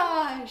my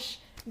gosh.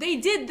 They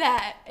did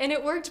that. And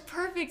it worked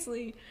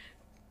perfectly.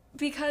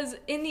 Because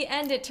in the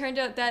end, it turned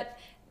out that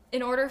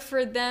in order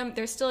for them...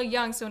 They're still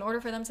young, so in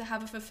order for them to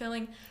have a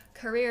fulfilling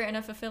career and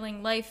a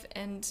fulfilling life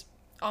and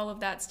all of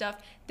that stuff,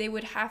 they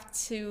would have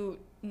to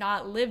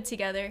not live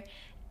together.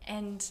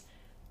 And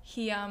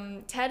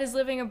Ted is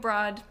living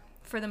abroad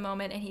for the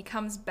moment, and he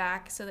comes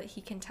back so that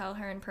he can tell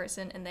her in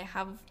person, and they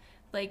have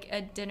like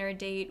a dinner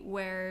date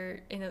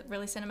where in a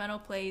really sentimental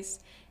place,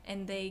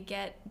 and they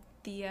get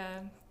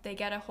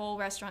a whole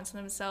restaurant to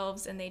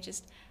themselves, and they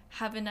just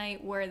have a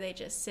night where they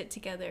just sit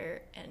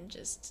together and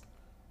just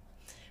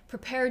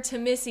prepare to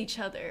miss each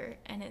other,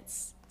 and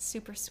it's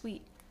super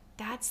sweet.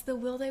 That's the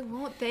will they,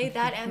 won't they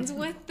that ends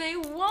with they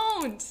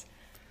won't.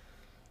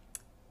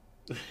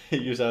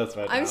 You're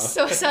satisfied now. I'm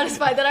so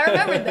satisfied that I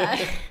remembered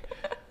that.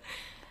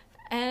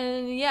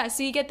 And yeah,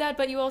 so you get that,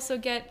 but you also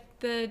get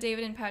the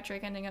David and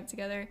Patrick ending up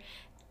together,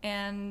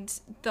 and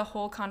the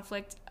whole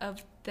conflict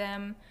of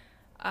them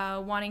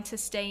wanting to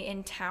stay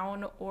in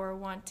town or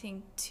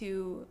wanting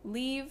to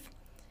leave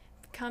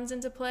comes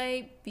into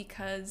play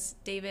because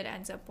David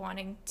ends up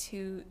wanting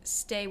to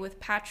stay with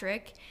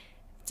Patrick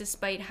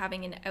despite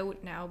having an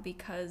out now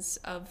because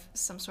of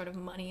some sort of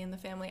money in the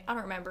family. I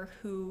don't remember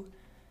who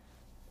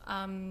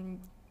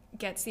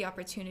gets the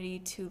opportunity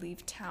to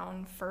leave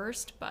town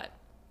first, but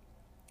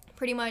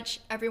pretty much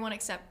everyone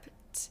except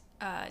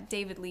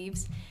David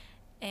leaves,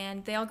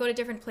 and they all go to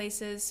different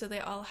places, so they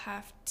all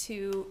have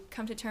to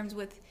come to terms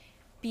with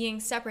being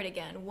separate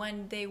again.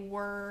 When they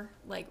were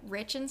like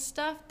rich and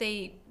stuff,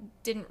 they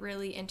didn't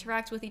really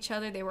interact with each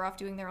other. They were off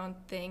doing their own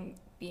thing,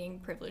 being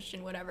privileged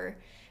and whatever.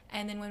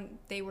 And then when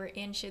they were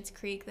in Schitt's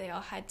Creek, they all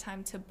had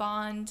time to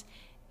bond,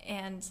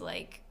 and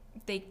like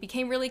they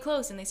became really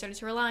close, and they started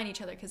to rely on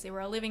each other because they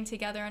were all living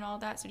together and all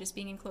that. So just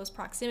being in close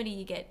proximity,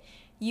 you get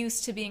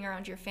used to being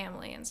around your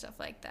family and stuff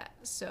like that.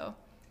 So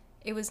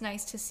it was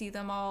nice to see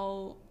them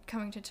all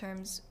coming to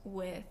terms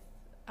with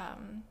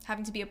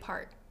having to be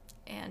apart,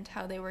 and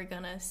how they were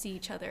gonna see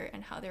each other,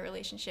 and how their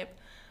relationship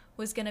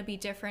was gonna be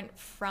different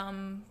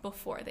from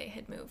before they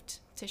had moved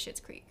to Schitt's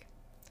Creek.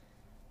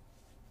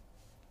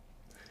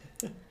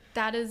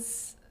 That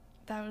is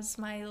that was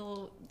my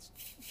little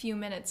few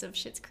minutes of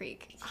Schitt's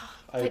Creek.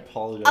 I But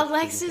apologize. for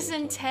Alexis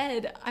taking and so much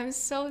Ted. I'm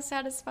so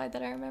satisfied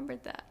that I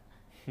remembered that.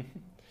 time.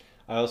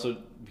 I also,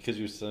 because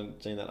you were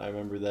saying that, I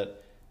remember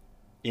that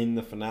in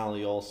the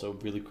finale also,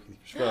 really quickly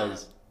for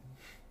Scrubs,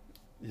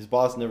 his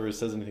boss never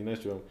says anything nice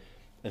to him,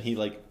 and he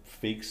like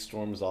fake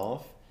storms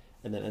off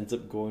and then ends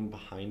up going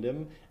behind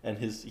him, and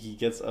he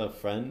gets a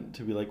friend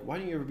to be like, why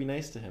don't you ever be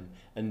nice to him?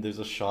 And there's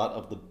a shot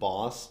of the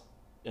boss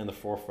in the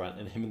forefront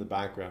and him in the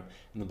background,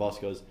 and the boss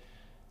goes,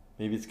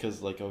 maybe it's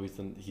because like, oh,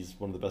 he's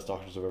one of the best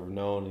doctors I've ever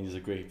known, and he's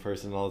a great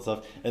person and all that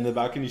stuff. And in the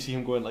background you see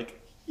him going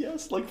like,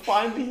 yes, like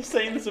finally he's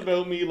saying this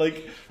about me,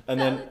 like, and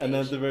then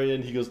at the very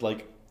end he goes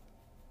like,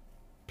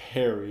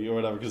 Perry or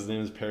whatever, because his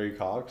name is Perry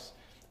Cox,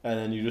 and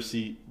then you just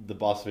see the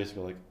boss face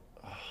go like,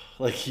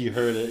 like he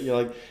heard it,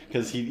 like,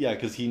 because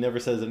he never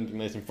says anything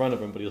nice in front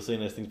of him, but he'll say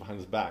nice things behind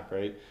his back,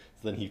 right?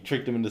 So then he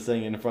tricked him into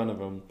saying it in front of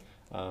him,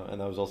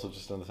 and that was also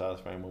just another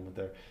satisfying moment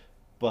there.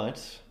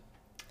 But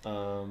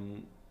How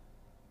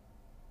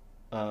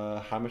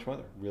I Met Your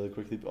Mother, really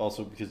quickly,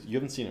 also because you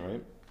haven't seen it,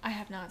 right? I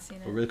have not seen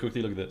it. But really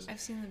quickly, look at this. I've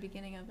seen the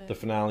beginning of it. The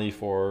finale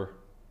for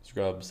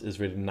Scrubs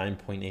is rated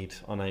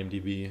 9.8 on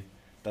IMDb.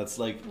 That's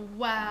like,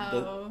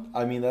 wow.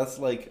 that's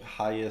like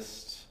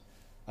highest.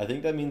 I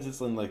think that means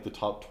it's in like the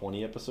top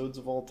 20 episodes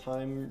of all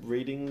time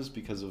ratings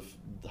because of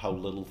how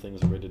little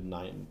things are rated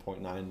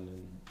 9.9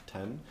 and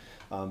 10.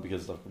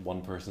 Because like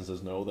one person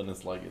says no, then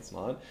it's like it's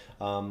not.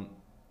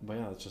 But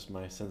yeah, it's just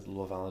my sense of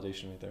little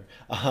validation right there.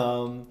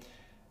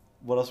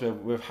 What else we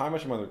have? We have How I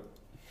Met Your Mother.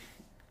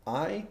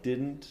 I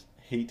didn't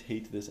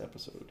hate this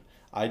episode.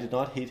 I did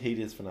not hate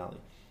his finale.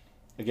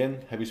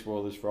 Again, heavy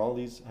spoilers for all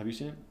these. Have you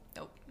seen it?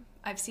 Nope.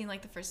 I've seen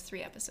like the first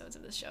 3 episodes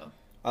of this show.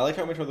 I like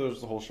How I Met Your Mother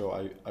as the whole show.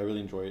 I really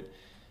enjoy it.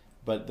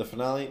 But the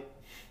finale,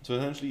 so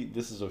essentially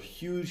this is a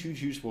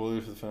huge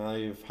spoiler for the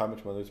finale of How I Met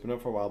Your Mother. It's been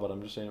out for a while, but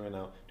I'm just saying it right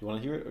now. Do you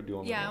want to hear it or do you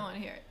want to Yeah, I want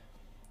to hear it.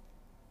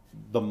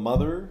 The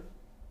mother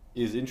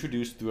is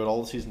introduced throughout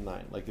all of season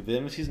 9. Like at the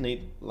end of season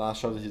 8,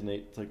 last shot of season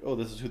 8, it's like, oh,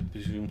 this is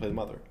who's going to play the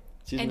mother.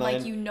 Season and 9,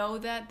 like you know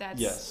that's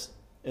yes.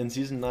 In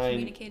season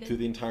 9, through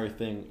the entire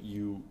thing,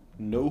 you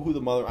know who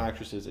the mother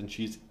actress is, and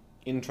she's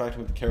interacting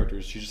with the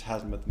characters. She just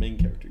hasn't met the main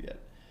character yet.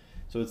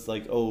 So it's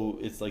like, oh,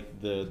 it's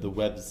like the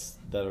webs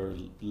that are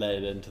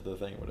led into the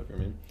thing, whatever I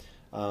mean.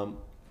 And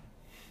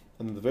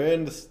at the very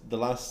end of the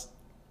last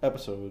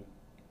episode,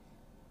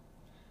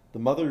 the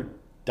mother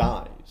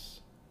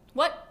dies.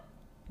 What?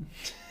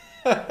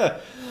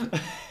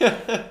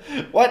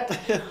 What?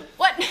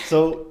 What?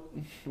 So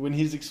when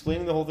he's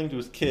explaining the whole thing to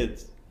his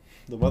kids,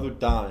 the mother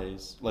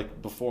dies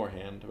like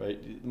beforehand,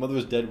 right? The mother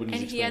is dead when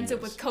he's and he ends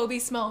up with Kobe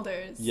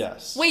Smulders.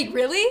 Yes. Wait,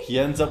 really? He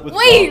ends up with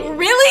Robin.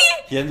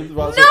 Really? He ends up with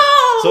Robin.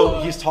 No.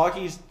 So he's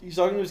talking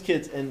to his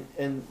kids,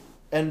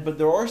 and but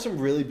there are some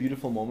really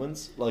beautiful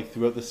moments like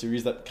throughout the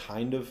series that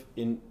kind of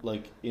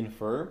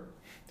infer.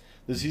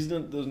 There's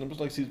an episode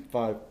like season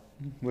 5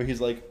 where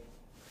he's like,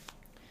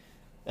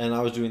 and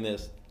I was doing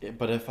this,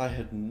 but if I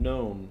had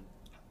known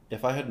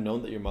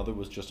that your mother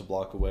was just a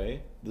block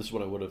away, this is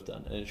what I would have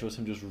done. And it shows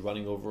him just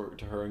running over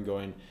to her and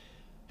going,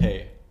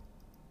 hey,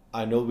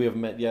 I know we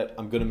haven't met yet.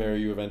 I'm going to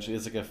marry you eventually.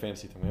 It's like a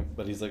fantasy thing, right?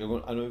 But he's like, I know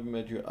we haven't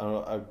met you.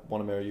 I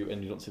want to marry you.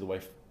 And you don't see the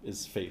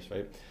wife's face,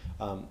 right?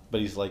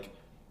 But he's like,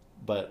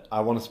 but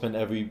I want to spend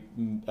every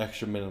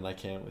extra minute I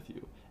can with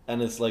you.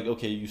 And it's like,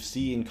 okay, you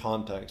see in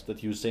context that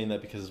he was saying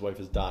that because his wife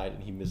has died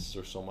and he misses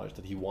her so much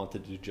that he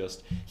wanted to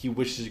he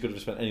wishes he could have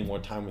spent any more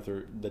time with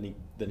her than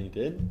he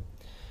did.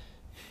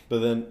 But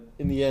then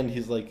in the end,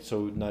 he's like,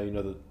 so now you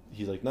know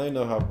now you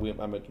know how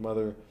I met your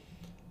mother.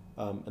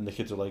 And the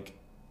kids are like,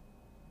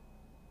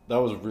 that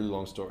was a really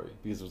long story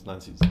because it was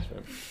 9 seasons,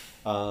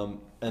 right?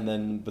 And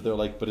then, but they're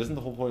like, but isn't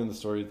the whole point of the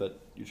story that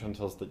you're trying to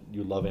tell us that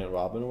you love Aunt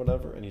Robin or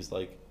whatever? And he's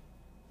like,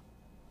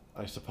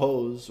 I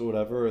suppose, or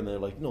whatever. And they're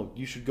like, no,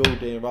 you should go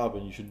to Aunt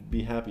Robin. You should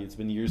be happy. It's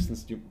been years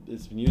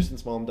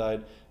since Mom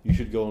died. You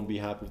should go and be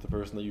happy with the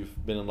person that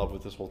you've been in love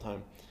with this whole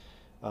time.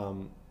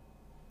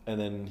 And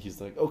then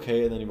he's like,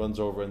 okay. And then he runs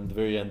over, and at the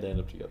very end, they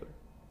end up together.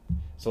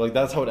 So like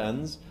that's how it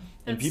ends.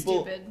 And that's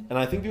people, stupid. and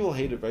I think people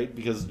hate it, right?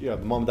 Because the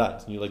mom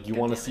dies, and you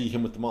want to see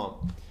him with the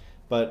mom.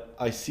 But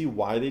I see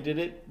why they did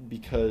it,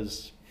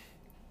 because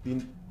the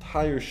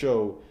entire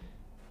show,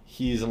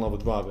 he's in love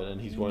with Robin,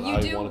 and he's going, I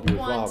want to be with Robin. You do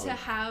want to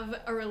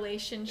have a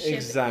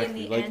relationship in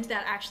the end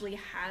that actually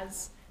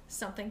has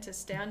something to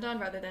stand on,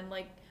 rather than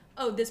like,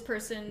 oh, this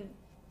person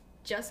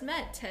just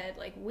met Ted.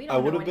 Like, we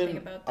don't know anything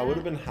about that. I would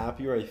have been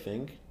happier, I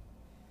think.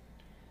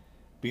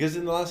 Because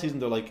in the last season,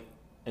 they're like,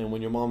 and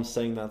when your mom's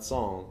sang that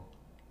song,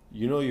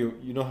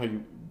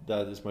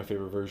 that is my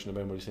favorite version of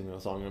anybody singing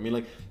that song. I mean,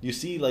 like, you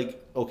see,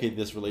 like, okay,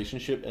 this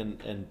relationship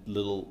and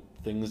little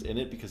things in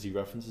it because he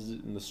references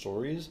it in the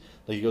stories.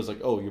 Like, he goes like,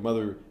 oh, your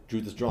mother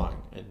drew this drawing,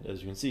 and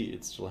as you can see,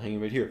 it's still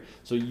hanging right here.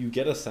 So you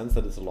get a sense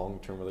that it's a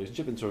long-term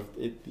relationship, and so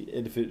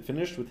if it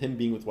finished with him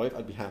being with wife,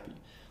 I'd be happy.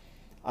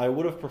 I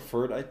would have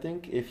preferred, I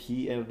think, if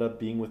he ended up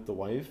being with the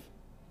wife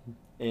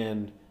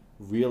and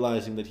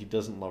realizing that he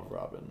doesn't love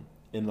Robin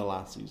in the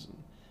last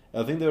season.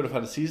 I think they would have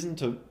had a season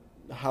to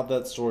have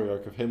that story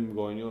arc of him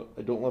going,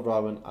 I don't love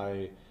Robin.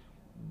 I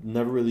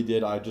never really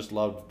did. I just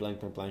loved blank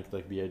blank blank,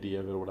 like the idea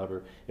of it or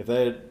whatever. If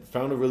they had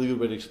found a really good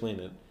way to explain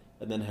it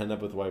and then end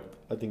up with wife,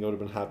 I think I would have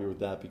been happy with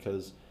that,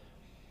 because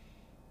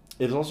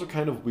it's also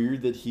kind of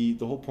weird that the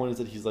whole point is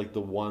that he's like the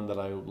one that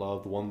I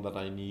love, the one that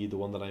I need, the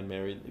one that I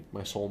married, like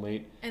my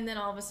soulmate. And then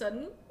all of a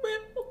sudden,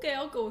 okay,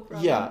 I'll go with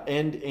Robin. Yeah,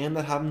 and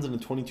that happens in a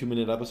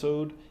 22-minute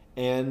episode,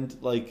 and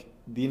like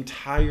the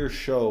entire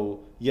show,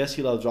 yes,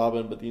 he loves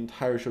Robin, but the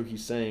entire show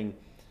he's saying,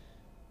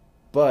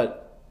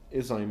 but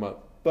it's not your mother.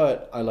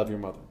 But I love your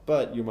mother.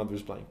 But your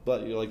mother's blank.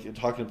 But you're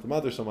talking to the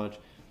mother so much,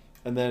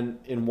 and then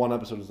in one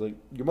episode it's like,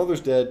 your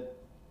mother's dead.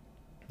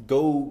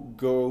 Go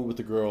with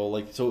the girl.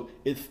 Like, so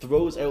it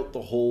throws out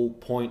the whole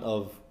point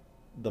of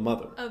the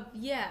mother. Of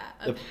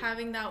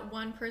having that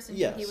one person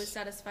yes. who he was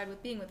satisfied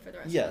with being with for the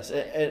rest yes. of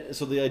his life. And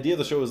so the idea of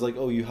the show is like,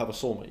 oh, you have a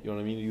soulmate. You know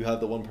what I mean? You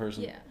have the one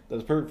person that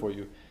is perfect for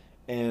you,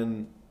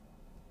 and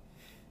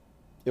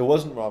it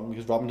wasn't Robin,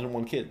 because Robin didn't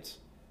want kids.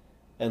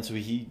 And so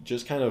he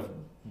just kind of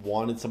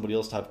wanted somebody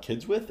else to have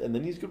kids with, and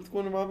then he's good with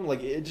Gwen and Robin.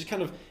 Like, it just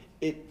kind of,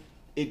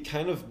 it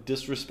kind of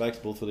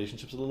disrespects both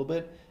relationships a little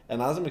bit.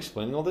 And as I'm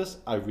explaining all this,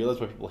 I realize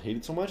why people hate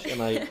it so much, and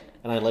I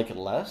like it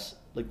less.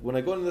 Like, when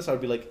I go into this, I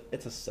would be like,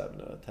 it's a 7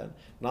 out of 10.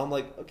 Now I'm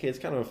like, okay, it's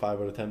kind of a 5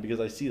 out of 10, because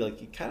I see,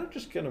 like, it kind of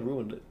just kind of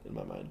ruined it in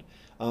my mind.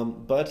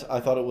 But I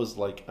thought it was,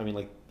 like, I mean,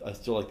 like, I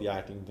still like the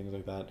acting and things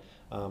like that.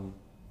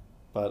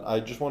 But I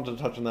just wanted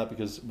to touch on that,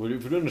 because if we're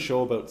doing a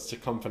show about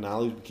sitcom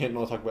finales, we can't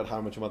not talk about How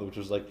I Met Your Mother, which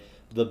was, like,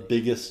 the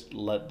biggest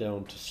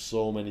letdown to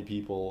so many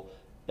people.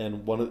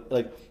 And one of,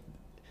 like,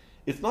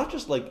 it's not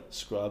just like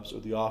Scrubs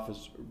or The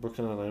Office or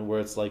Brooklyn Nine-Nine, where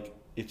it's like,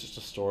 it's just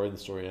a story and the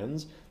story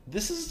ends.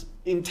 This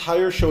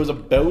entire show is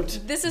about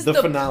the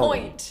finale.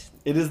 Point.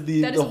 It is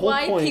the that the is whole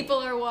why point. People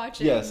are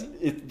watching. Yes,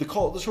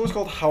 the show is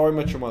called How I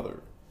Met Your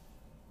Mother.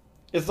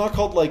 It's not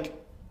called like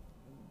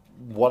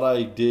What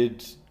I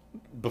Did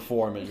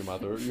Before I Met Your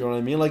Mother. You know what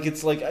I mean? Like,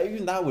 it's like,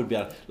 even that would be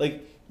bad.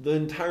 Like, the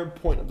entire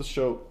point of the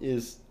show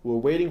is we're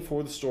waiting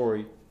for the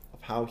story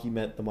of how he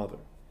met the mother.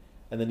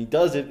 And then he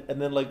does it,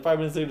 and then like 5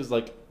 minutes later, it's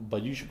like,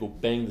 but you should go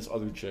bang this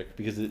other chick,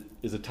 because it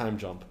is a time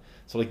jump.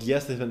 So like,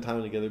 yes, they spend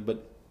time together,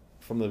 but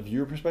from the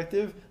viewer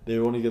perspective, they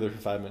were only together for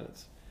 5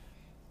 minutes,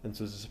 and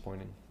so it's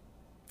disappointing.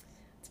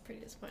 It's pretty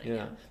disappointing.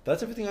 Yeah,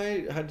 that's everything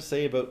I had to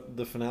say about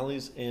the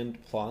finales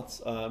and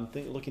plots. I'm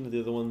looking at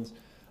the other ones.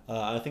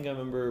 I think I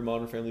remember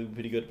Modern Family was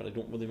pretty good, but I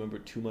don't really remember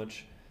too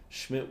much.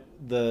 Schmidt,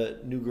 the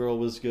New Girl,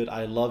 was good.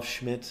 I love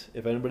Schmidt.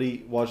 If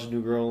anybody watches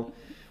New Girl.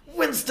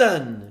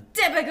 Winston!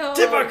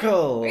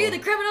 Typical! Are you the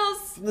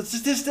criminals? From the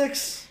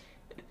statistics?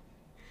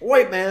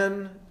 White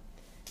man!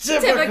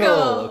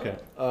 Typical! Okay.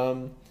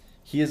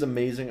 He is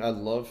amazing. I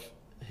love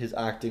his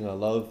acting. I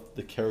love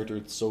the character.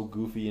 It's so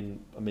goofy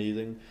and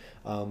amazing.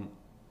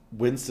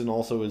 Winston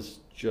also is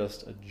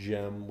just a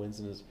gem.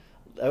 Winston is...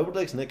 Everybody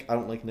likes Nick. I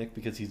don't like Nick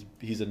because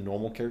he's a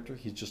normal character.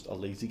 He's just a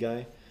lazy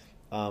guy.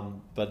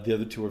 But the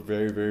other two are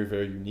very, very,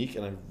 very unique,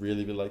 and I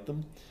really, really like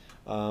them.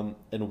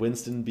 And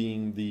Winston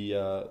being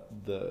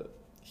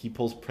he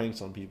pulls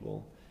pranks on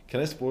people. Can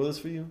I spoil this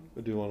for you,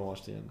 or do you want to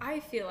watch the end? I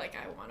feel like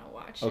I want to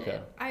watch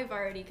it. I've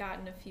already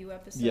gotten a few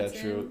episodes. Yeah,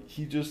 true.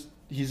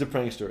 He's a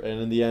prankster,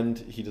 and in the end,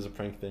 he does a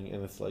prank thing,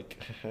 and it's like,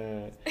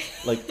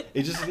 like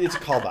it's a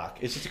callback.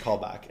 It's just a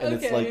callback, and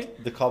it's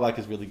like the callback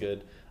is really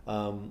good.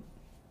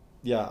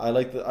 Yeah, I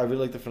really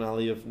like the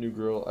finale of New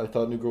Girl. I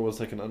thought New Girl was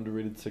like an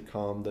underrated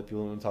sitcom that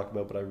people don't talk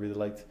about, but I really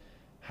liked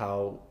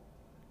how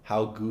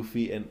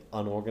goofy and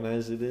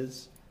unorganized it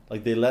is.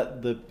 Like, they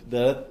let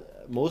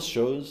most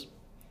shows,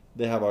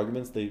 they have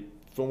arguments. They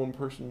film one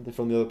person, they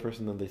film the other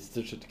person, then they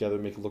stitch it together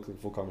and make it look like a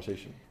full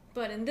conversation.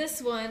 But in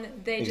this one,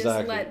 they just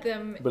let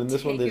them. But in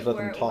this one, they just let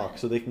them talk,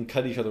 so they can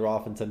cut each other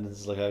off in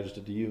sentences like I just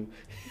did to you.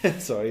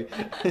 Sorry,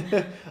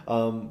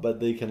 but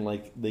they can.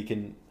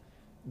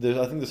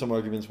 I think there's some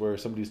arguments where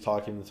somebody's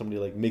talking and somebody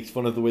like makes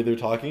fun of the way they're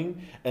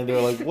talking, and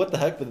they're like, "What the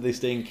heck?" But they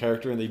stay in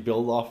character and they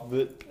build off of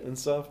it and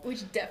stuff.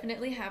 Which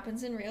definitely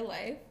happens in real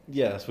life.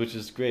 Yes, which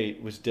is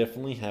great. Which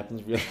definitely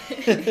happens in real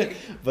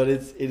life. But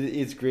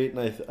it's great, and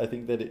I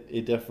think that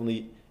it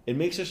definitely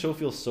makes the show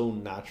feel so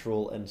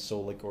natural and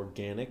so like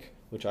organic,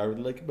 which I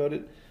really like about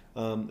it.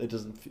 It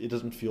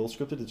doesn't feel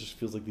scripted. It just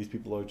feels like these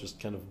people are just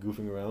kind of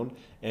goofing around,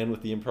 and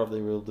with the improv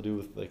they were able to do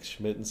with like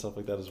Schmidt and stuff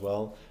like that as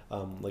well.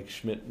 Like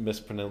Schmidt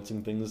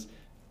mispronouncing things.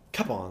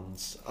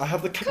 Coupons. I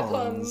have the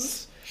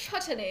coupons.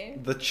 Chutney.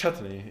 The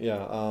chutney.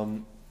 Yeah.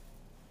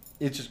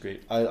 It's just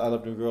great. I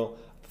love New Girl.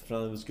 The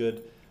finale was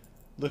good.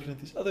 Looking at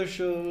these other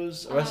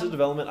shows, Arrested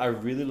Development, I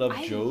really love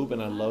Job,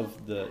 and I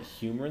love the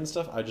humor and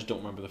stuff. I just don't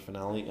remember the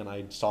finale, and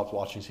I stopped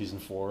watching season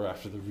 4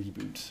 after the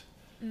reboot.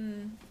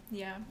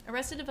 Yeah,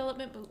 Arrested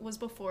Development was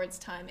before its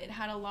time. It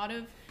had a lot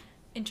of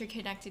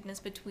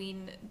interconnectedness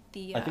between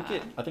the. I think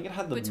it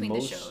had the most.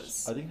 The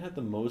shows. I think it had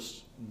the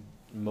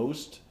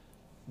most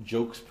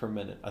jokes per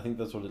minute. I think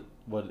that's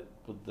what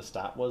the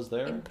stat was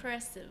there.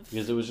 Impressive.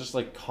 Because it was just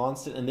like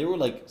constant, and they were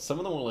like, some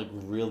of them were like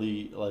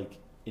really like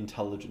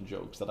intelligent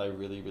jokes that I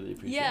really, really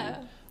appreciate.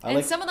 Yeah. I And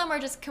like, some of them are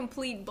just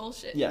complete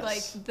bullshit.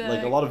 yes,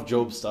 Like a lot of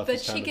Job stuff the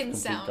is kind of chicken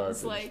complete sounds,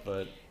 garbage, like-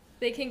 but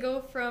they can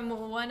go from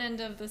one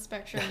end of the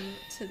spectrum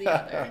to the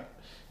other.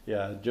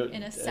 yeah,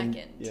 in a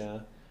second. Yeah,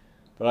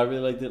 but I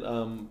really liked it.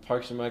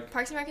 Parks and Rec.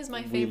 Parks and Rec is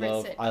my we favorite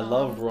love. sitcom. I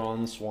love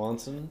Ron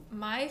Swanson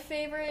My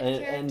favorite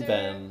and character.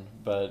 Ben,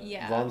 but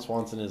Yeah. Ron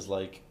Swanson is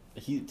like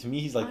to me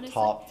he's like Honestly,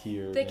 top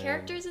tier. The man.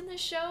 characters in this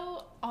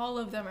show, all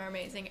of them are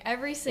amazing.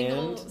 Every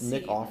single And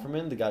Nick scene.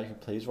 Offerman, the guy who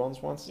plays Ron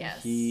Swanson,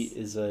 Yes. he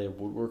is a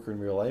woodworker in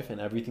real life,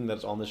 and everything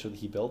that's on the show that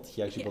he built,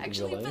 he actually built in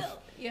real life.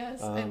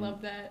 Yes, I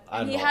love that. I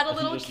And he know, had a he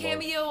little just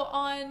cameo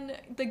on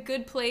The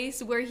Good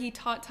Place where he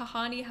taught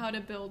Tahani how to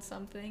build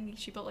something.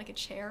 She built like a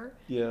chair.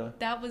 Yeah.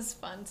 That was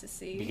fun to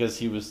see. Because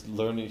she was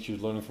learning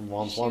from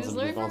Ron She Swanson. was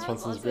learning Ron from Ron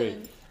Swanson's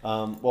great.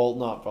 Swanson. Well,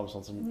 not Ron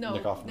Swanson. No,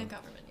 Nick Offerman. Nick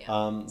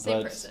Offerman, yeah.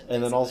 Same person,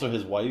 And then also basically.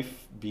 his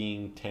wife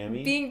being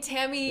Tammy. Being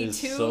Tammy is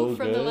too so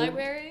from the good.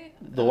 library.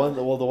 The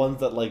ones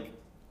that like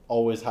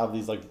always have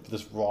these like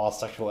this raw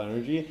sexual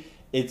energy.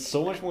 It's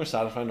so much more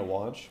satisfying to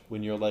watch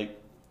when you're like,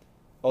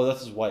 oh, that's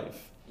his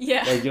wife.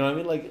 Yeah. Like, you know what I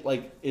mean?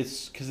 Like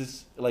it's because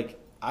it's like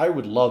I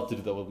would love to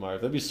do that with my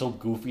wife. That'd be so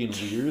goofy and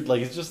weird.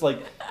 Like it's just like,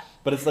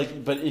 but it's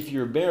like, but if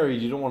you're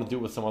married, you don't want to do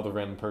it with some other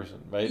random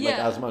person, right? Like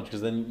Yeah. as much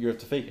because then you have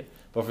to fake it.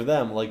 But for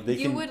them, like they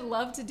You can. would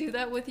love to do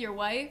that with your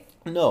wife?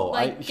 No,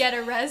 Like get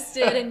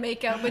arrested and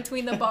make out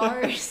between the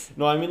bars?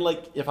 No, I mean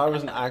like if I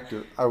was an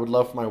actor, I would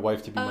love for my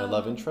wife to be my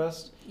love Oh,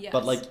 interest. yes.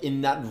 But like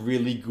in that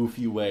really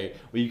goofy way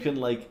where you can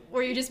like.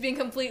 Where you're just being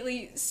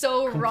completely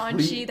so raunchy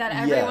Complete- that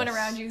everyone yes.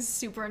 around you is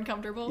super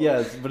uncomfortable.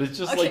 Yes, but it's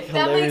just Okay, like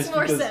that hilarious makes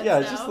more because sense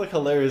it's just now. like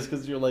hilarious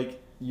because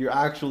you're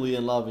actually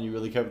in love and you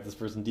really care about this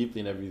person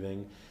deeply and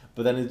everything,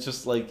 but then it's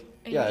just like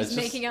And yeah, you're it's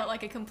just just making out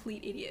like a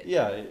complete idiot.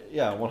 yeah,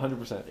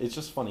 100%. It's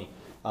just funny,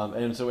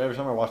 and so every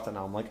time I watch that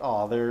now, I'm like,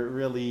 oh, they're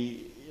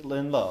really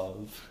in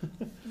love.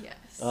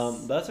 Yes.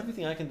 That's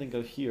everything I can think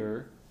of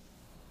here.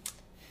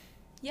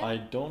 Yeah. I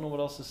don't know what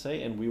else to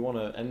say, and we want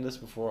to end this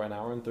before an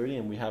hour and 30,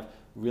 and we have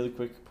really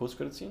quick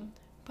post-credit scene.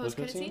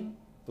 Post-credit scene?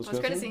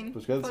 Post-credit scene.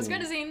 Post-credit scene.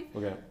 Post-credit scene.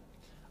 Okay.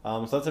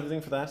 So that's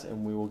everything for that,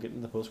 and we will get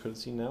into the post-credit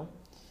scene now.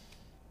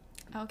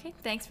 Okay,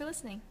 thanks for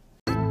listening.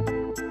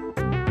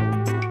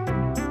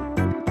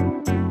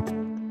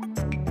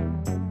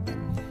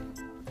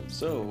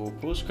 So,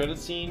 post-credit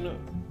scene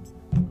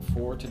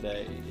for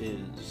today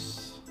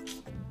is...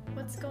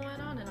 What's going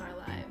on in our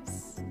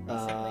lives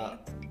Uh,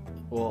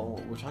 recently?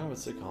 well, we're talking about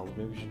sitcoms.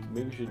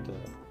 Maybe we should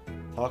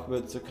talk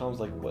about sitcoms.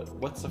 Like,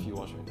 what stuff you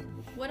watch right now?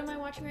 What am I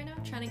watching right now?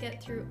 Trying to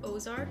get through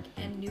Ozark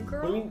and New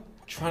Girl. What do you mean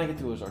trying to get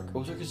through Ozark?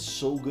 Ozark is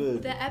so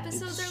good. The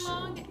episodes It's are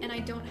long, and I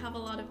don't have a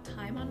lot of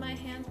time on my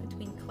hands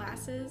between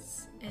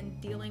classes and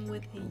dealing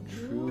with you.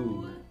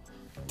 True.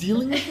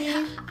 Dealing with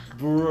me?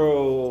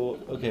 Bro.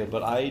 Okay,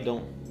 but I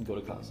don't go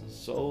to classes,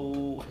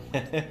 so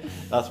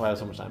that's why I have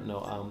so much time.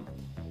 No,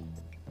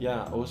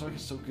 yeah, Ozark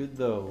is so good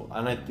though,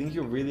 and I think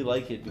you'll really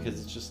like it because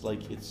it's just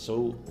like it's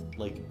so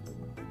like,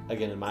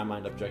 again in my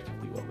mind,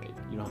 objectively well made.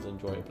 You don't have to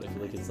enjoy it, but I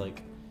feel like it's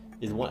like,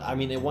 it won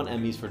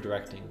Emmys for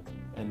directing,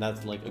 and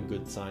that's like a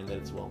good sign that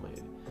it's well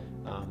made.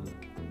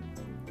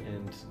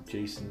 And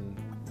Jason,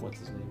 what's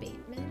his name?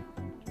 Bateman?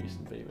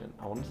 Jason Bateman.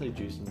 I want to say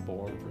Jason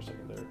Bourne for a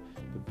second there,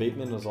 but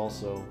Bateman was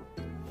also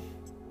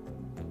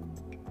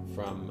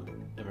from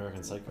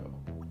American Psycho.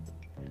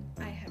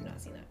 I have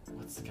not seen that.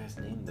 What's the guy's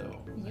name though?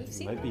 You've It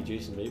seen might that? be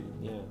Jason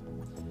Bateman.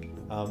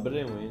 Yeah. But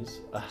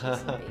anyways,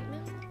 Jason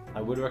Bateman?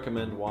 I would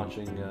recommend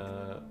watching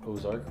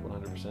Ozark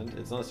 100%.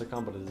 It's not a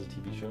sitcom, but it is a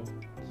TV show.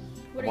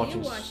 What I'm are you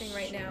watching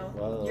right now?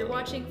 well, You're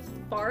watching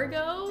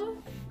Fargo?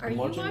 Are I'm you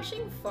watching-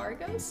 watching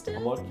Fargo still?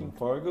 I'm watching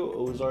Fargo,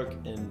 Ozark,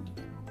 and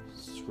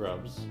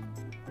Scrubs,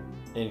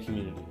 and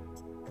Community,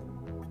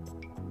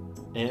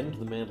 and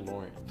The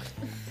Mandalorian.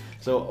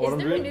 So what Is I'm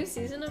there doing? a new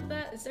season of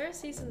that? Is there a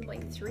season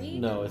like 3?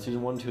 No, it's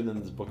season 1, 2, then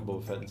there's Book of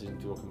Boba Fett, and season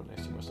 2 will come out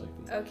next year most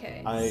likely.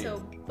 Okay, so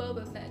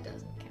Boba Fett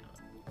doesn't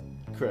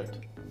count. Correct.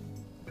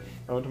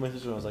 I went to my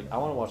sister and I was like, I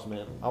want to watch the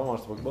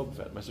Book of Boba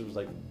Fett. My sister was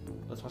like,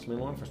 let's watch The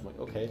Mandalorian first. I'm like,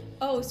 okay.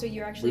 Oh, so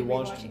you're actually We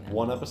watched rewatching that?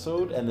 one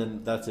episode, and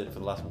then that's it for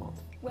the last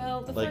month.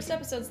 Well, the like, first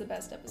episode's the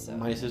best episode.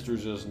 My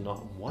sister's just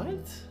not,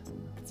 what?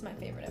 It's my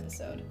favorite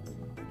episode.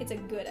 It's a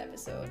good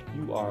episode.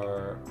 You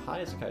are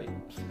high as a kite.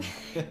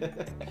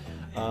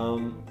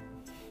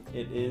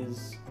 It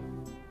is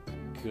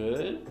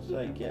good,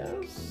 I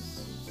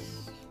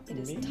guess. It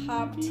is Maybe?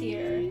 top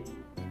tier.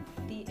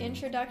 The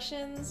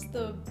introductions,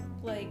 the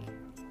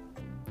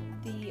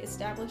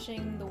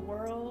establishing the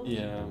world.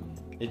 Yeah.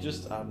 It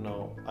just, I don't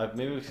know.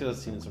 Maybe because I've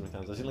seen it so many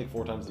times. I've seen it like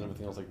 4 times and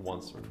everything else like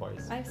once or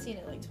twice. I've seen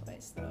it like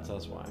twice though. So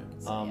that's why.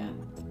 So, Yeah,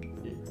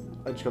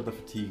 I just got the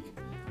fatigue.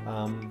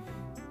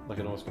 Like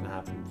I know what's gonna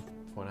happen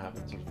before it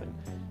happens, sort of thing.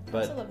 I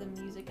But also love the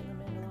music in The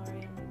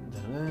Mandalorian.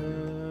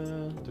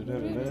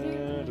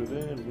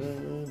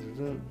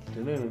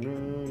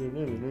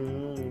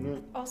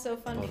 Also,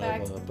 fun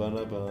fact,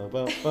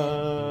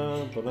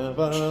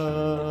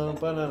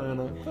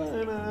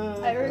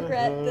 I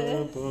regret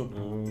this.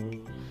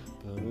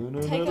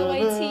 Taika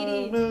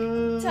Waititi.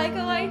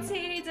 Taika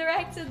Waititi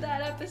directed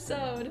that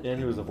episode. And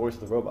he was the voice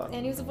of the robot.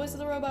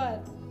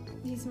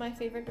 He's my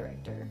favorite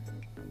director.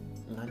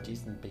 Not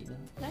Jason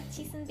Bateman. Not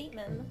Jason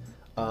Bateman.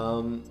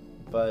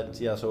 But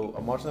yeah, so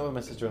I'm watching that with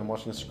my sister, and I'm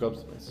watching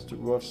Scrubs. My sister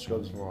watches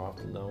Scrubs more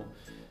often now.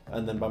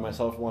 And then by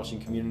myself, I'm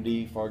watching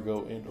Community,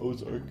 Fargo, and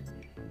Ozark.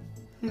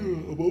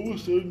 I'm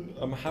almost done.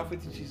 I'm halfway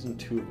through season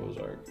 2 of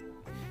Ozark.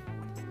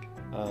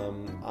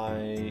 I'm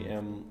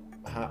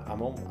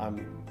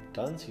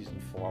done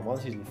season 4. I'm on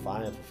season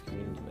 5 of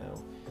Community now.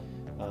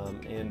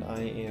 And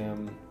I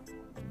am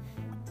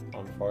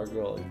on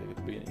Fargo like at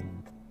the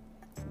beginning.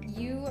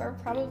 You are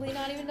probably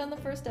not even done the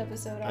first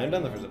episode. I'm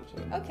done the first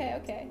episode. Okay.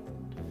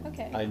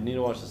 I need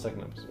to watch the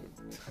second episode.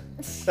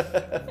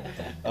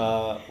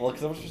 Well,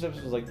 because the first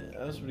episode was like,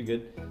 that was pretty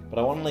good, but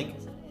I want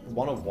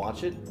to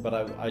watch it. But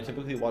I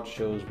typically watch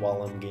shows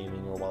while I'm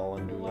gaming or while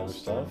I'm doing other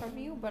stuff. Have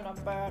you been a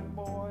bad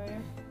boy?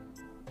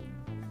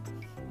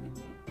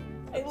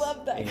 I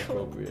love that.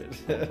 Inappropriate.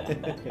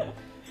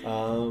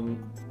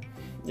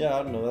 Yeah,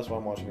 I don't know. That's what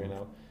I'm watching right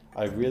now.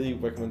 I really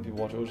recommend people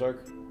watch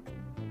Ozark,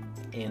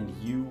 and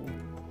You,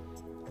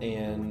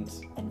 and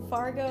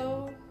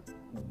Fargo,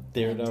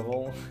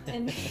 Daredevil,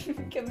 and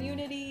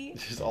Community.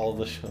 Just all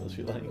the shows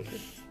you like.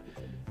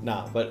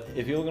 Nah, but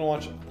if you're gonna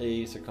watch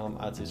a sitcom,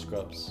 I'd say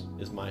Scrubs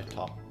is my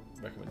top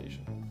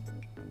recommendation.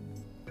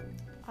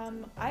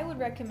 I would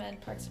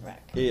recommend Parks and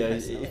Rec. Yeah,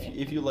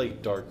 if you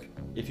like dark,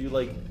 if you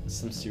like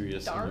some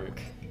serious,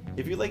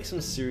 if you like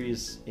some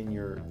serious in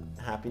your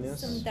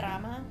happiness, some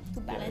drama to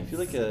balance. Yeah, if you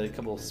like a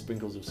couple of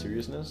sprinkles of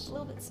seriousness, a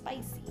little bit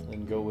spicy,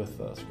 then go with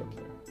Scrubs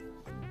there.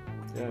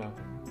 Yeah.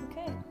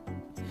 Okay.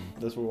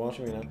 That's what we're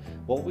watching right now.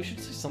 Well, we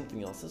should say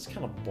something else. That's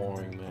kind of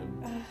boring,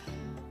 man.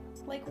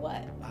 Like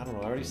what? I don't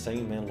know. I already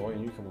sang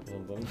Mandalorian. You come up with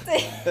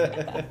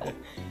something.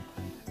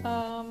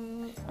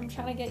 I'm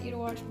trying to get you to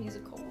watch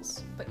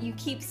musicals, but you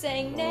keep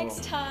saying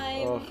next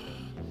time.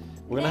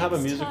 We're gonna have a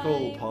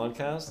musical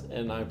podcast,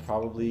 and I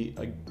probably,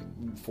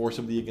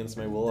 forcibly against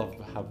my will,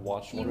 have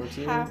watched one or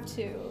two. You have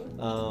to.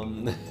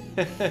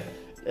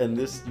 And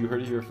this, you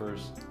heard it here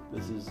first.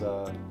 This is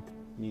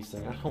me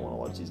saying, I don't want to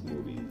watch these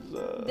movies.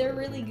 They're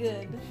really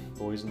good.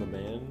 Boys in the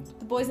Band.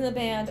 The Boys in the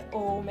Band.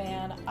 Oh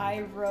man,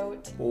 I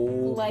wrote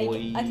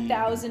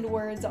 1,000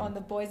 words on the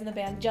Boys in the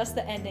Band, just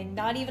the ending.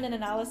 Not even an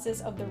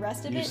analysis of the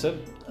rest of it. You said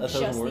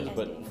 1,000 words,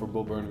 but for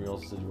Bo Burnham, you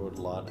also said you wrote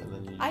a lot, and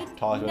then you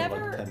talked about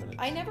it like 10 minutes.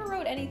 I never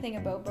wrote anything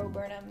about Bo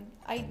Burnham.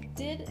 I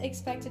did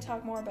expect to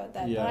talk more about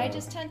that, Yeah. but I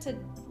just tend to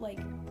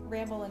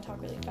ramble and talk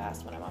really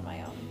fast when I'm on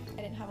my own.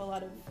 I didn't have a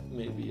lot of.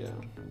 Maybe, yeah.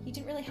 You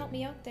didn't really help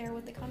me out there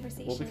with the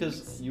conversation. Well,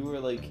 because you were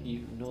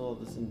you know all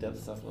this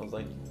in-depth stuff, and I was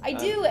like, I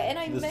do, and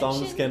I mentioned the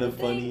song's kind of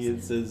funny.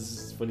 things. It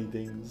says funny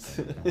things.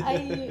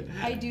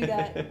 I do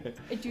that.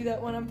 I do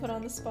that when I'm put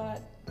on the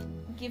spot.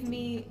 Give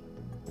me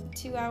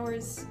 2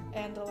 hours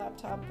and a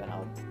laptop, and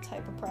I'll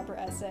type a proper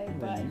essay.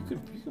 But you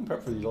can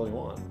prep for these all you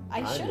want.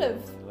 I should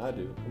have. I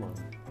do. Come on.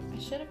 I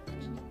should have.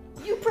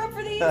 You prep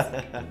for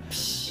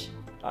these?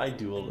 I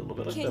do a little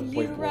bit. Can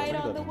you write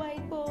on the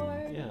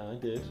whiteboard? Yeah, I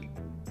did.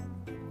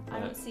 I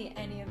don't see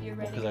any of your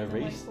writing on the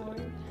erased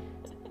whiteboard.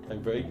 I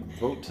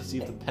wrote to see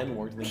if the pen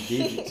worked, and then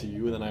gave it to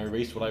you, and then I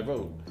erased what I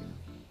wrote.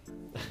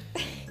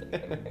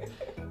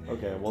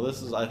 Okay, well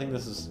I think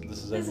this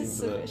is everything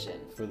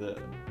for the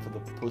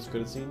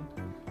post-credit scene,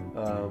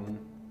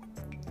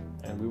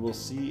 and we will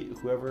see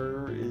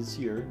whoever is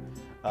here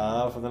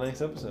for the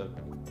next episode.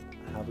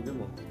 Have a good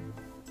one.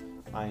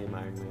 I am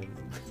Iron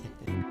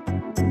Man.